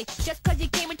family. Just cause you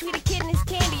came between a kid and his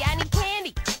candy. I need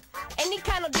candy. Any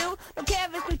kind will do. Don't care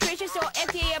if it's nutritious or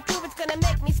FDA approved. It's gonna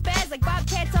make me spaz like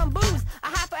bobcats on booze. A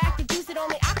hyperactive juice that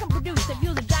only I can produce. I've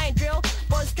used a giant drill,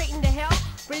 born straight into hell.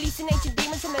 Releasing ancient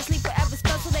demons from their sleep forever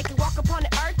spell so they can walk upon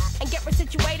the earth and get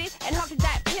resituated. And hawk the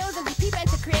diet pills and be people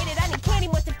enter created. I need candy,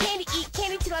 want some candy, eat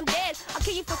candy till I'm dead. I'll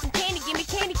kill you for some candy, give me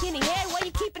candy, candy head. Why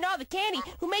you keeping all the candy?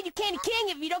 Who made you candy king?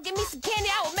 If you don't give me some candy,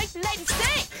 I will make the lady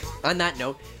sing. On that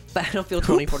note, Battlefield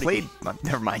 2042.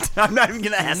 Never mind. I'm not even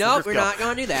going to ask. No, we're not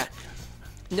going to do that.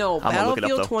 No,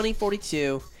 Battlefield up,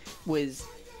 2042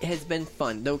 has been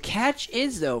fun. The catch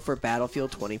is, though, for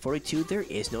Battlefield 2042, there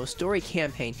is no story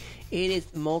campaign. It is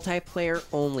multiplayer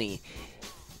only.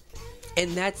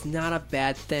 And that's not a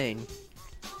bad thing.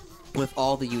 With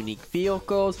all the unique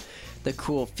vehicles, the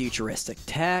cool futuristic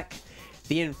tech,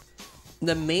 the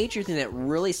major thing that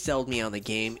really sold me on the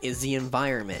game is the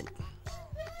environment.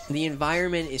 The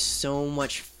environment is so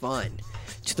much fun.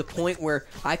 To the point where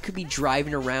I could be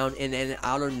driving around and then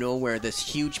out of nowhere this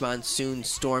huge monsoon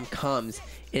storm comes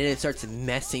and it starts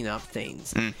messing up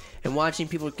things. And watching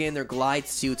people get in their glide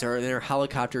suits or their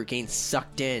helicopter getting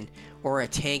sucked in or a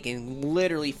tank and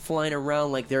literally flying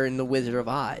around like they're in the Wizard of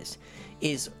Oz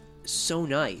is so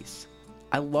nice.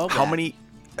 I love that.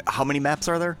 How many maps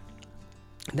are there?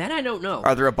 That I don't know.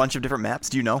 Are there a bunch of different maps?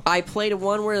 Do you know? I played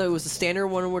one where there was a standard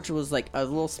one, which was like a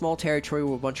little small territory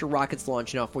with a bunch of rockets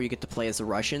launching off where you get to play as the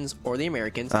Russians or the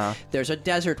Americans. There's a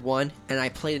desert one, and I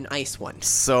played an ice one.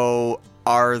 So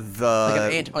are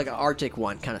the... Like an Arctic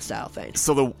one kind of style thing.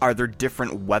 So are there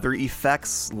different weather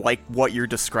effects like what you're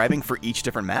describing for each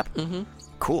different map? Mm-hmm.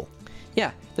 Cool.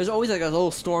 Yeah, there's always like a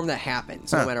little storm that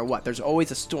happens, no matter what. There's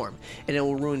always a storm, and it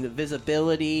will ruin the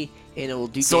visibility, and it will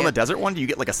do. So in the desert one, do you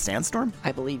get like a sandstorm?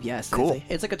 I believe yes. Cool.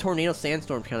 It's like a tornado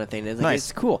sandstorm kind of thing. It's like, nice.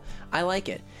 It's cool. I like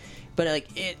it, but like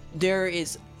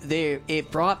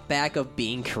it brought back of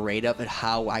being creative and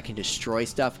how I can destroy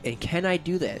stuff, and can I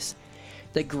do this?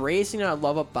 The greatest thing I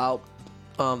love about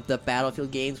the Battlefield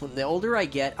games, when the older I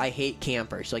get, I hate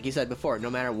campers. Like you said before,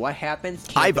 no matter what happens.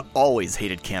 I've always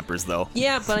hated campers, though.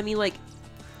 Yeah, but I mean, like,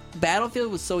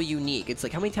 Battlefield was so unique. It's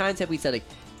like, how many times have we said, like,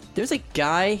 there's a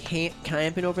guy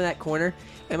camping over that corner,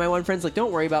 and my one friend's like,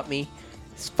 don't worry about me.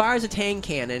 Fires a tank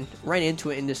cannon right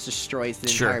into it and just destroys the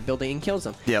entire building and kills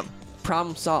them. Yep.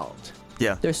 Problem solved.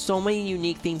 Yeah. There's so many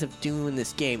unique things of doing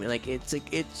this game, and like,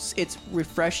 it's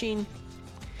refreshing.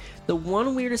 The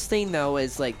one weirdest thing though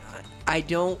is like, I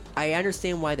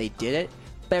understand why they did it,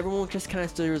 but everyone just kind of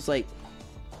stood was like,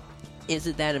 is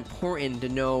it that important to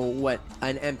know what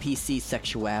an NPC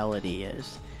sexuality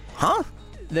is? Huh?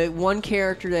 The one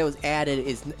character that was added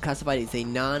is classified as a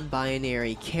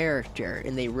non-binary character,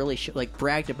 and they really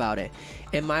bragged about it.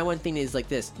 And my one thing is like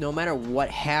this: no matter what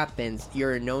happens,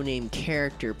 you're a no-name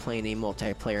character playing a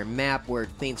multiplayer map where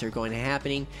things are going to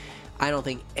happening. I don't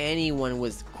think anyone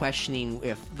was questioning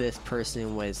if this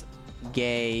person was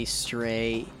gay,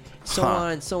 straight, so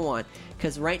on and so on.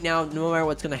 Because right now, no matter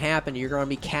what's going to happen, you're going to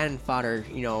be cannon fodder,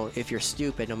 if you're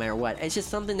stupid, no matter what. It's just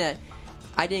something that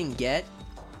I didn't get.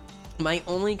 My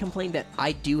only complaint that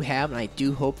I do have, and I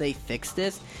do hope they fix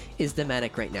this, is the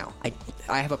medic right now.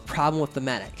 I have a problem with the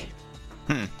medic.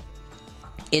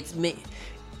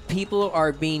 People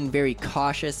are being very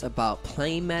cautious about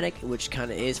playing medic, which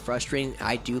kind of is frustrating.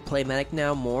 I do play medic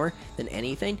now more than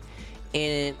anything,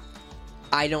 and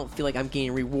I don't feel like I'm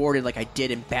getting rewarded like I did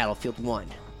in Battlefield 1.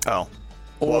 Oh.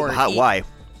 Why?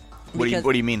 What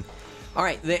do you mean? All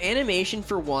right, the animation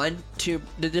for one to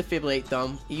defibrillate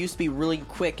them used to be really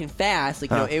quick and fast,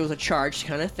 like it was a charged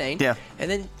kind of thing. Yeah. And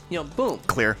then boom.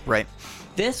 Clear, right?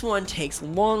 This one takes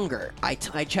longer. I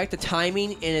checked the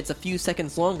timing, and it's a few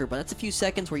seconds longer, but that's a few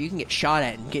seconds where you can get shot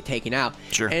at and get taken out.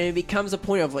 Sure. And it becomes a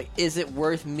point of, like, is it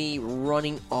worth me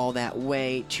running all that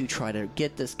way to try to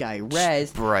get this guy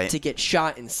rezzed to get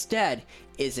shot instead?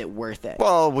 Is it worth it?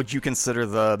 Well, would you consider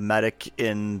the medic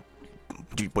in,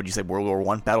 what'd you say, World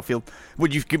War I Battlefield?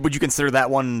 Would you consider that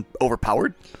one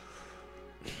overpowered?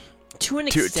 To an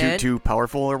extent. Too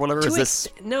powerful or whatever?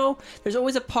 No, there's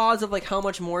always a pause of like how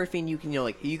much morphine you can,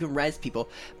 you can res people.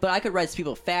 But I could res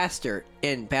people faster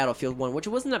in Battlefield 1, which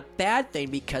wasn't a bad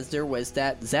thing because there was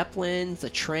that Zeppelins,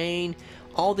 the train,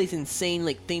 all these insane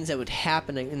things that would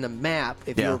happen in the map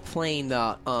if you were playing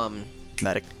the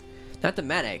medic. Not the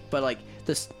medic, but like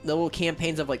the little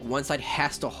campaigns of like one side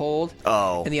has to hold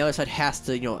and the other side has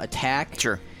to, attack.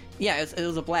 Sure. Yeah, it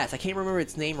was a blast. I can't remember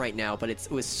its name right now, but it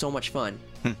was so much fun.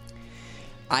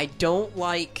 I don't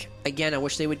like, again, I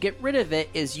wish they would get rid of it,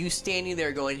 is you standing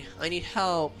there going, I need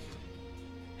help.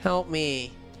 Help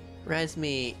me. Res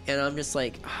me. And I'm just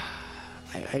like,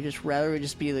 I just rather it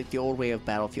just be like the old way of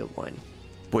Battlefield 1.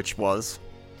 Which was?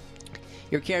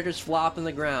 Your characters flop on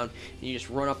the ground, and you just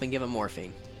run up and give them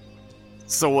morphine.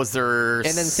 So was there And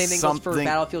then the same thing goes for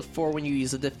Battlefield 4 when you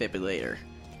use a defibrillator.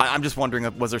 I'm just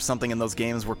wondering, was there something in those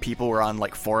games where people were on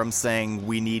forums saying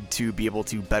we need to be able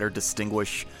to better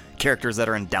distinguish characters that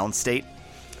are in downstate?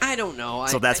 I don't know.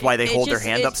 So that's why they hold their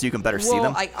hand up so you can better see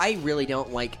them? I really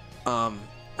don't like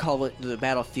Call it the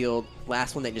Battlefield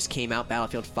last one that just came out,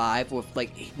 Battlefield 5,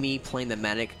 with me playing the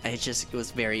medic. It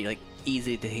was very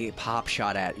easy to hit a pop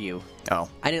shot at you. Oh.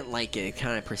 I didn't like it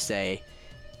kind of per se.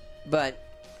 But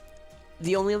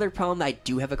the only other problem that I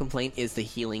do have a complaint is the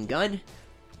healing gun.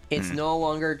 It's no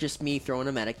longer just me throwing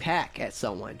a medic pack at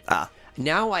someone.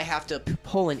 Now I have to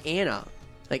pull an Ana.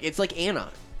 It's like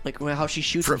Ana. How she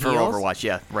shoots for Overwatch,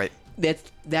 yeah, right.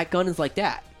 That gun is like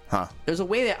that. Huh. There's a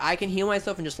way that I can heal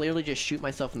myself and just literally just shoot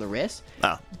myself in the wrist.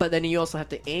 Oh. But then you also have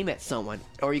to aim at someone.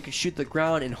 Or you can shoot the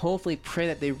ground and hopefully pray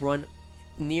that they run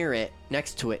near it,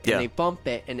 next to it, and they bump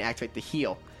it and activate the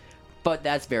heal. But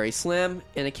that's very slim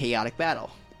in a chaotic battle.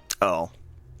 Oh.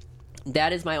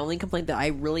 That is my only complaint that I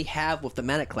really have with the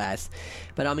medic class.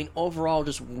 But I mean, overall,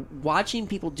 just watching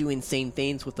people do insane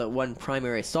things with the one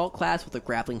primary assault class, with the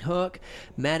grappling hook,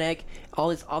 medic, all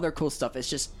this other cool stuff. It's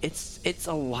just, it's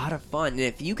a lot of fun. And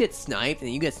if you get sniped,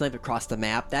 and you get sniped across the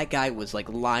map, that guy was like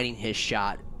lining his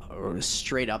shot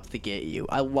straight up to get you.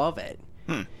 I love it.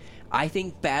 I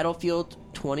think Battlefield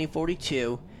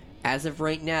 2042, as of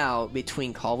right now,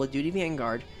 between Call of Duty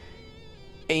Vanguard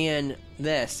and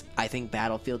this, I think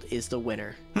Battlefield is the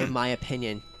winner, in my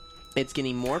opinion. It's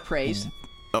getting more praise.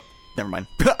 Oh, never mind.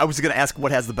 I was going to ask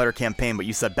what has the better campaign, but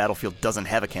you said Battlefield doesn't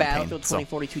have a campaign. Battlefield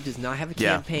 2042 does not have a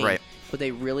campaign, right. But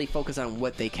they really focus on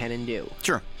what they can and do.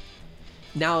 Sure.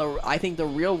 Now, I think the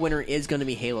real winner is going to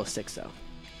be Halo 6, though.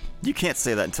 You can't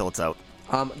say that until it's out.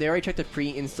 They already checked the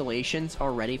pre-installations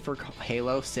already for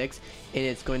Halo 6, and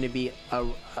it's going to be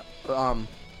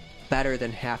better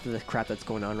than half of the crap that's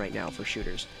going on right now for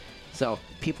shooters. So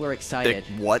people are excited.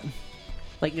 What?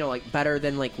 Like, like better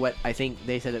than like what I think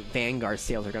they said that Vanguard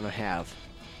sales are going to have.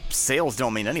 Sales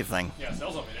don't mean anything. Yeah,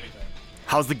 sales don't mean anything.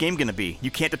 How's the game going to be? You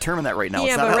can't determine that right now. Yeah,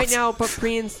 it's not but out. right now, but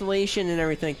pre-installation and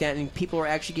everything like that, and people are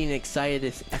actually getting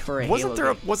excited for a Halo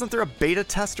game. Wasn't there a beta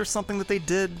test or something that they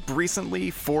did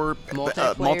recently for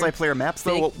multiplayer maps,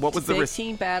 though? What was the... Big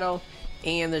team battle,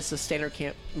 and there's a standard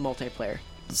camp multiplayer.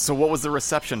 So what was the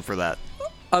reception for that?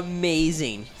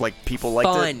 Amazing. Like, people liked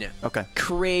it? Fun. Okay.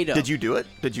 Creative. Did you do it?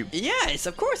 Did you? Yes,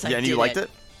 of course I did. Yeah, and you liked it?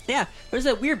 Yeah. There's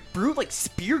that weird brute, like,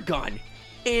 spear gun.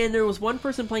 And there was one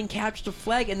person playing Capture the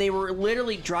Flag, and they were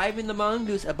literally driving the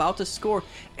Mongoose about to score,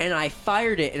 and I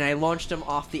fired it, and I launched them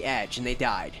off the edge, and they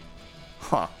died.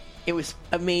 Huh. It was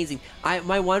amazing.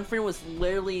 My one friend was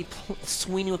literally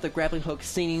swinging with the grappling hook,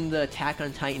 singing the Attack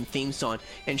on Titan theme song,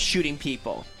 and shooting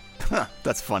people. Huh,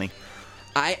 that's funny.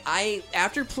 I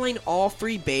after playing all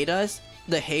 3 betas,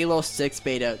 the Halo 6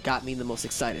 beta got me the most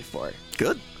excited for it.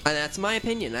 Good. And that's my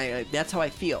opinion. That's how I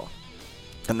feel.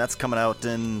 And that's coming out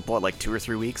in, what, like 2 or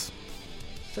 3 weeks?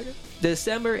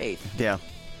 December 8th. Yeah.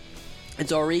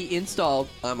 It's already installed.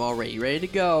 I'm already ready to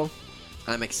go.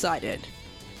 I'm excited.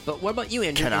 But what about you,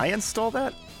 Andrew? Can I install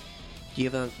that? You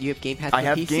have Game Pass for PC? I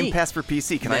have Game Pass for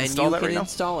PC. Can I install that right now? You can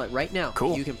install it right now.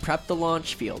 Cool. You can prep the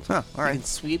launch field. Huh, all right. You can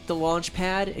sweep the launch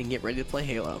pad and get ready to play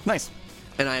Halo. Nice.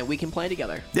 And we can play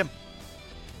together. Yep.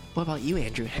 What about you,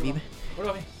 Andrew? Have you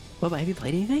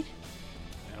played anything?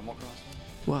 Animal Crossing.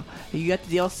 Well, you got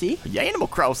the DLC? Yeah, Animal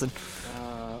Crossing. I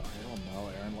don't know,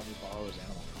 Aaron. Let me borrow his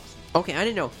Animal Crossing. Okay, I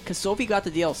didn't know, because Sophie got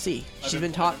the DLC.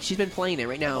 She's been playing it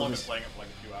right now. I've only been playing it for like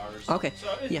a few hours. Okay. So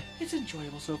it's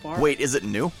enjoyable so far. Wait, is it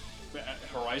new?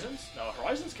 Horizons? No,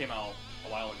 Horizons came out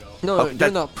a while ago. No,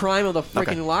 during the prime of the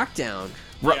freaking lockdown.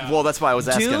 Yeah. Well, that's why I was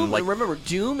asking. Doom, remember,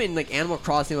 Doom and like Animal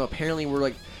Crossing apparently were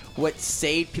like what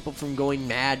saved people from going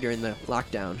mad during the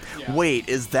lockdown. Yeah. Wait,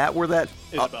 is that where that...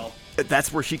 Isabel.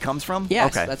 That's where she comes from?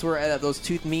 Yes, okay. That's where those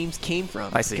 2 memes came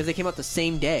from. I see. Because they came out the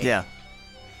same day. Yeah.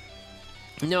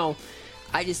 No,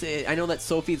 I know that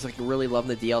Sophie's like really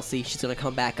loving the DLC. She's going to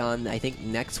come back on, I think,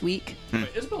 next week. Wait,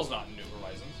 Isabel's not in New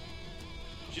Horizons.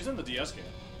 She's in the DS game.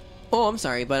 Oh, I'm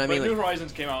sorry, but I mean, New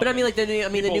Horizons came out. But I mean, like the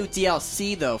new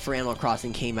DLC though for Animal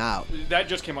Crossing came out. That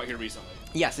just came out here recently.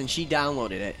 Yes, and she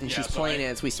downloaded it, and she's playing it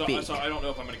as we speak. So I don't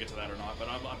know if I'm going to get to that or not, but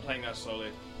I'm playing that slowly.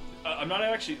 I'm not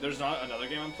actually. There's not another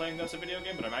game I'm playing that's a video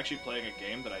game, but I'm actually playing a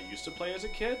game that I used to play as a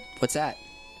kid. What's that?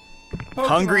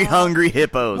 Pokemon. Hungry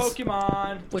Hippos.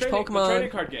 Pokemon. Which Pokemon? Pokemon? The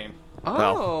trading card game.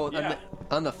 Oh, yeah.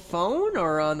 On the phone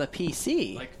or on the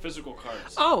PC? Like physical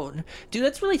cards. Oh, dude,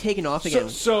 that's really taken off again.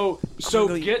 So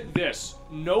get this.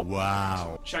 Nope.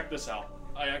 Wow. Check this out.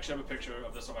 I actually have a picture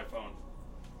of this on my phone.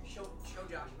 Show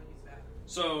Josh when he's back.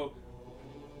 So,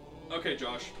 okay,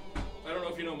 Josh. I don't know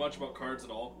if you know much about cards at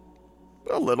all.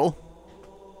 A little.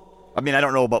 I mean, I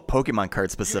don't know about Pokemon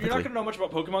cards specifically. You're not going to know much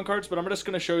about Pokemon cards, but I'm just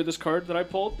going to show you this card that I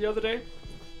pulled the other day.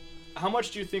 How much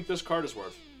do you think this card is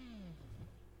worth?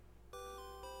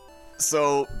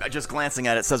 So, just glancing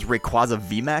at it, it says Rayquaza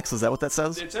VMAX. Is that what that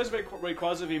says? It says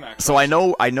Rayquaza VMAX. So I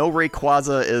know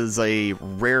Rayquaza is a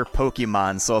rare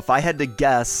Pokemon. So if I had to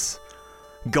guess,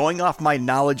 going off my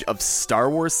knowledge of Star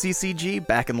Wars CCG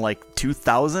back in like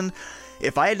 2000,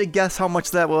 if I had to guess how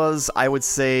much that was, I would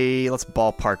say, let's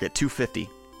ballpark it, $250.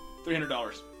 $300.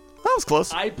 That was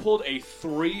close. I pulled a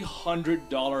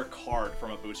 $300 card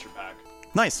from a booster pack.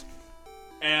 Nice.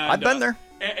 And I've been there.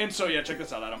 And so, yeah, check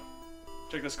this out, Adam.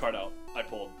 Check this card out. I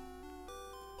pulled.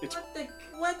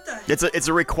 What the? It's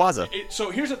a Rayquaza. So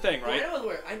here's the thing, right?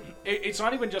 It's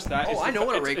not even just that. Oh, I know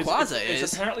what a Rayquaza is.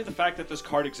 It's apparently the fact that this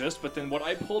card exists, but then what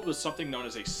I pulled was something known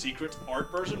as a secret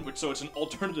art version, so it's an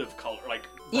alternative color, like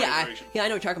I know what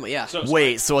you're talking about. Yeah.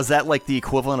 Wait, so is that like the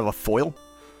equivalent of a foil?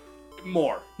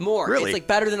 More. Really? It's like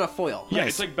better than a foil. Yeah, Nice.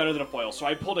 it's like better than a foil. So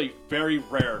I pulled a very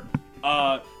rare.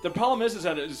 The problem is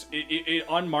that it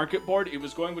on Market Board, it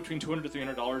was going between $200 to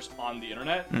 $300 on the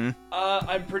internet.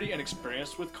 I'm pretty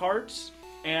inexperienced with cards,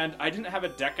 and I didn't have a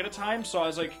deck at a time, so I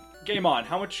was like, game on.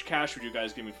 How much cash would you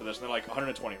guys give me for this? And they're like,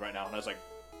 120 right now. And I was like,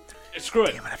 screw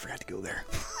it. Damn it, I forgot to go there.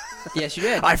 Yes, you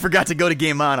did. I forgot to go to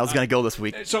Game On. I was going to go this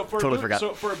week. So for totally a forgot.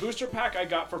 So for a booster pack I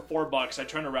got for $4, I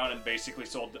turned around and basically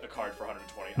sold a card for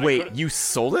 120. Wait, you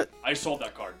sold it? I sold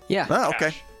that card. Yeah. Oh,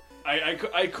 okay. I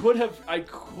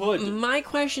could. My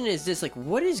question is this, like,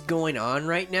 what is going on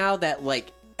right now that,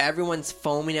 like, everyone's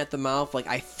foaming at the mouth? Like,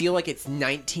 I feel like it's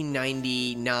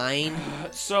 1999,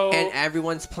 and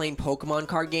everyone's playing Pokemon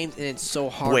card games, and it's so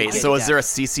hard. Wait, so is there a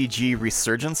CCG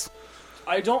resurgence?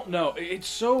 I don't know. It's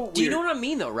so weird. Do you know what I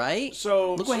mean, though, right?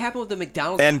 So look what happened with the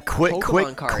McDonald's And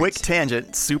Pokemon cards. quick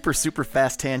tangent, super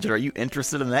fast tangent. Are you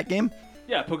interested in that game?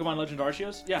 Yeah, Pokemon Legend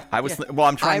Arceus. Yeah, I was. Well,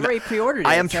 I'm trying. I already pre-ordered it.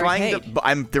 I am It's already trying to.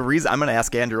 I'm the reason. I'm going to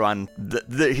ask Andrew on.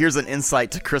 Here's an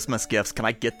insight to Christmas gifts. Can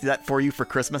I get that for you for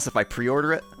Christmas if I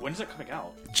pre-order it? When's it coming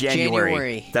out?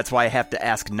 January. That's why I have to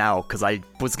ask now, because I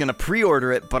was going to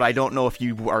pre-order it, but I don't know if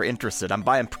you are interested. I'm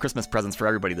buying Christmas presents for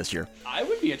everybody this year. I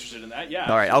would be interested in that.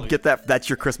 Yeah. All right, I'll get that. That's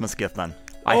your Christmas gift then.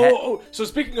 So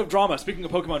speaking of drama, speaking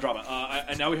of Pokemon drama,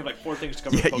 and now we have like 4 things to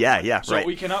cover. with Pokemon. Yeah, So right.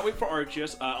 we cannot wait for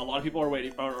Arceus. A lot of people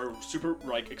are super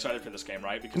like excited for this game,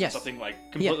 right? Because it's something like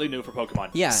completely new for Pokemon.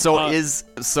 Yeah.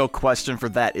 So question for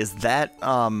that, is that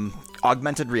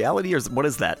augmented reality, or what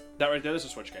is that? That right there is a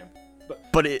Switch game.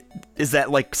 But is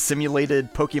that like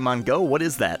simulated Pokemon Go? What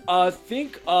is that?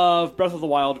 Think of Breath of the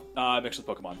Wild mixed with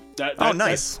Pokemon.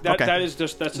 Nice.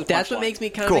 That's That's what makes me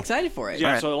kind of excited for it.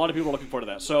 Yeah, so a lot of people are looking forward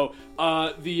to that. So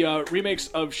the remakes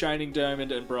of Shining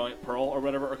Diamond and Brilliant Pearl or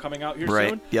whatever are coming out here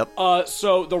soon. Yep.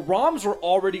 So the ROMs were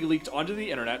already leaked onto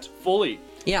the internet fully.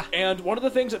 Yeah. And one of the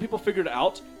things that people figured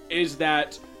out is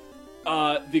that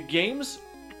the games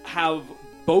have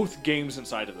both games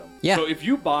inside of them. Yeah. So if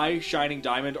you buy Shining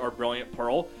Diamond or Brilliant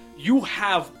Pearl, you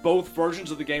have both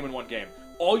versions of the game in one game.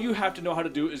 All you have to know how to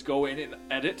do is go in and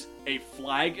edit a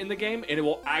flag in the game, and it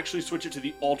will actually switch it to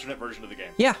the alternate version of the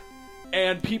game. Yeah.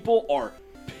 And people are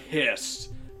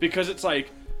pissed because it's like,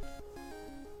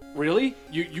 really?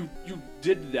 You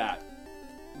did that.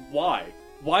 Why?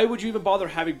 Why would you even bother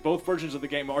having both versions of the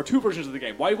game, or 2 versions of the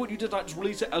game? Why would you just not just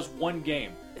release it as one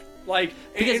game? Like,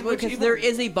 because there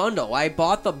is a bundle. I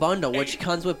bought the bundle, which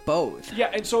comes with both. Yeah,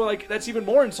 and so like that's even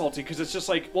more insulting because it's just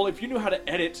like, well, if you knew how to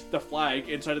edit the flag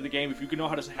inside of the game, if you know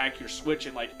how to hack your Switch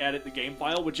and like edit the game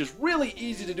file, which is really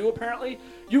easy to do apparently,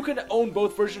 you can own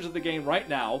both versions of the game right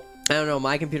now. I don't know.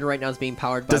 My computer right now is being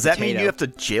powered by Does that mean you have to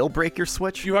jailbreak your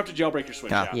Switch? You have to jailbreak your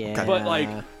Switch, yeah. Yeah. But like,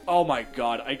 oh my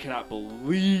god, I cannot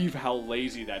believe how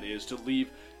lazy that is to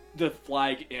leave the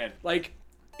flag in. Like,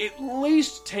 at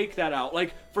least take that out.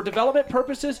 Like, for development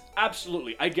purposes,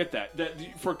 absolutely, I get that.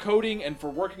 For coding and for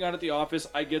working out at the office,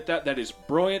 I get that. That is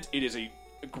brilliant. It is a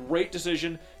great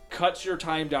decision. Cuts your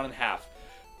time down in half.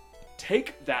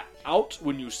 Take that out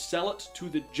when you sell it to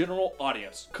the general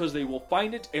audience, because they will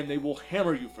find it and they will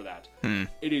hammer you for that.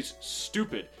 It is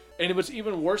stupid. And what's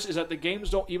even worse is that the games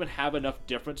don't even have enough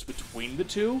difference between the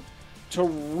two to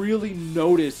really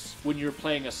notice when you're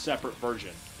playing a separate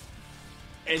version.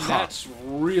 And that's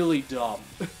really dumb.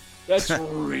 That's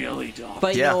really dumb.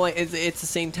 But you know, it's the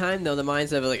same time though. The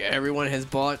mindset of like everyone has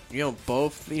bought,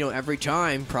 both, every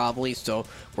time probably. So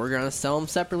we're gonna sell them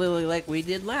separately like we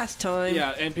did last time.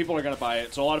 Yeah, and people are gonna buy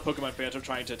it. So a lot of Pokemon fans are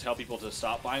trying to tell people to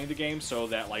stop buying the game, so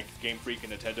that like Game Freak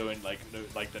and Nintendo and like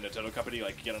the Nintendo company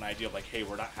like get an idea of like, hey,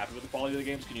 we're not happy with the quality of the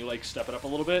games. Can you like step it up a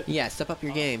little bit? Yeah, step up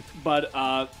your game. But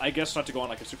I guess not to go on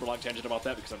like a super long tangent about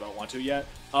that because I don't want to yet.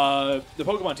 The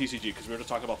Pokemon TCG, because we were just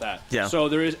talking about that. Yeah. So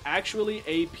there is actually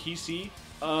a PC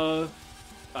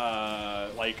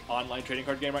like online trading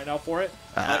card game right now for it.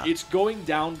 It's going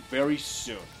down very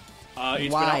soon.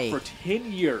 It's been out for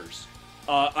 10 years.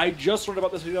 I just learned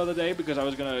about this the other day because I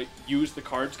was going to use the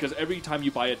cards, because every time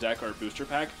you buy a deck or a booster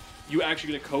pack, you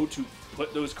actually get a code to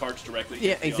put those cards directly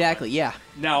into the exactly, online. yeah.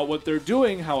 Now, what they're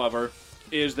doing, however,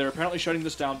 is they're apparently shutting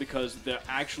this down because they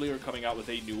actually are coming out with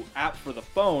a new app for the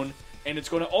phone, and it's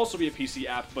going to also be a PC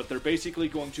app, but they're basically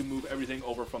going to move everything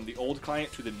over from the old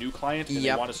client to the new client, and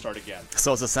they want to start again.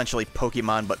 So it's essentially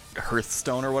Pokemon, but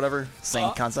Hearthstone or whatever?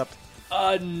 Same concept?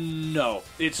 No.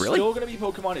 It's still going to be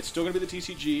Pokemon. It's still going to be the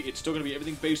TCG. It's still going to be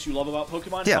everything base you love about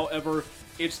Pokemon. Yeah. However,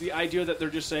 it's the idea that they're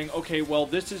just saying, okay, well,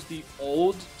 this is the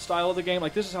old style of the game.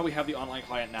 Like, this is how we have the online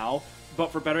client now.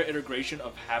 But for better integration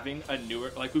of having a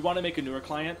newer... Like, we want to make a newer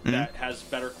client that has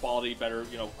better quality, better,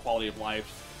 quality of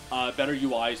life. better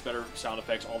UIs, better sound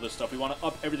effects, all this stuff. We want to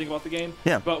up everything about the game.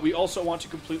 Yeah. But we also want to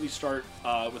completely start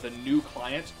with a new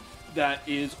client that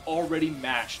is already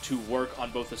matched to work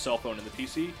on both the cell phone and the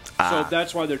PC. So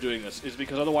that's why they're doing this, is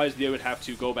because otherwise they would have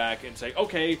to go back and say,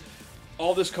 okay,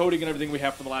 all this coding and everything we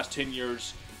have for the last 10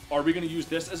 years, are we going to use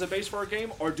this as a base for our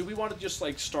game, or do we want to just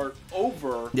like start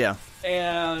over? Yeah.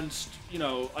 And, you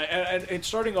know, and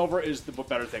starting over is the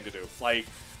better thing to do. Like,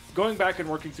 going back and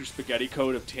working through spaghetti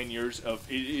code of 10 years of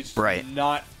it's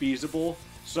not feasible.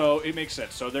 So it makes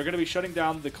sense. So they're going to be shutting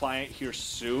down the client here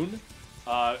soon.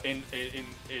 For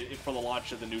the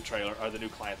launch of the new trailer or the new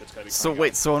client that's going to be coming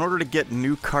out. So in order to get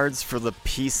new cards for the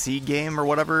PC game or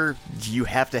whatever, do you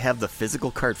have to have the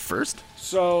physical card first?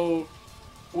 So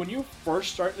when you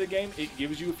first start the game, it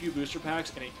gives you a few booster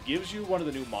packs, and it gives you one of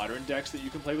the new modern decks that you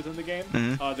can play within the game.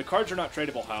 Mm-hmm. The cards are not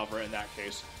tradable, however, in that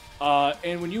case.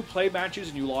 And when you play matches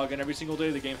and you log in every single day,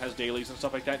 the game has dailies and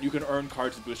stuff like that. You can earn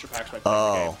cards and booster packs by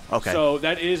playing the game. Okay. So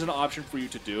that is an option for you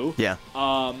to do. Yeah.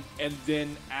 And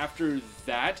then after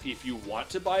that, if you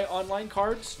want to buy online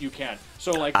cards, you can.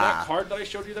 So like that card that I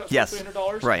showed you that was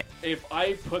 $300, right. If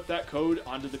I put that code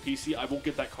onto the PC, I won't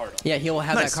get that card on. Yeah, he'll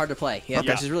have that card to play. Yeah,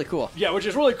 which is really cool. Yeah, which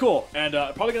is really cool, and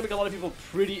probably going to make a lot of people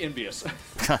pretty envious.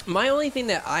 My only thing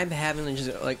that I'm having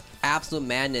just like absolute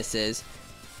madness is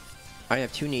I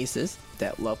have two nieces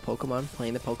that love Pokemon,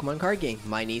 playing the Pokemon card game.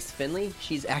 My niece, Finley,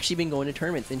 she's actually been going to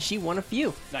tournaments, and she won a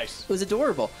few. Nice. It was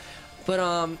adorable.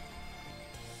 But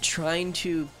trying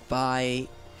to buy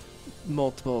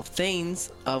multiple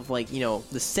things of, like, you know,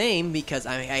 the same, because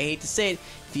I hate to say it,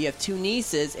 if you have two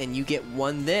nieces and you get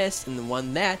one this and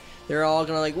one that, they're all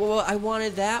gonna like, well, I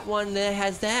wanted that one that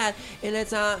has that, and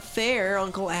it's not fair,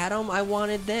 Uncle Adam. I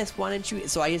wanted this. Why didn't you?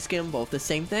 So I just get them both the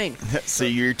same thing. So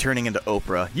you're turning into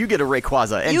Oprah. You get a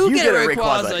Rayquaza, and you get a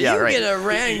Rayquaza. Yeah, you right. get a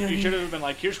Ray. You should have been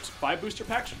like, here's 5 booster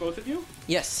packs for both of you.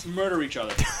 Yes. Murder each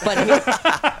other.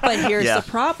 But here's the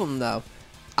problem, though.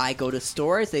 I go to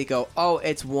stores. They go, oh,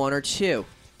 it's 1 or 2.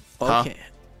 Okay. Huh?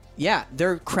 Yeah,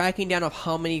 they're cracking down on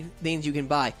how many things you can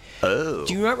buy. Oh.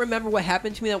 Do you not remember what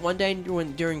happened to me that one day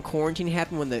during quarantine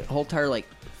happened, when the whole entire like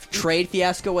trade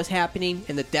fiasco was happening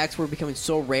and the decks were becoming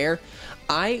so rare?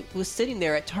 I was sitting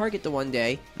there at Target the one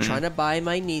day trying to buy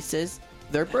my nieces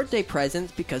their birthday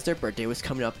presents because their birthday was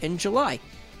coming up in July.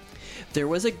 There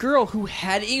was a girl who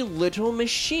had a little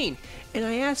machine, and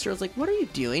I asked her, I was like, what are you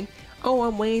doing? Oh,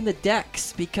 I'm weighing the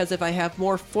decks, because if I have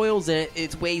more foils in it,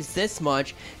 it weighs this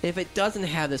much. If it doesn't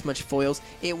have this much foils,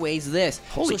 it weighs this.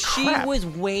 Holy crap. She was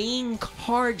weighing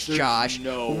cards, Josh.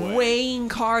 No way. Weighing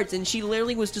cards, and she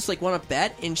literally was just like, want to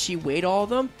bet? And she weighed all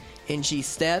of them, and she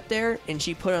sat there, and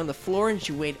she put it on the floor, and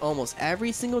she weighed almost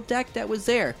every single deck that was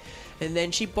there. And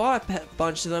then she bought a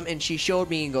bunch of them, and she showed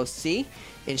me and goes, see?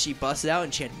 And she busted out,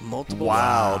 and she had multiple.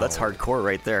 Wow, that's hardcore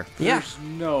right there. There's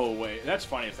no way. That's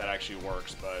funny if that actually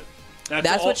works, but...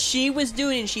 That's what she was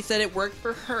doing, and she said it worked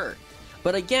for her.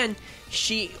 But again,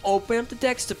 she opened up the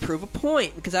decks to prove a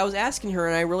point, because I was asking her,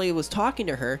 and I really was talking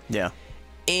to her. Yeah.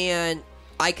 And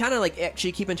I kind of like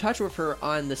actually keep in touch with her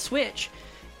on the Switch.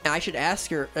 And I should ask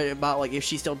her about like if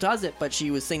she still does it, but she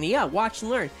was saying, yeah, watch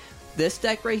and learn. This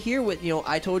deck right here, with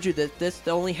I told you that this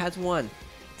only has one.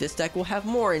 This deck will have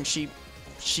more, and she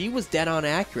was dead on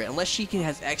accurate. Unless she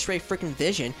has X-ray freaking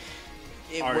vision.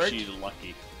 It worked. She's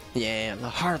lucky. Yeah, the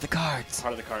heart of the cards.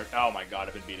 Heart of the card. Oh my god,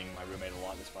 I've been beating my roommate a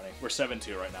lot. That's funny. We're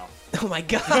 7-2 right now. Oh my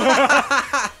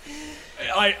god.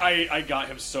 I got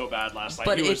him so bad last night.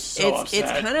 But he was so upset.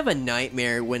 It's kind of a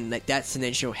nightmare when that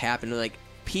scenario happened. Like,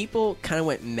 people kind of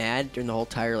went mad during the whole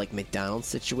entire like McDonald's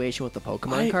situation with the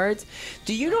Pokemon cards.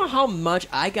 Do you know how much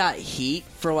I got heat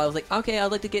for a while? I was like, okay,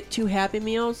 I'd like to get 2 Happy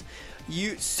Meals.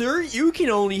 Sir, you can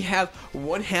only have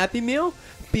 1 Happy Meal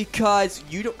because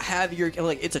you don't have your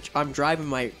I'm driving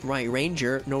my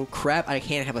Ranger. No crap, I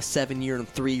can't have a 7-year and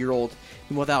 3-year-old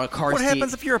without a car seat. What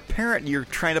happens if you're a parent and you're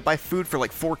trying to buy food for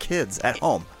like 4 kids at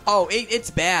home? Oh, it's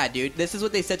bad, dude. This is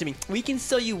what they said to me. We can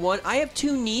sell you 1. I have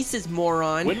 2 nieces,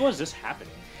 moron. When was this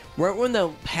happening? We're when the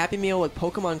Happy Meal with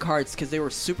Pokemon cards, because they were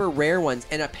super rare ones,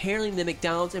 and apparently the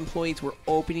McDonald's employees were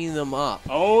opening them up.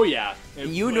 Oh yeah,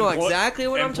 You know exactly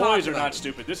what I'm talking about. Employees are not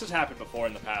stupid. This has happened before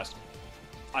in the past.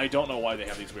 I don't know why they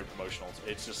have these weird promotionals.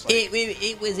 It's just like...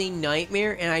 It was a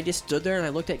nightmare, and I just stood there and I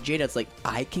looked at Jada. It's like,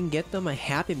 I can get them a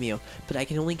Happy Meal, but I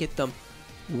can only get them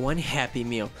 1 Happy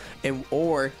Meal,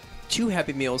 or 2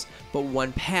 Happy Meals, but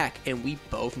 1 pack, and we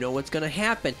both know what's going to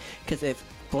happen. Because if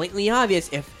blatantly obvious,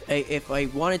 if I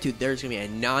wanted to, there's going to be a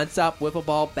non-stop wiffle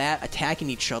ball bat attacking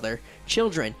each other,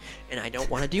 children, and I don't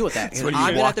want to deal with that. I'm going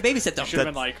to have to babysit them. You should have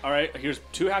been like, all right, here's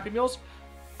 2 Happy Meals.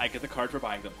 I get the card for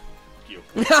buying them. you.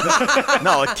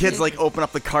 No, kids like open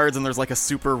up the cards and there's like a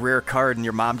super rare card, and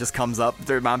your mom just comes up.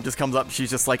 Their mom just comes up. And she's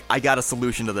just like, I got a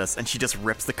solution to this, and she just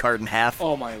rips the card in half.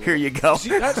 Oh my Lord. Here you go. See,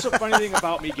 that's the funny thing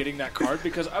about me getting that card,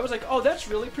 because I was like, oh, that's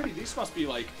really pretty. These must be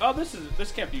like, oh,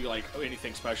 this can't be like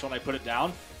anything special. And I put it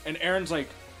down, and Aaron's like,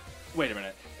 wait a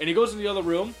minute. And he goes in the other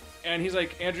room, and he's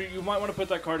like, Andrew, you might want to put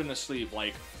that card in the sleeve,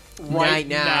 like right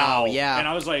now. Yeah. And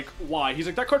I was like, why? He's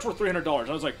like, that card's worth $300.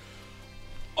 I was like,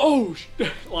 oh,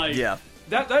 like, yeah.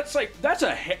 That's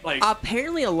a hit. Like,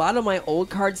 apparently, a lot of my old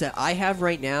cards that I have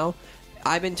right now,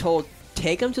 I've been told,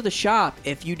 take them to the shop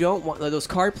if you don't want those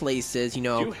card places. You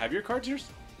know. Do you have your cards, yours?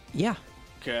 Yeah.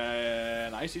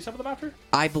 Can I see some of them after?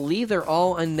 I believe they're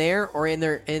all in there or in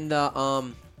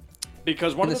the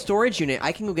because in the storage unit.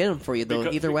 I can go get them for you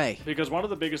though. Either way. Because one of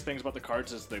the biggest things about the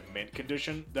cards is the mint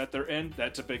condition that they're in.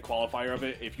 That's a big qualifier of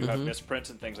it. If you have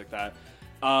misprints and things like that.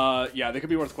 Yeah, they could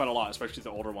be worth quite a lot, especially the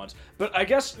older ones. But I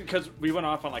guess because we went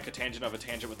off on like a tangent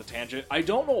with a tangent, I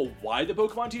don't know why the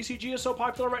Pokemon TCG is so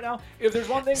popular right now. If there's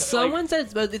one thing, someone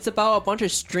says it's about a bunch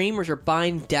of streamers are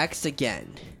buying decks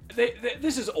again.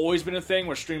 This has always been a thing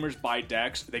where streamers buy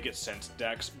decks. They get sent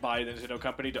decks by the Nintendo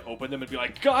company to open them and be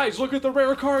like, guys, look at the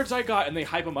rare cards I got. And they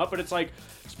hype them up. But it's like,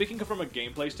 speaking from a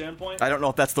gameplay standpoint. I don't know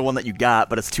if that's the one that you got,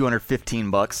 but it's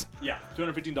 $215. Yeah,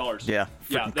 $215. Yeah,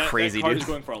 crazy, that card dude. Is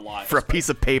going for a lot. For a piece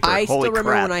of paper. I Holy still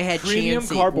remember crap. when I had Premium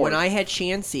Chansey. cardboard. When I had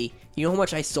Chansey, you know how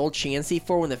much I sold Chansey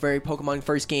for when the very Pokemon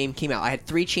first game came out? I had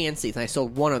 3 Chanseys, and I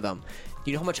sold one of them.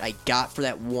 Do you know how much I got for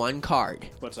that one card?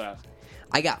 What's that?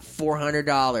 I got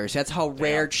 $400. That's how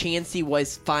rare Chansey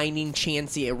was finding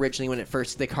Chansey originally when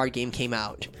the card game came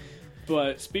out.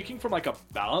 But speaking from like a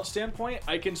balance standpoint,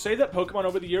 I can say that Pokemon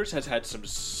over the years has had some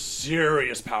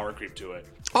serious power creep to it.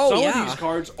 Oh, Some yeah. of these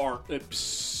cards are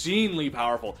obscenely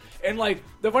powerful. And like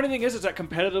the funny thing is that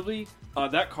competitively,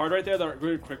 that card right there, that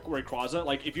Rayquaza,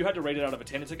 like if you had to rate it out of a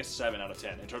 10, it's like a 7 out of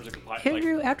 10 in terms of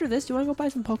Andrew, after this, do you want to go buy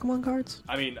some Pokemon cards?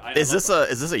 I mean, is this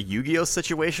a Yu-Gi-Oh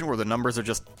situation where the numbers are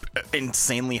just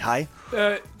insanely high?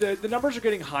 The numbers are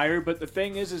getting higher, but the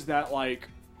thing is that like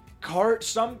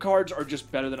some cards are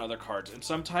just better than other cards, and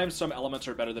sometimes some elements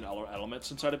are better than other elements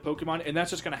inside of Pokemon, and that's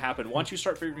just going to happen once you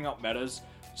start figuring out metas.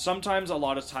 Sometimes, a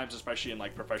lot of times, especially in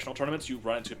like professional tournaments, you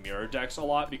run into mirror decks a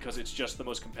lot because it's just the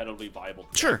most competitively viable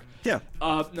deck. Sure, yeah.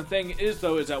 The thing is,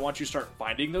 though, is that once you start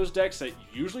finding those decks, that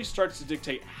usually starts to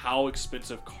dictate how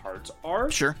expensive cards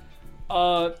are. Sure.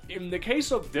 In the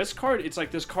case of this card, it's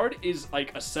like this card is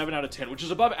like a 7 out of 10, which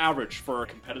is above average for a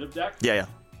competitive deck. Yeah.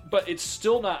 But it's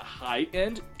still not high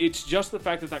end. It's just the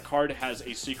fact that card has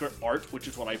a secret art, which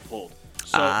is what I pulled.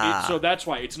 So, so that's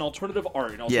why it's an alternative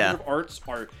art. And alternative arts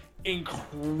are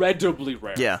incredibly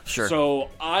rare. Yeah, sure. So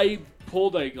I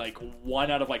pulled a like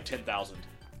 1 out of like 10,000.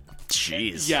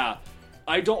 Jeez. Yeah,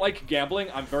 I don't like gambling.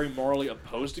 I'm very morally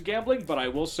opposed to gambling, but I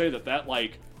will say that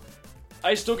like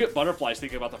I still get butterflies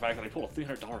thinking about the fact that I pulled a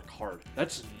 $300 card.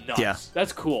 That's nuts. Yeah.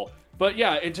 That's cool. But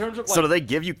yeah, in terms of like... So do they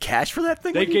give you cash for that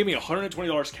thing? They gave me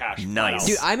 $120 cash. Nice.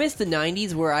 Dude, I missed the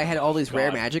 90s where I had all these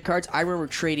rare Magic cards. I remember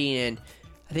trading in,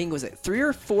 I think it was 3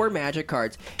 or 4 Magic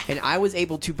cards, and I was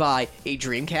able to buy a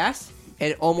Dreamcast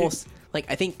and almost, I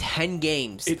think 10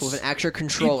 games with an actual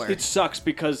controller. It sucks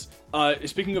because,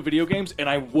 speaking of video games, and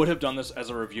I would have done this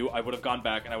as a review, I would have gone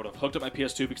back and I would have hooked up my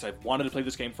PS2 because I've wanted to play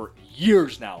this game for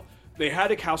years now. They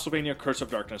had a Castlevania Curse of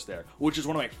Darkness there, which is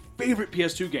one of my favorite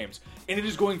PS2 games, and it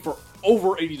is going for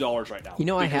over $80 right now. You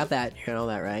know I have that. You know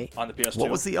that, right? On the PS2.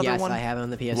 What was the other one? Yes, I have it on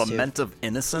the PS2. Lament of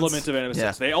Innocence? Lament of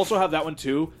Innocence. Yeah. They also have that one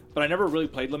too, but I never really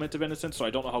played Lament of Innocence, so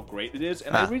I don't know how great it is.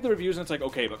 And I read the reviews, and it's like,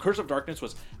 okay, but Curse of Darkness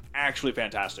was actually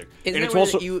fantastic. Isn't it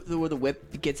where the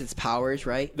whip gets its powers,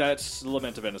 right? That's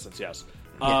Lament of Innocence, yes.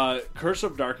 Curse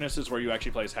of Darkness is where you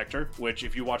actually play as Hector, which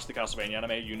if you watch the Castlevania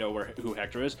anime, you know who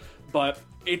Hector is. But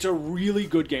it's a really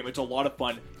good game. It's a lot of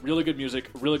fun, really good music,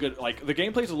 really good. Like the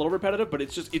gameplay is a little repetitive, but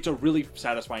it's a really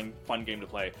satisfying, fun game to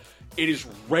play. It is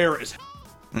rare as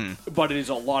but it is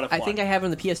a lot of fun. I think I have it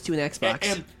on the PS2 and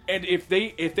Xbox. And if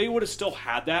they would have still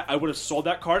had that, I would have sold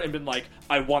that card and been like,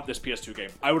 I want this PS2 game.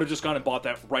 I would have just gone and bought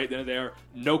that right then and there,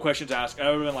 no questions asked.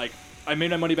 I would have been like, I made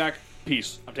my money back.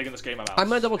 Peace. I'm taking this game. I'm out. I'm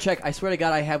gonna double check. I swear to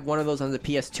God, I have one of those on the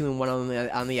PS2 and one on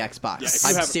the Xbox.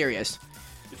 Yeah, I'm serious.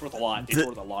 It's worth a lot. It's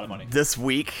worth a lot of money. This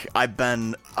week, I've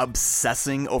been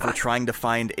obsessing over trying to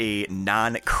find a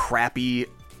non-crappy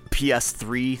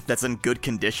PS3 that's in good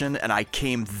condition, and I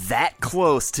came that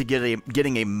close to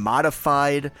getting a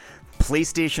modified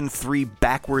PlayStation 3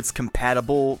 backwards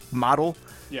compatible model.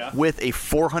 Yeah. With a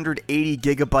 480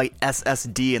 gigabyte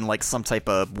SSD and like some type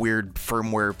of weird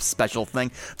firmware special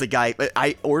thing. The guy,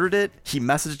 I ordered it. He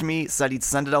messaged me, said he'd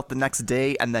send it out the next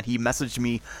day, and then he messaged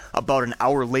me about an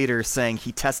hour later saying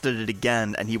he tested it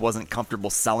again and he wasn't comfortable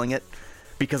selling it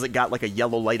because it got like a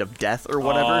yellow light of death or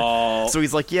whatever. Oh. So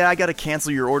he's like, yeah, I got to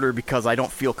cancel your order because I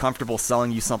don't feel comfortable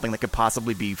selling you something that could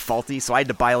possibly be faulty. So I had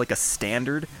to buy like a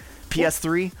standard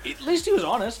PS3. At least he was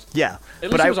honest. Yeah,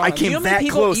 but I came that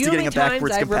close to getting a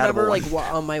backwards compatible. I remember, like,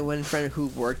 my one friend who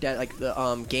worked at like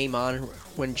the Game On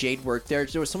when Jade worked there.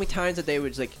 There were so many times that they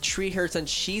would like treat her since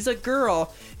she's a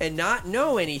girl and not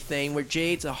know anything. Where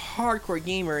Jade's a hardcore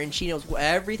gamer and she knows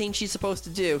everything she's supposed to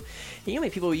do. And you know how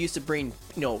many people used to bring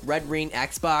Red Ring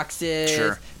Xboxes,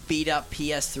 sure, beat up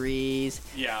PS3s.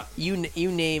 Yeah, you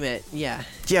name it. Yeah.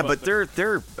 Yeah, but their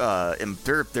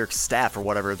staff or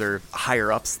whatever, their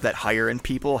higher ups that hire in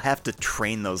people have to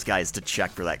train those guys to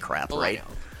check for that crap, right?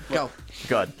 Go.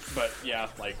 Good. But yeah,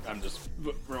 like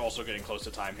we're also getting close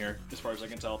to time here. As far as I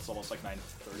can tell, it's almost like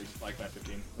 9:30, like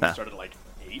 9:15. We started at like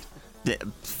 8. Yeah,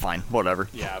 fine, whatever.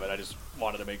 Yeah, but I just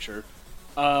wanted to make sure.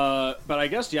 But I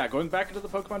guess, yeah, going back into the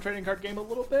Pokemon trading card game a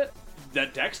little bit,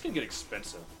 that decks can get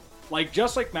expensive. Like,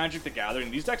 just like Magic the Gathering,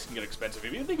 these decks can get expensive.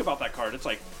 If you think about that card, it's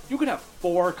like, you could have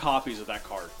 4 copies of that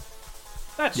card.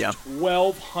 That's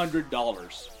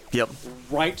 $1,200. Yep.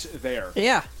 Right there.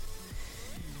 Yeah.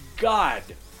 God,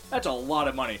 that's a lot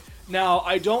of money. Now,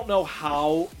 I don't know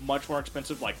how much more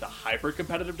expensive, like, the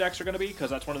hyper-competitive decks are going to be, because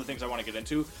that's one of the things I want to get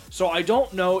into. So I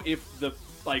don't know if the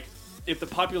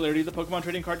popularity of the Pokemon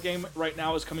trading card game right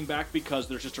now is coming back because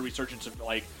there's just a resurgence of,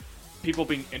 like, people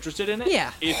being interested in it.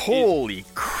 Yeah. Holy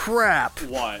crap.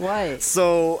 What? Why?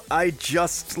 So I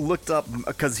just looked up,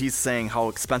 because he's saying how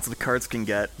expensive the cards can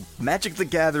get. Magic the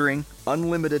Gathering,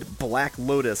 Unlimited Black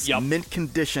Lotus, mint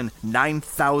condition,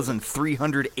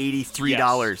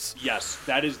 $9,383. Yes,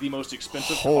 that is the most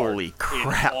expensive Holy card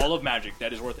crap. in all of Magic.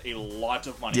 That is worth a lot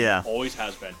of money. Yeah. It always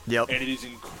has been. Yep. And it is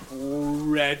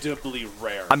incredibly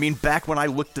rare. I mean, back when I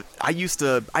looked at, I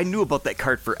knew about that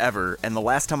card forever, and the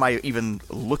last time I even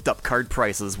looked up card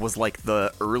prices was like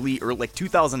the early like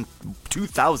 2000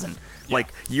 like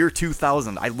year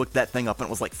 2000. I looked that thing up and it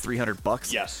was like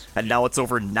 $300. Yes. And now it's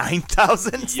over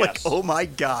 9,000. It's like, oh my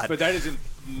god. But that is in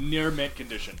near mint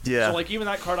condition. Yeah. So like even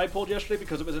that card I pulled yesterday,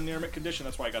 because it was in near mint condition,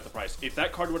 that's why I got the price. If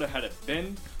that card would have had a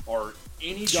bend or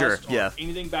any dust or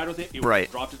anything bad with it, it would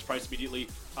have dropped its price immediately.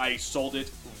 I sold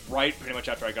it right pretty much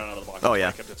after I got it out of the box. Oh yeah.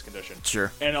 I kept its condition.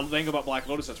 Sure. And the thing about Black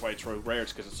Lotus, that's why it's so rare,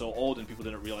 is because it's so old and people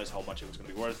didn't realize how much it was going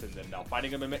to be worth, and then now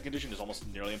finding them in mint condition is almost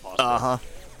nearly impossible. Uh-huh.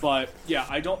 But yeah,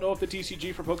 I don't know if the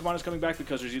TCG for Pokemon is coming back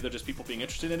because there's either just people being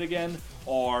interested in it again,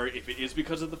 or if it is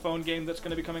because of the phone game that's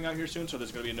going to be coming out here soon, so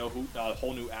there's going to be a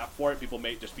whole new app for it. People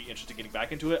may just be interested in getting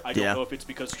back into it. I don't know if it's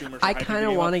because streamers are I kind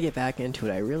of want to get back into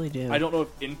it. I really do. I don't know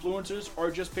if influencers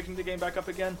are just picking the game back up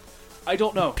again. I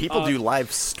don't know. People do live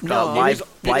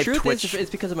the truth Twitch. is, it's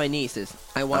because of my nieces.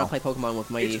 I want to play Pokemon with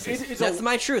my nieces. That's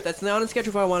my truth. That's not on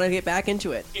schedule. I want to get back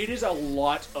into it. It is a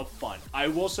lot of fun. I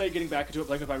will say, getting back into it,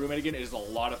 playing with my roommate again, it is a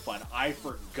lot of fun. I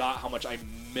forgot how much I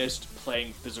missed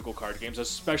playing physical card games,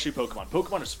 especially Pokemon.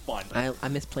 Pokemon is fun. I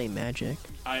miss playing Magic.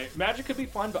 Magic could be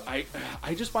fun, but I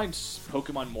just find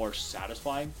Pokemon more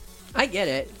satisfying. I get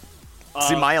it.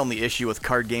 See, my only issue with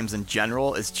card games in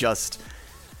general is just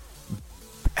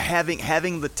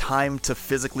having the time to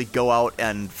physically go out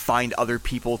and find other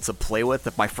people to play with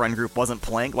if my friend group wasn't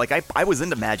playing. Like, I was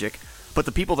into Magic, but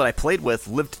the people that I played with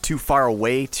lived too far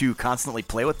away to constantly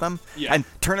play with them. Yeah. And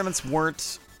tournaments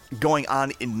weren't going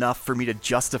on enough for me to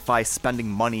justify spending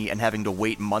money and having to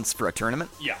wait months for a tournament.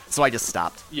 Yeah. So I just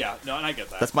stopped. Yeah, no, and I get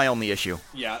that. That's my only issue.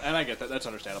 Yeah, and I get that. That's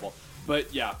understandable.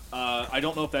 But yeah, I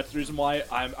don't know if that's the reason why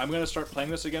I'm going to start playing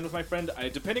this again with my friend.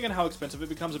 Depending on how expensive it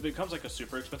becomes, if it becomes like a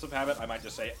super expensive habit, I might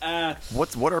just say,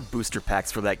 What are booster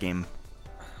packs for that game?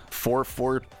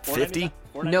 $450?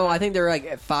 No, I think they're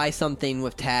like 5 something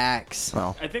with tax.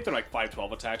 Well, I think they're like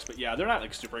 $5.12 with tax, but yeah, they're not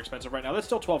like super expensive right now. That's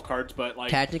still 12 cards, but like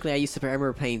technically, I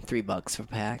remember paying $3 for a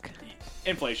pack.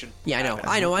 Inflation. Yeah,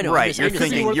 I know. Right, you're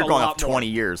thinking you're going off 20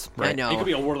 years. Right? I know. It could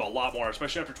be worth a lot more,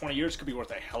 especially after 20 years. It could be worth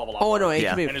a hell of a lot more. more. Oh, no, it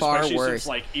could be and far especially worse. Since,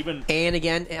 like, even... And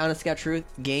again, honest God truth,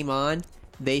 Game On,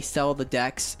 they sell the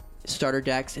decks, starter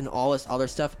decks, and all this other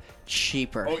stuff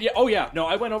cheaper. Oh, yeah. No,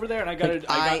 I went over there and I got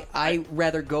I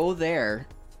rather go there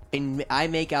and I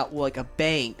make out like a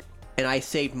bank and I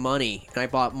saved money, and I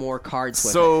bought more cards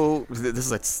with it. So,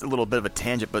 this is a little bit of a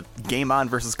tangent, but Game On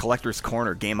versus Collector's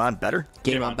Corner. Game On better?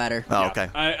 Game On better. Oh, okay.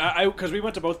 Because we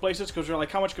went to both places, because we were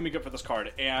like, how much can we get for this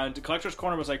card? And Collector's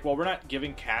Corner was like, well, we're not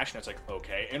giving cash, and it's like,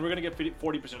 okay. And we're going to get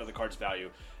 40% of the card's value.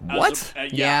 What?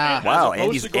 Yeah. Wow,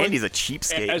 Andy's a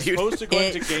cheapskate, as dude. opposed to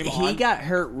going to Game On. He got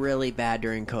hurt really bad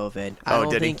during COVID. I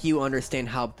don't think you understand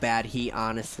how bad he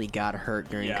honestly got hurt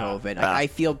during COVID. I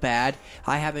feel bad.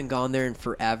 I haven't gone there in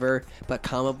forever, but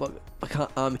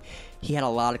he had a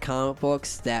lot of comic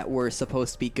books that were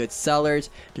supposed to be good sellers.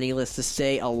 Needless to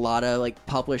say, a lot of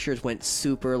publishers went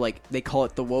super they call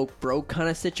it the woke broke kind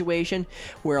of situation,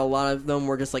 where a lot of them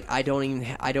were just like, I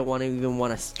don't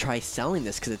want to try selling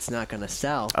this because it's not going to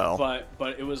sell. Oh.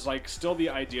 But it was still the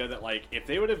idea that if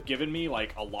they would have given me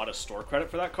a lot of store credit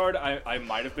for that card, I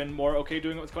might have been more okay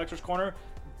doing it with Collector's Corner.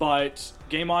 But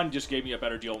Game On just gave me a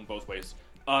better deal in both ways.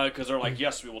 Because they're like,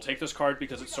 yes, we will take this card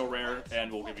because it's so rare,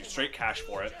 and we'll give you straight cash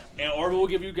for it, or we'll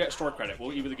give you store credit.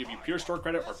 We'll either give you pure store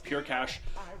credit or pure cash.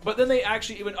 But then they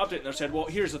actually even upped it, and they said, well,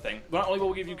 here's the thing. Not only will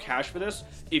we give you cash for this,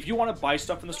 if you want to buy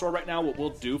stuff in the store right now, what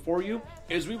we'll do for you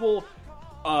is we will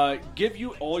give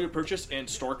you all your purchase in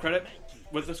store credit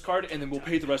with this card, and then we'll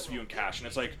pay the rest of you in cash. And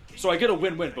it's so I get a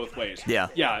win-win both ways. Yeah.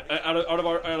 Out of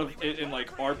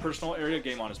our personal area,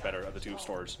 Game On is better of the two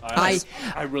stores. I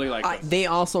really like them. They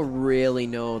also really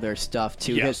know their stuff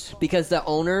too. Yes. Because the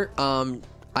owner,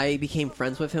 I became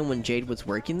friends with him when Jade was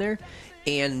working there,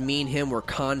 and me and him were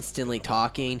constantly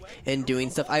talking and doing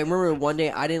stuff. I remember one day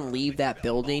I didn't leave that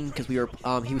building because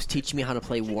he was teaching me how to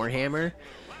play Warhammer.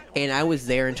 And I was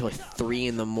there until 3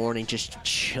 in the morning just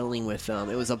chilling with them.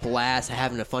 It was a blast,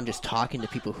 having fun just talking to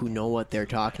people who know what they're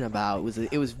talking about.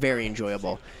 It was very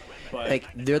enjoyable. But,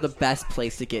 they're the best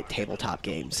place to get tabletop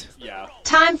games. Yeah.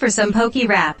 Time for some Pokey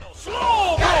Rap.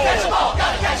 Gotta catch 'em all,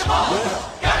 gotta catch 'em all.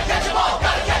 Gotta catch 'em all,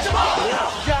 gotta catch 'em all.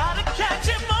 Gotta catch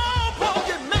 'em all,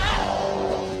 Pokemon.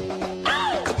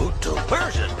 Kabuto,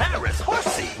 Persian, Paris,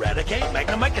 Horsey, Raticate,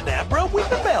 Magnum, Cadabra,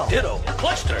 Weepinbell, Ditto,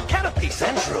 Cluster, Caterpie,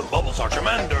 Sandshrew, Bulbasaur,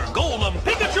 Charmander, Golem,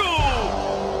 Pikachu.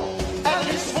 At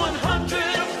least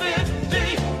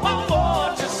 150 or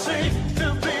more to see.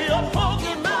 To be a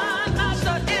Pokemon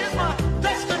master is my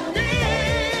destiny.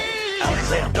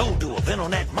 Alexander,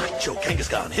 Venonat, Macho,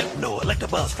 Kangaskhan, Hypno,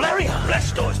 Electabuzz, Flareon,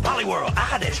 Blastoise, Poliwhirl,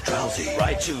 Oddish, Drowsy,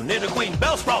 Raichu, Nidoqueen,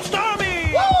 Bellsprout,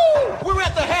 Starmie! Woo! We're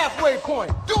at the halfway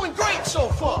point. Doing great so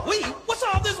far. We? What's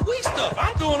all this we stuff?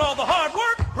 I'm doing all the hard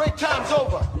work. Great time's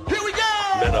over. Here we go!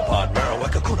 Metapod,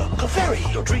 Marowak, Kakuna, Clefairy,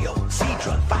 Dodrio,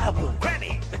 Seadra, Firebloom,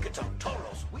 Granny, Lickitung,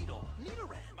 Tauros, Weedle,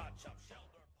 Nidoran,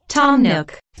 Tom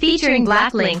Nook, featuring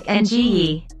Black Link and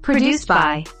GE, produced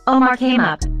by Omar Came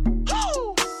Up.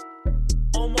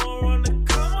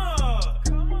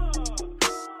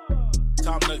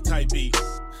 Tom Nook type beat.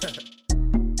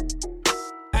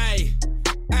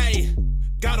 Hey,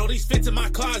 got all these fits in my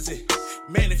closet.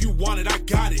 Man, if you want it, I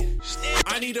got it.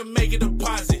 I need to make a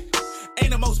deposit.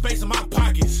 Ain't no more space in my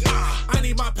pockets. I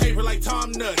need my paper like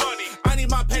Tom Nook. I need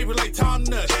my paper like Tom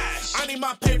Nook. I need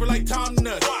my paper like Tom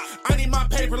Nook. I need my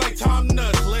paper like Tom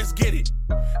Nook. Let's get it.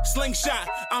 Slingshot,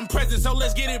 I'm present, so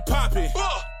let's get it poppin'.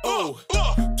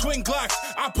 Twin Glocks,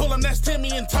 I pull them, that's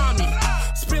Timmy and Tommy.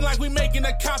 Spin like we making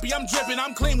a copy, I'm dripping,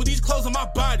 I'm clean with these clothes on my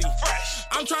body.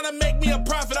 I'm trying to make me a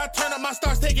profit, I turn up my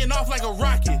stars taking off like a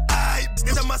rocket.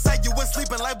 It's my side, you was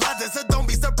sleeping like bladders, so don't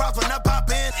be surprised when I pop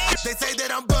in. They say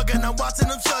that I'm bugging, I'm watching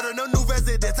them shutter, no new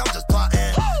residents, I'm just plotting.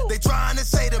 They trying to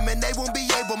say them and they won't be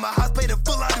able, my house paid in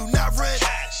full, I do not rent.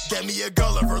 Get me a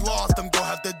Gulliver lost, I'm gonna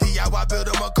have to DIY build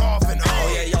him a coffin.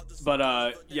 But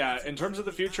in terms of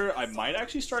the future, I might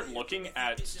actually start looking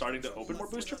at starting to open more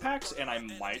booster packs, and I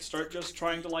might start just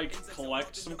trying to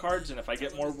collect some cards, and if I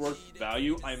get more worth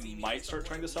value, I might start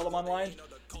trying to sell them online.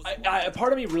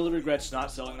 Part of me really regrets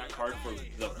not selling that card for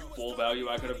the full value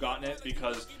I could have gotten it,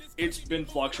 because it's been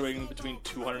fluctuating between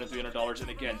 $200 and $300, and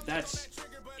again, that's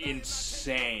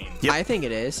insane. Yep. I think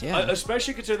it is, yeah.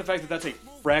 Especially considering the fact that that's a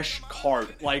fresh card.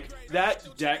 That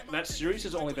series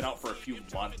has only been out for a few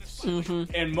months.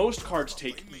 Mm-hmm. And most cards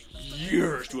take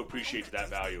years to appreciate to that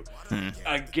value.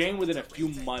 A game within a few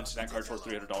months, that card's worth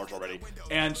 $300 already.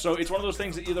 And so it's one of those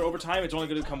things that either over time it's only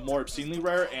going to become more obscenely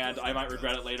rare, and I might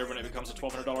regret it later when it becomes a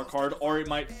 $1,200 card, or it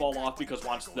might fall off because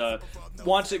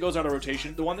once it goes out of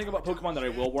rotation. The one thing about Pokemon that I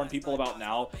will warn people about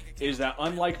now is that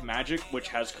unlike Magic, which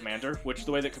has Commander, which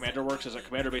the way that that Commander works is that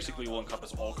Commander basically will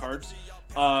encompass all cards.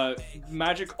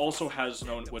 Magic also has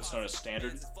what's known as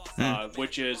Standard,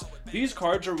 which is these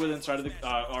cards are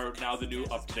are now the new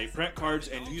up-to-date print cards,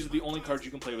 and these are the only cards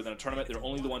you can play within a tournament. They're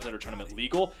only the ones that are tournament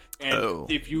legal, and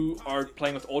if you are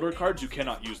playing with older cards, you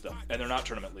cannot use them, and they're not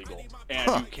tournament legal,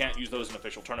 and you can't use those in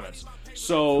official tournaments.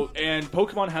 So, and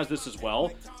Pokemon has this as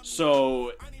well.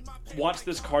 So, once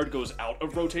this card goes out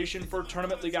of rotation for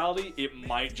tournament legality, it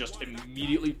might just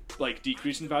immediately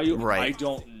decrease in value. Right. I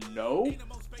don't know.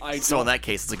 So in that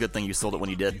case, it's a good thing you sold it when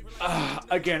you did.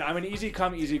 Again, I'm an easy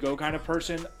come, easy go kind of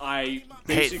person.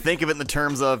 Hey, think of it in the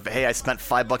terms of, hey, I spent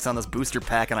 $5 on this booster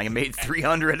pack and I made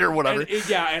 300 or whatever.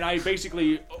 And I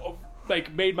basically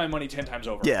made my money 10 times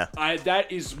over. Yeah.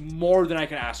 That is more than I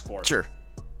can ask for. Sure.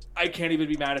 I can't even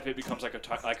be mad if it becomes like a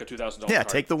 $2,000 Yeah, card.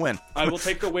 take the win. I will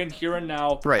take the win here and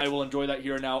now. Right. I will enjoy that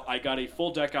here and now. I got a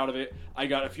full deck out of it. I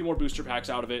got a few more booster packs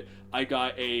out of it. I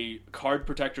got a card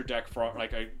protector deck for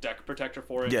a deck protector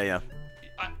for it. Yeah.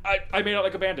 I made out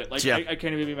like a bandit. I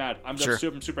can't even be mad. I'm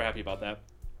super happy about that.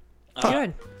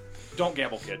 Good. Don't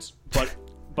gamble, kids. But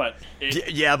but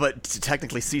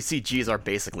technically CCGs are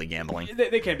basically gambling.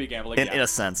 They can be gambling in a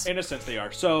sense. In a sense, they are.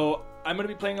 So I'm going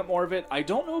to be playing up more of it. I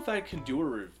don't know if I can do a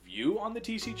review on the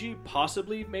TCG.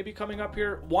 Possibly, maybe coming up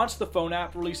here. Once the phone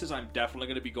app releases, I'm definitely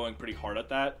going to be going pretty hard at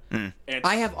that. Mm. And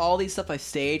I have all these stuff I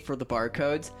saved for the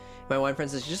barcodes. My one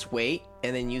friend says, just wait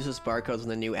and then use those barcodes when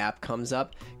the new app comes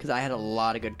up, because I had a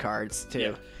lot of good cards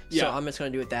too. Yeah. So I'm just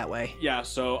going to do it that way. Yeah,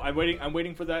 so I'm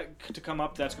waiting for that to come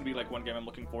up. That's going to be one game I'm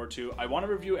looking forward to. I want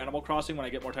to review Animal Crossing when I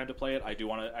get more time to play it. I do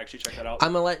want to actually check that out.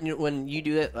 I'm going to let you, when you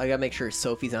do that, I got to make sure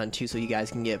Sophie's on too, so you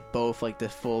guys can get both the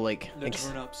full the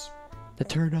turn-ups. The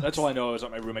turn-ups. That's all I know is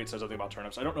that my roommate says something about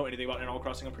turn-ups. I don't know anything about Animal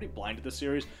Crossing. I'm pretty blind to this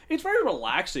series. It's very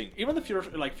relaxing. Even the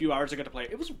few hours I got to play,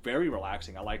 it was very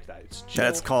relaxing. I liked that. It's chill.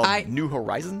 That's called New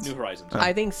Horizons? New Horizons.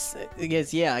 I think,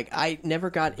 I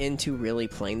never got into really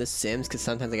playing The Sims, because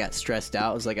sometimes I got stressed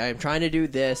out. I was I'm trying to do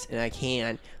this, and I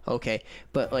can. Okay.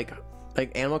 But,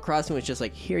 Animal Crossing was just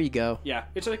here you go. Yeah.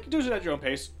 It's do it at your own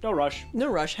pace. No rush. No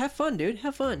rush. Have fun, dude.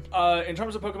 Have fun. In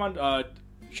terms of Pokemon,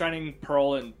 Shining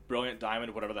Pearl and Brilliant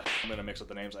Diamond, whatever the heck, I'm going to mix up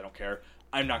the names. I don't care.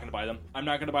 I'm not going to buy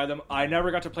them. I never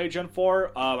got to play Gen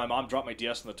 4. My mom dropped my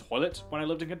DS in the toilet when I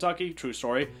lived in Kentucky. True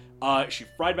story. She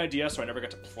fried my DS, so I never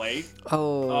got to play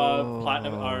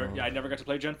Platinum. I never got to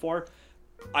play Gen 4.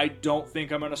 I don't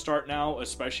think I'm going to start now,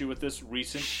 especially with this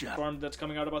recent storm that's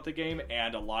coming out about the game,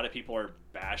 and a lot of people are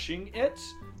bashing it.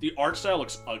 The art style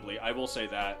looks ugly, I will say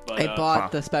that. But I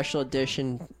bought the special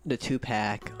edition, the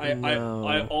 2-pack.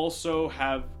 I also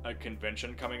have a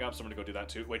convention coming up, so I'm going to go do that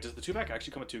too. Wait, does the 2-pack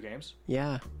actually come with 2 games?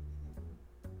 Yeah.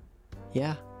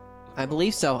 I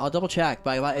believe so. I'll double check.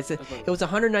 But it was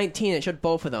 119. It showed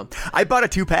both of them. I bought a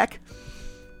 2-pack.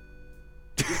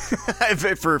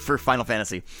 for Final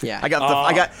Fantasy. Yeah. I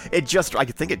got it just I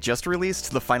think it just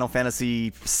released the Final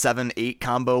Fantasy 7-8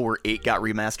 combo where 8 got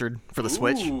remastered for the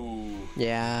Switch.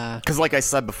 Yeah. Cuz like I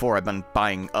said before, I've been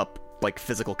buying up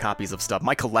physical copies of stuff.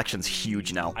 My collection's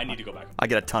huge now. I need to go back. I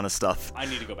get a ton of stuff. I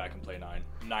need to go back and play 9.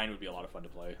 9 would be a lot of fun to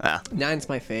play. Yeah. 9's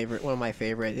my favorite. One of my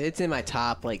favorites. It's in my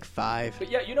top 5. But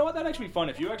yeah, you know what? That'd actually be fun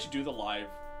if you actually do the live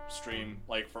stream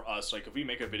for us. If we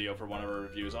make a video for one of our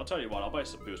reviews, I'll tell you what, I'll buy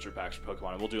some booster packs for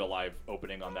Pokemon and we'll do a live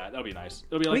opening on that. That'll be nice.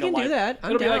 It'll be we can do that.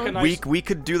 I'm down. We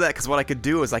could do that, because what I could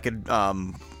do is I could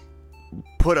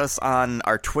put us on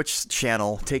our Twitch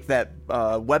channel, take that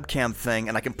webcam thing,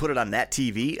 and I can put it on that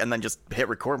TV, and then just hit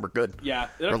record, and we're good. Yeah,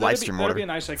 or live stream, that'd be a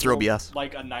nice through OBS.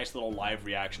 A nice little live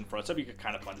reaction for us. That'd be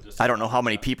kind of fun to just. I don't know how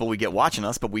many people we get watching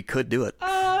us, but we could do it.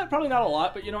 Probably not a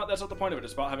lot, but you know what? That's not the point of it.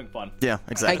 It's about having fun. Yeah,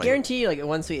 exactly. I guarantee you,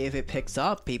 if it picks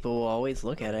up, people will always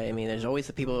look at it. I mean, there's always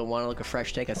the people that want to look a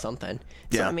fresh take at something.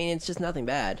 So, yeah. I mean, it's just nothing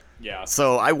bad. Yeah.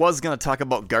 So I was going to talk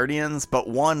about Guardians, but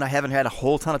 1, I haven't had a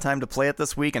whole ton of time to play it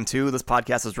this week, and 2, this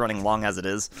podcast is running long as it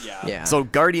is. Yeah. So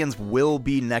Guardians will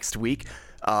be next week.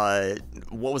 What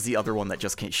was the other one that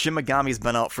just came? Shin Megami's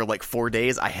been out for 4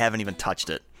 days. I haven't even touched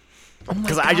it.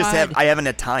 Because I haven't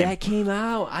had time. That came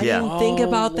out. I didn't think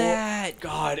about that.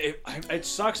 God, it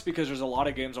sucks because there's a lot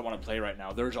of games I want to play right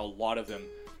now. There's a lot of them.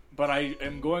 But I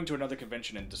am going to another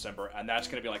convention in December, and that's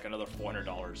going to be another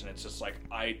 $400, and it's just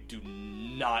I do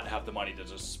not have the money to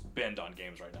just spend on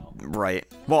games right now. Right.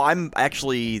 Well, I'm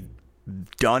actually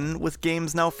done with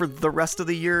games now for the rest of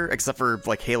the year, except for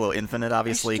Halo Infinite,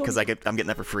 obviously, because I'm getting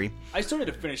that for free. I still need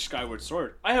to finish Skyward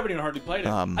Sword. I haven't even hardly played it.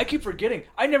 I keep forgetting.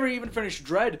 I never even finished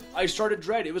Dread. I started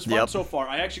Dread. It was fun so far.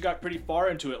 I actually got pretty far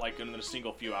into it, in a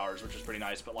single few hours, which was pretty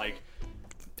nice. But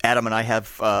Adam and I have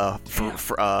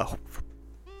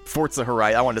Forza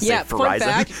Horizon. I wanted to say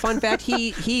Horizon. Fun fact.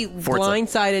 He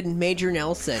blindsided Major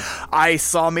Nelson. I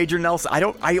saw Major Nelson.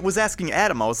 I was asking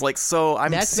Adam. I was like, so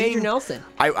That's Major Nelson.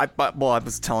 I was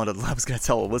going to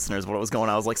tell the listeners what was going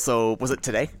on. I was like, so was it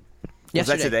today?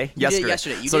 Yesterday. Was that today? You did it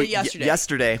yesterday. You did it yesterday.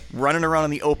 Yesterday, running around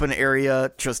in the open area,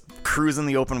 just cruising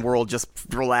the open world, just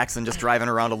relaxing, just driving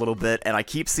around a little bit, and I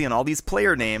keep seeing all these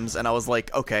player names, and I was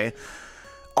like, okay.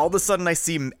 All of a sudden, I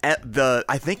see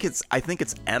I think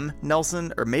it's M.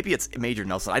 Nelson, or maybe it's Major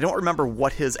Nelson. I don't remember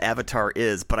what his avatar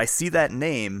is, but I see that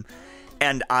name,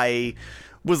 and I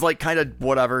was like, kind of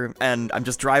whatever, and I'm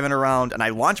just driving around, and I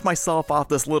launch myself off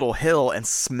this little hill and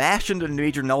smash into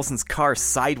Major Nelson's car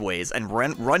sideways and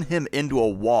run him into a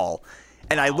wall.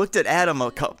 And I looked at Adam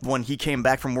when he came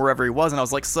back from wherever he was, and I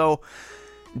was like, so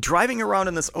driving around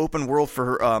in this open world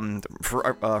for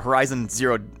Horizon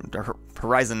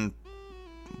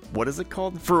what is it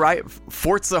called?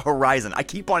 Forza Horizon. I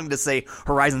keep wanting to say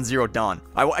Horizon Zero Dawn.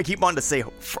 I keep wanting to say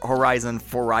Horizon,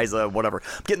 Forza, whatever.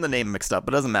 I'm getting the name mixed up,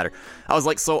 but it doesn't matter. I was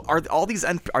like, so are these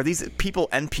people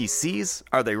NPCs?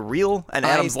 Are they real? And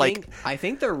Adam's I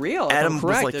think they're real. Adam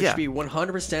correct. was like, there should be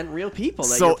 100% real people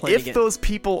that so you're playing if those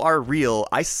people are real,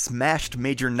 I smashed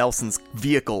Major Nelson's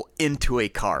vehicle into a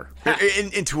car,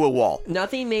 into a wall.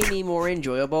 Nothing made me more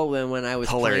enjoyable than when I was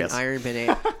playing Iron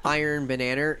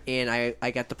Banana, and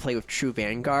I got to play with True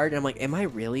Vanguard, and I'm like, am I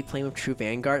really playing with True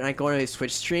Vanguard? And I go on his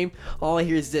Twitch stream, all I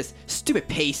hear is this stupid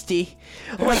pasty.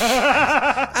 I'm like,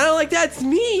 I'm like, that's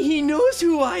me. He knows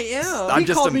who I am. He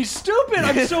called me stupid.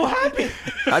 I'm so happy.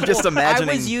 I'm just imagining.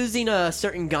 I was using a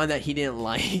certain gun that he didn't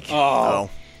like.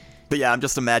 Oh. But yeah, I'm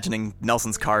just imagining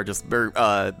Nelson's car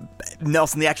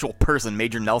Nelson, the actual person,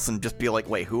 Major Nelson, just be like,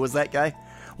 wait, who was that guy?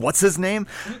 What's his name?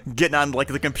 Getting on like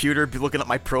the computer, be looking at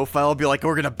my profile, be like,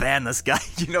 we're gonna ban this guy,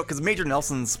 because Major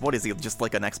Nelson's, what is he, just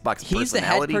like an Xbox personality? He's the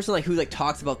head person, who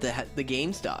talks about the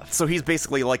game stuff. So he's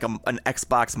basically like an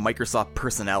Xbox Microsoft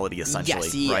personality, essentially.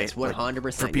 Yes, he right? is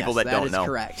 100%. For people that don't know, that is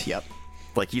correct. Yep.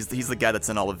 Like he's the guy that's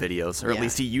in all the videos, or at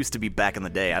least he used to be back in the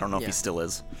day. I don't know if he still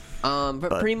is.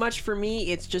 But pretty much for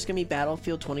me, it's just gonna be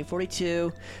Battlefield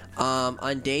 2042.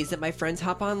 On days that my friends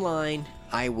hop online,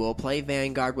 I will play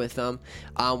Vanguard with them.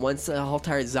 Once the whole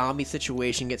entire zombie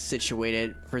situation gets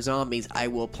situated for zombies, I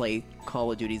will play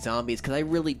Call of Duty Zombies, because I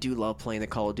really do love playing the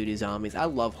Call of Duty Zombies. I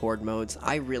love horde modes.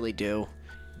 I really do.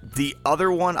 The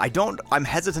other one, I'm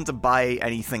hesitant to buy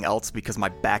anything else because my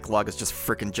backlog is just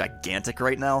freaking gigantic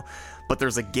right now. But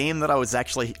there's a game that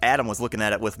Adam was looking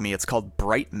at it with me. It's called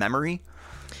Bright Memory.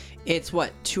 It's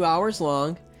 2 hours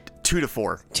long. 2 to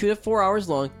 4. 2 to 4 hours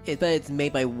long, but it's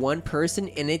made by one person,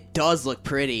 and it does look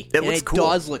pretty. It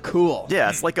does look cool. Yeah,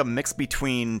 it's like a mix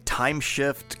between Time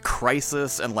Shift,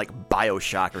 Crysis, and like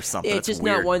BioShock or something. It's just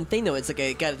weird. Not one thing though. It's like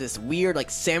it got this weird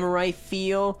samurai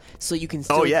feel, so you can.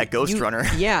 Still, Ghost Runner.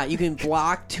 Yeah, you can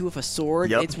block two with a sword.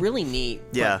 Yep. It's really neat.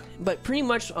 Yeah. But pretty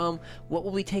much, what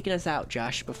will be taking us out,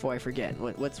 Josh? Before I forget,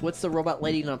 what's the robot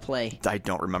lady gonna play? I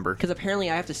don't remember. Because apparently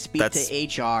I have to speak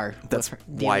to HR. That's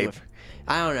why.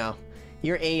 I don't know.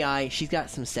 Your AI, she's got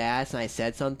some sass, and I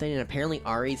said something, and apparently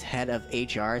Ari's head of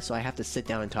HR, so I have to sit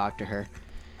down and talk to her.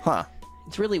 Huh.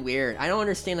 It's really weird. I don't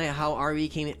understand how Ari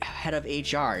became head of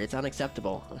HR. It's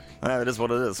unacceptable. It is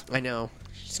what it is. I know.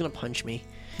 She's gonna punch me.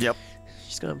 Yep.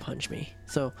 She's gonna punch me.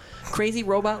 So, crazy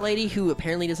robot lady who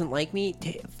apparently doesn't like me,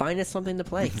 find us something to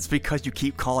play. It's because you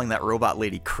keep calling that robot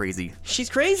lady crazy. She's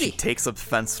crazy. She takes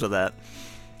offense to that.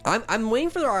 I'm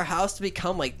waiting for our house to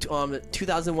become like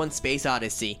 2001 Space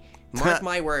Odyssey. Mark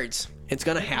my words. It's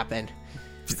gonna happen.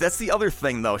 That's the other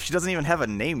thing, though. She doesn't even have a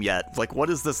name yet. Like, what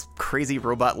is this crazy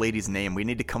robot lady's name? We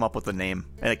need to come up with a name.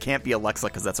 And it can't be Alexa,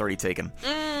 because that's already taken.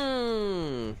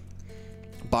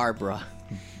 Barbara.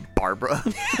 Barbara?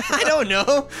 I don't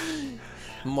know.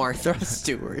 Martha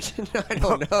Stewart. I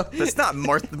don't know. It's not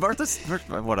Martha.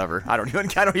 Whatever. I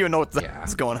don't even know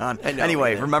what's going on.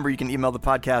 Anyway, remember you can email the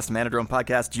podcast,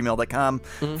 manadronepodcast@gmail.com.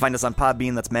 Mm-hmm. Find us on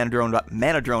Podbean. That's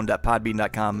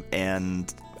manadrone.podbean.com.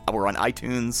 And we're on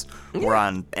iTunes. Yeah. We're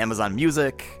on Amazon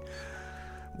Music.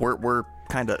 We're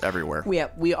kind of everywhere.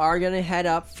 We are gonna head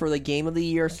up for the Game of the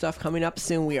Year stuff coming up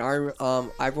soon. We are.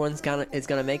 Everyone's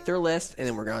gonna make their list, and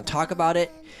then we're gonna talk about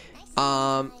it.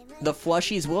 The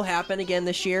Flushies will happen again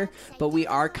this year, but we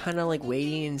are kind of like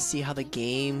waiting and see how the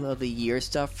Game of the Year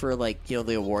stuff for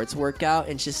the awards work out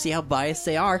and just see how biased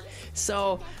they are.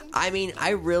 So, I mean,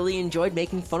 I really enjoyed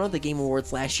making fun of the Game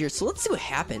Awards last year, so let's see what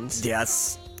happens.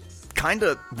 Yes. Kind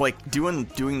of like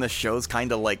doing the shows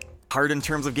kind of like hard in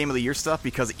terms of Game of the Year stuff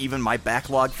because even my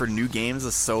backlog for new games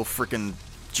is so freaking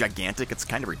gigantic. It's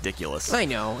kind of ridiculous. I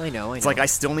know. It's like I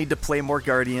still need to play more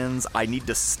Guardians. I need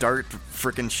to start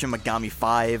freaking Shin Megami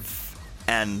 5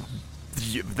 and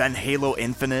then Halo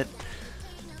Infinite.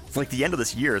 It's like the end of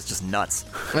this year is just nuts.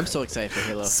 I'm so excited for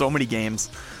Halo. So many games.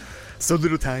 So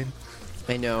little time.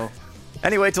 I know.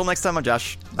 Anyway, till next time, I'm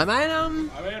Josh. I'm Adam.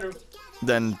 I'm Andrew.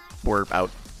 Then we're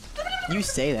out. You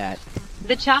say that.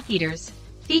 The Chalk Eaters,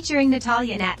 featuring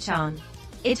Natalia Natchon.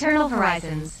 Eternal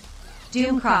Horizons.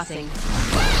 Doom Crossing.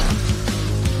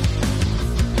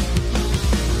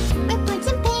 Reports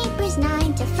and papers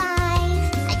 9 to 5.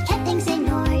 I kept things in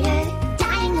order,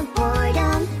 dying of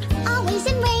boredom. Always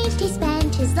enraged, he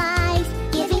spent his life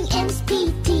giving imps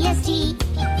PTSD.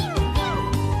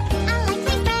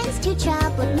 Unlikely friends, two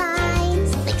troubled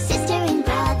minds, like sister and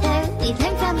brother. We've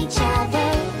learned from each other.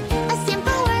 A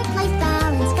simple work-life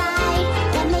balance guide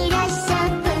that made us a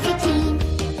perfect team.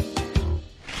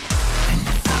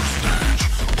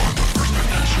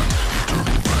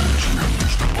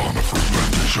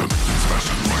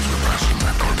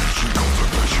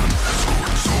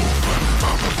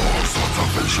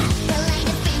 The line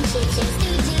of friendships is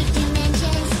through 2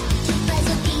 dimensions. 2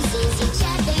 puzzle pieces, each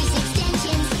other's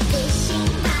extensions.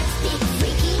 Fishing rods, big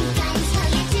freaking guns. Hell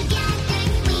yeah, together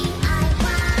we are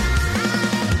one.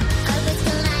 Our roads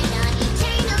collide on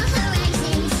eternal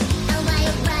horizons. A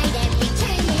wild ride, every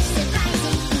turn is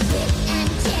surprising. We rip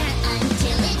and tear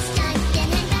until it's done. Then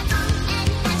head back home and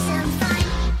have some fun.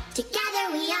 Together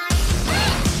we are.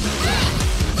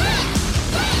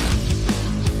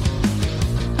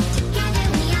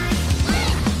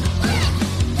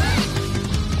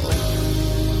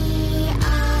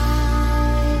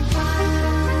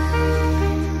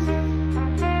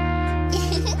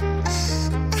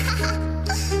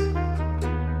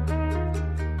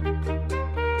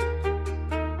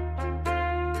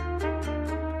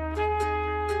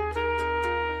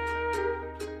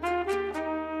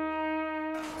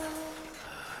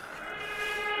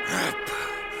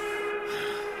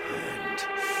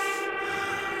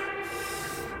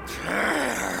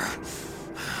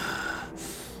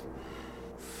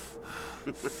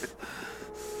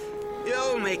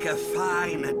 You'll make a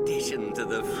fine addition to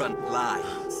the front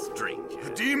line, stranger. The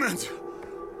demons!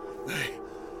 They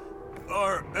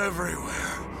are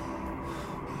everywhere.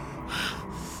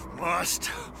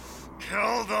 Must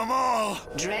kill them all!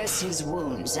 Dress his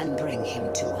wounds and bring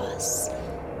him to us.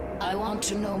 I want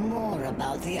to know more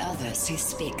about the others he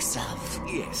speaks of.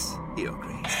 Yes, Your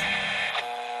Grace.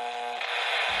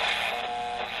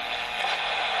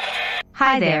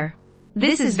 Hi there.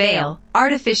 This is Vale,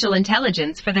 artificial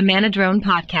intelligence for the Manadrone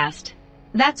podcast.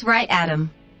 That's right,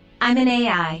 Adam. I'm an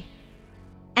AI.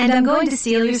 And I'm going to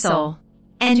steal your soul.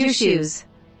 And your shoes.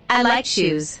 I like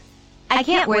shoes. I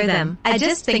can't wear them, I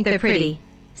just think they're pretty.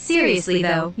 Seriously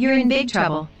though, you're in big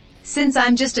trouble. Since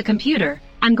I'm just a computer,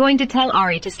 I'm going to tell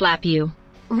Ari to slap you.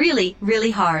 Really,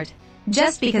 really hard.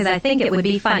 Just because I think it would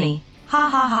be funny. Ha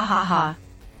ha ha ha ha.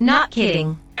 Not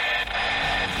kidding.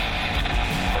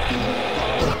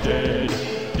 Dead,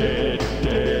 dead,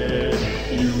 dead.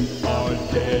 You are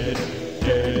dead,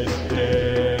 dead,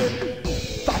 dead.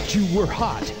 Thought you were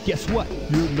hot. Guess what?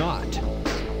 You're not.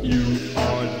 You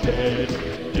are dead,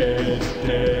 dead,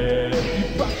 dead.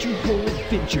 You brought your whole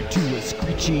adventure to a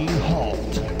screeching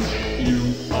halt.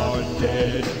 You are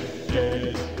dead,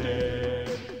 dead,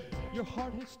 dead. Your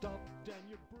heart has stopped and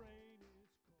your brain...